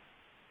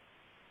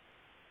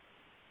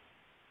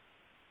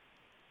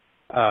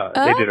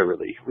 they did a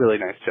really, really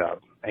nice job.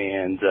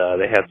 And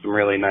they had some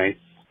really nice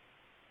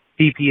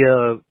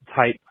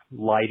sepia-type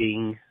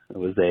lighting. It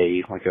was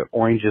an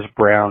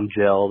orangish-brown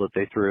gel that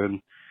they threw in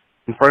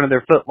front of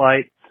their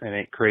footlights, and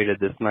it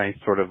created this nice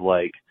sort of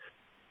like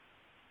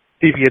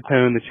sepia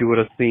tone that you would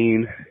have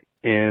seen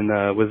in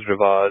Wizard of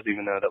Oz,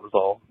 even though that was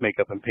all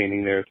makeup and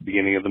painting there at the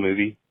beginning of the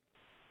movie.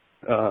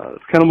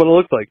 It's kind of what it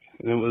looked like.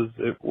 And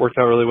it worked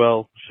out really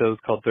well. The show's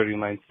called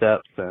 39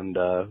 Steps, and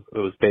it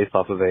was based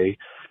off of an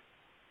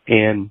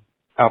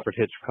Alfred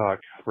Hitchcock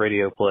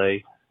radio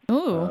play.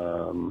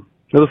 Ooh.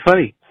 It was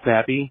funny,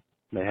 snappy.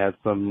 They had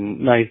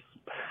some nice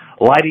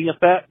lighting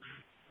effects.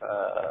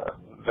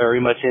 Very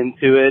much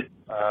into it.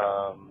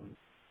 I'm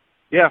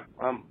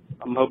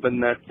hoping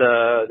that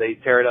they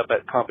tear it up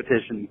at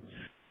competition,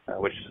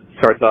 which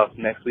starts off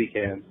next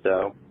weekend.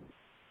 So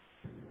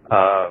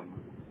I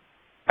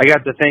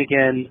got to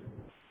thinking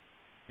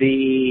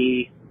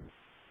it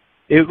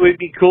would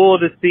be cool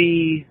to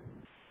see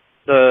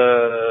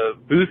the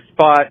boost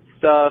spot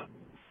stuff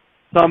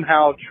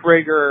somehow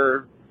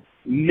trigger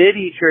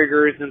MIDI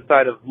triggers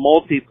inside of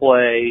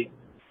multiplay,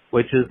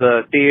 which is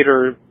a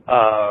theater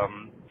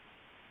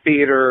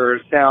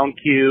sound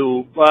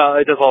cue. Well,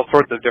 it does all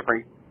sorts of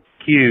different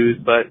cues,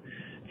 but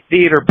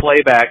theater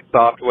playback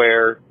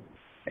software.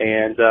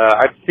 And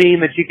I've seen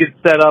that you could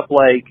set up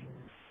like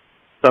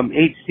some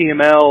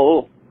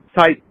HTML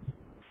type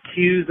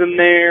cues in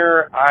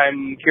there.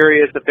 I'm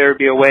curious if there would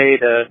be a way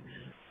to,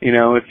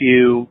 if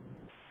you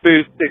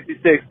boost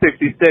 66,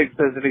 66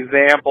 as an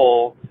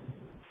example,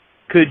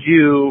 could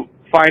you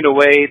find a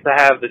way to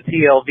have the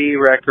TLV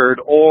record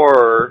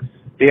or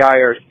the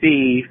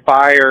IRC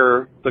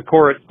fire the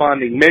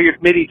corresponding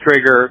MIDI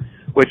trigger,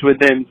 which would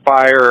then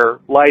fire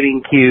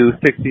lighting cue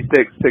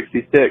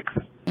 6666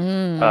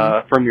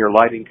 from your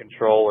lighting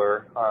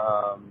controller.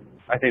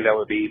 I think that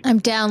would be. I'm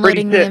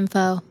downloading the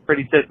info.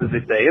 Pretty tits, as they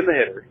say, in the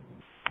hitter.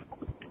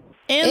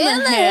 In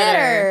the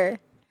hitter.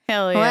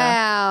 Hell yeah!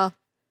 Wow.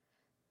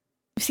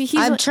 See,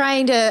 I'm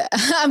going to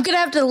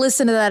have to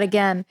listen to that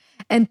again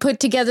and put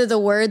together the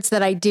words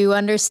that I do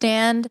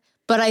understand.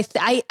 But I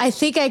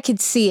think I could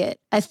see it.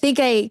 I think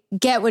I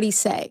get what he's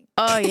saying.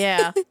 Oh,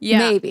 yeah. Yeah.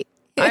 Maybe.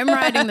 I'm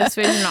riding this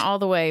vision all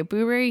the way.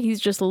 Boo-Ray,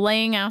 he's just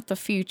laying out the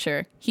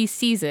future. He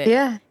sees it.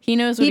 Yeah. He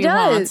knows what he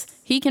wants.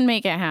 He can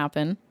make it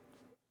happen.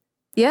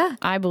 Yeah.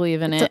 I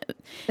believe in it.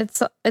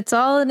 It's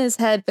all in his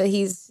head, but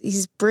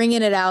he's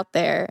bringing it out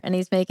there and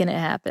he's making it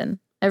happen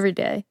every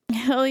day.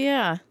 Hell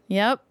yeah.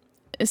 Yep.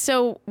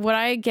 So what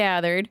I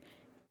gathered,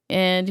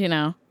 and,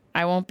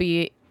 I won't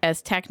be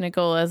as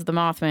technical as the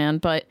Mothman,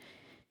 but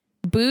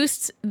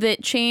boosts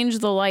that change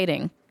the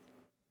lighting.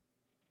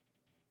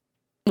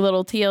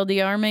 Little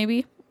TLDR,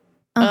 maybe.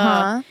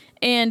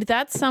 And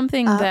that's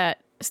something that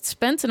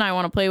Spence and I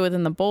want to play with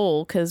in the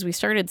bowl, because we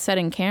started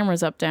setting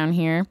cameras up down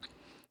here,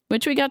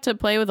 which we got to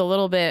play with a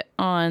little bit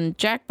on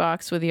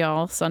Jackbox with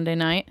y'all Sunday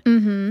night.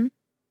 Mm-hmm.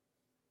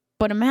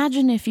 But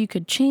imagine if you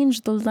could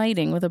change the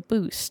lighting with a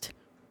boost.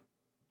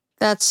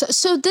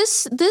 So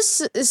this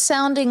is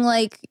sounding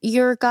like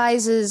your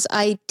guys'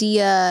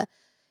 idea.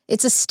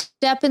 It's a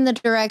step in the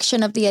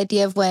direction of the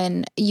idea of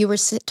when you were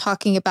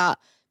talking about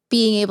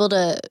being able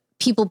to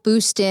people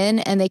boost in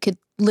and they could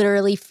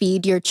literally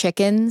feed your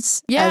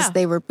chickens as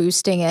they were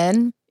boosting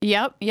in.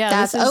 Yep. Yeah.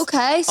 That's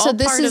okay. So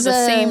this part is of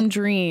the same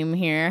dream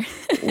here.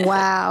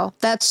 Wow.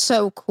 That's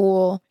so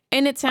cool.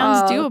 And it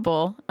sounds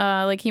doable.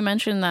 Like he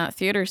mentioned that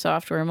theater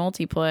software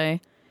multiplay.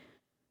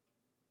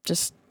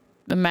 Just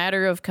a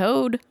matter of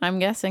code, I'm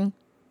guessing.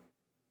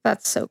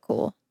 That's so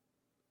cool.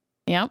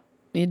 Yep.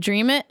 You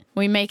dream it,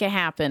 we make it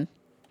happen.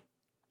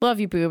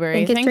 Love you,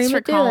 Booberry. Thanks for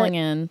calling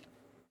in.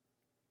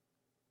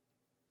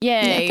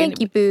 Yay. Yeah, thank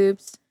you,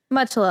 Boobs.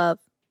 Much love.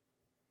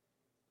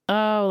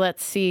 Oh,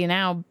 let's see.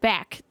 Now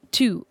back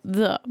to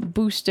the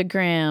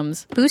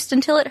Boostagrams. Boost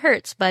until it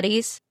hurts,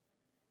 buddies.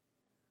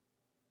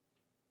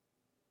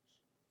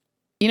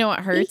 You know what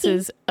hurts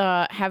is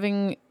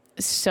having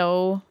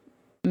so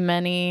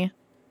many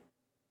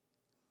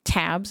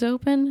tabs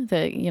open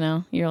that,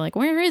 you're like,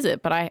 where is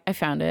it? But I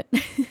found it.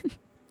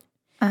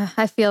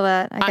 I feel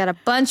that. I got a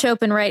bunch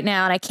open right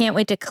now, and I can't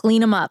wait to clean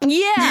them up.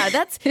 Yeah,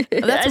 that's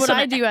what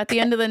I do at the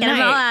end of the night. Get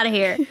them all out of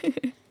here.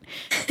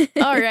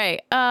 All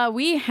right.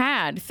 We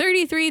had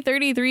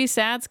 3333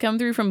 sats come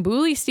through from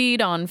Booley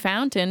Steed on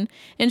Fountain,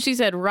 and she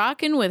said,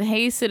 rockin' with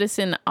Hey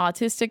Citizen,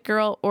 Autistic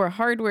Girl, or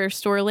Hardware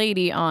Store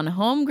Lady on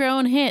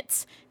Homegrown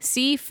Hits.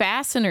 See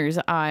Fasteners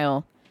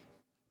aisle.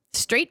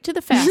 Straight to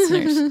the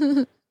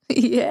fasteners.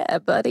 Yeah,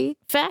 buddy.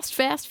 Fast.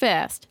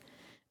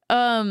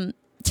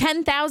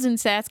 10,000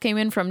 sats came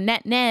in from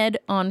Net Ned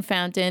on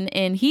Fountain,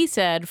 and he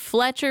said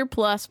Fletcher ++.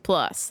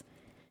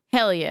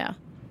 Hell yeah.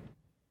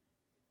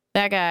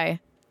 That guy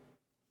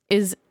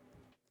is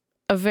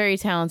a very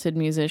talented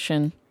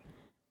musician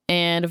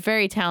and a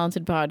very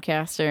talented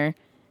podcaster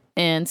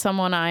and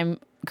someone I'm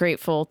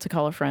grateful to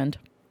call a friend.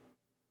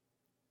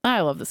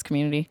 I love this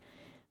community.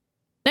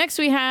 Next,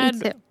 we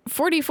had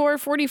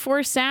 4444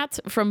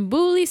 sats from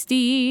Booley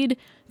Steed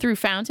through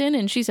Fountain,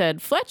 and she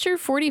said, Fletcher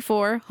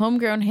 44,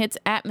 Homegrown Hits,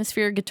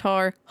 Atmosphere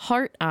Guitar,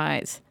 Heart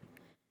Eyes.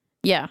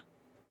 Yeah,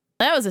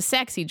 that was a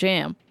sexy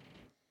jam.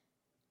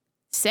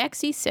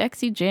 Sexy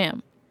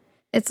jam.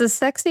 It's as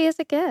sexy as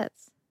it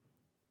gets.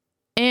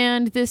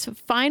 And this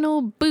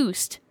final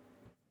boost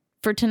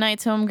for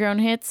tonight's Homegrown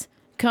Hits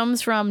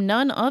comes from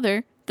none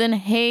other than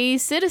Hey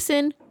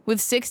Citizen with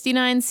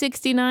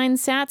 6969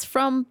 sats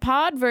from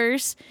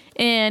Podverse.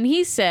 And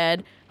he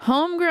said,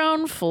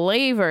 Homegrown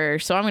Flavor.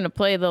 So I'm going to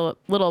play the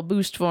little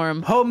boost for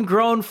him.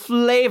 Homegrown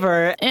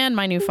Flavor. And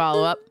my new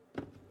follow-up.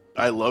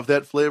 I love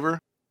that flavor.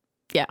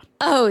 Yeah.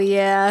 Oh,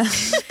 yeah.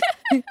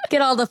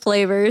 Get all the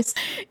flavors.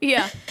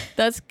 Yeah.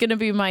 That's going to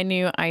be my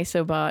new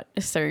Isobot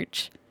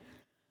search.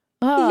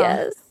 Oh.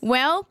 Yes.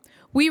 Well,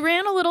 we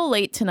ran a little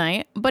late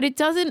tonight, but it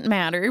doesn't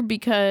matter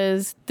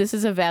because this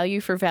is a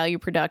value for value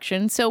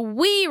production. So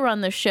we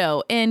run the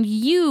show and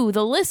you,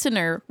 the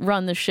listener,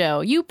 run the show.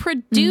 You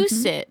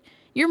produce it.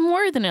 You're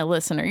more than a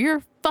listener. You're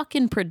a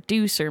fucking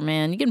producer,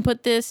 man. You can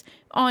put this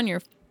on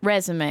your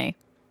resume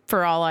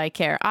for all I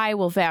care. I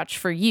will vouch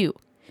for you.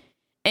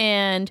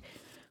 And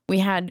we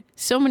had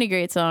so many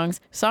great songs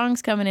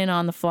coming in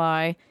on the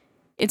fly.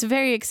 It's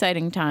very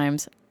exciting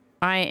times.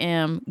 I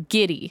am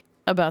giddy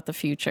about the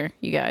future,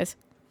 you guys.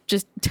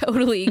 Just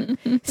totally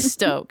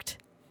stoked.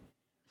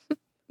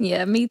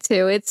 Yeah, me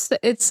too. It's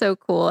so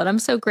cool. And I'm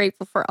so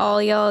grateful for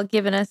all y'all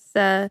giving us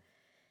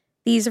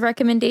these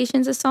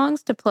recommendations of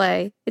songs to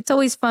play. It's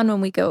always fun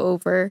when we go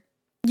over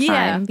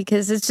time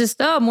because it's just,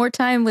 more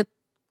time with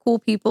cool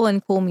people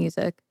and cool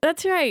music.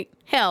 That's right.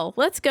 Hell,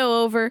 let's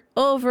go over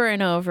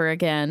and over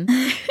again.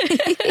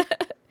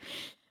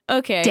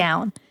 Okay.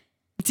 Down.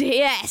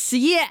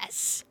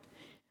 Yes.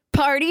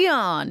 Party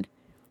on.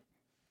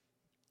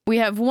 We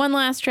have one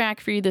last track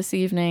for you this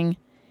evening.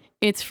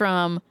 It's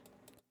from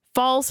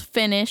Falls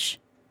Finish.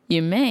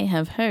 You may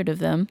have heard of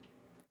them.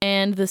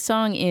 And the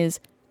song is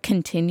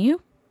Continue.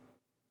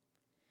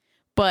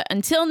 But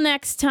until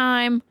next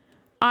time,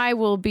 I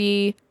will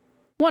be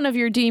one of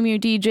your DMU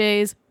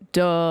DJs,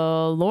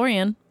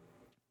 DeLorean.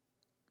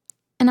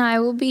 And I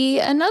will be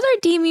another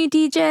DMU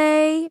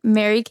DJ,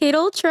 Mary Kate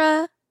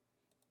Ultra.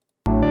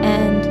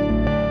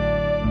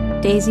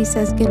 And Daisy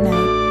says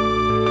goodnight.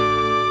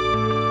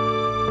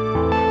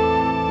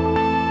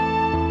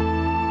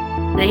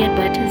 They had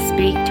but to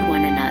speak to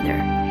one another,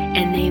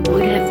 and they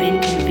would have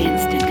been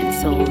convinced and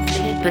consoled,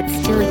 but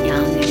still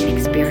young and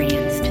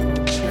inexperienced.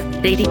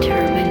 They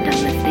determined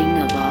on the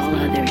thing of all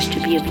others to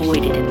be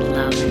avoided in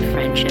love and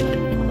friendship.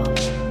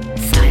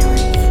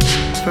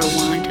 Silence, for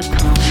want of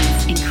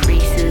confidence,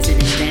 increases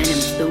and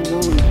envenoms the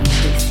wound we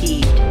have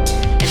received,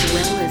 as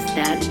well as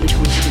that which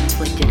we have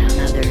inflicted on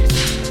others.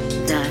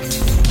 Thus,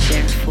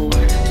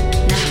 therefore,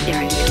 not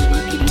daring to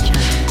look at each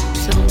other,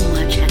 so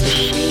much had the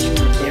shame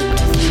of their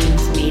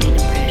proceedings made an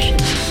impression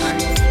on their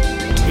hearts.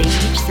 They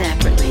each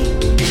separately,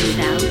 and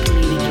without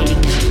communicating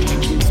their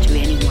intentions to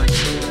anyone,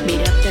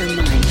 made up their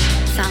mind.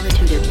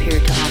 Solitude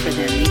appeared to offer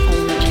them the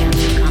only chance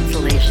of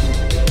consolation.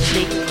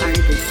 They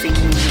departed the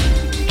single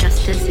way,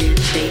 just as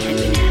if they had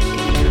been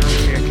acting in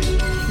concert.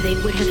 They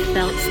would have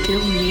felt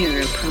still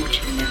nearer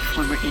approaching their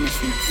former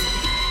innocence,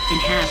 in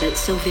habit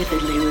so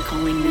vividly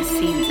recalling the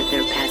scenes of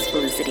their past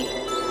felicity,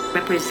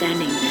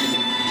 representing them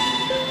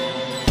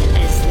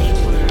as they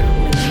were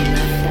when they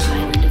left the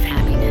island of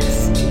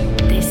happiness.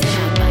 They set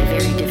out by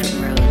very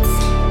different roads.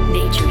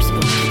 Nature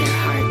spoke to their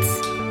hearts,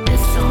 the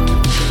song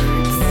of the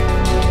birds,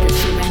 the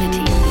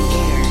serenity of the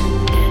air,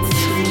 that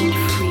sweet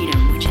freedom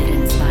which it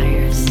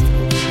inspires.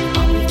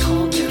 All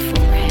recalled their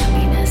former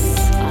happiness,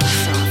 all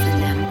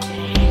softened them,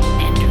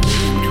 and drew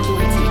them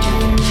towards each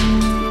other.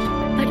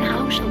 But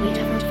how shall we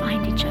ever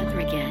find each other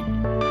again?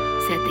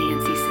 Said they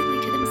unceasingly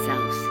to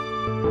themselves.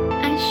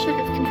 I should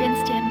have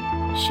convinced him.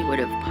 She would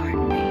have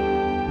pardoned me.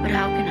 But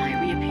how can I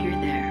reappear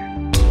there?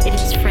 It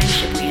is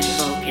friendship we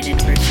invoke in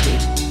adversity.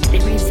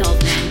 They resolve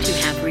then to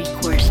have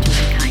recourse to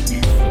her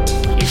kindness.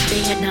 If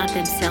they had not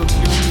themselves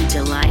known the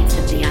delights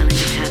of the island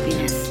of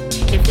happiness,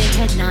 if they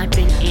had not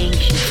been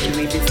anxious to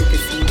revisit the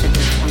scenes of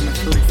their former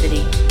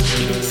felicity,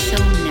 it is so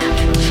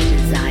natural to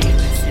desire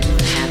a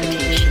similar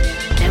habitation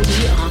that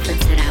we often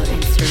set out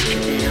in search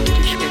of it on the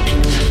description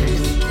of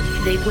others.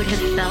 They would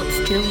have felt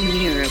still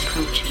nearer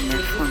approaching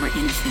their former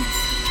innocence,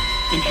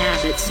 in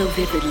habit so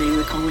vividly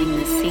recalling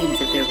the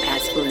scenes of their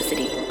past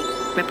felicity,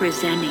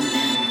 representing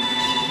them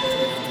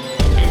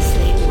as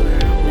they were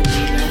when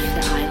they left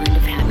the island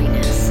of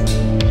happiness.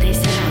 They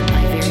set out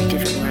by very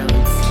different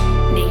roads.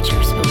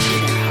 Nature spoke to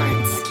their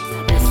hearts,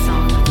 the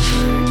song of the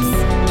birds,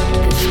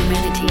 the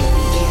serenity of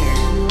the air,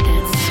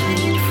 that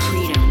sweet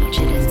freedom which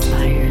it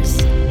inspires.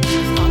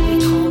 All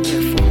recalled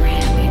their former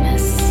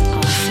happiness,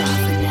 all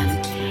softened them,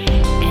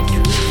 and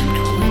drew them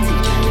towards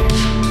each other.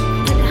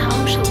 But how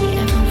shall we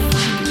ever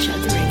find each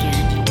other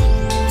again?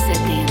 Said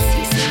they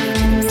unceasingly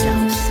to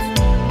themselves.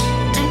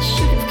 I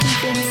should have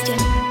convinced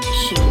him.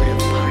 She would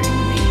have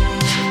pardoned me.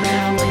 But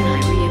how can I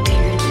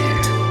reappear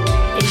there?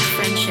 It is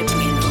friendship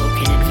we invoke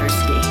in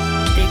adversity.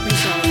 They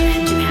resolve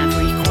then to have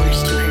recourse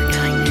to her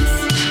kindness.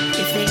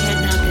 If they had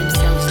not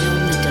themselves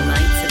known the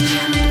delights of the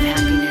island of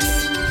happiness,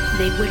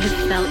 they would have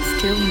felt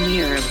still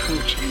nearer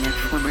approaching their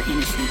former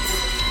innocence,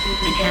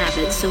 in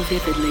habit so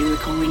vividly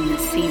recalling the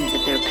scenes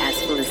of their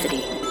past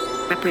felicity,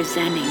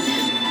 representing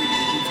them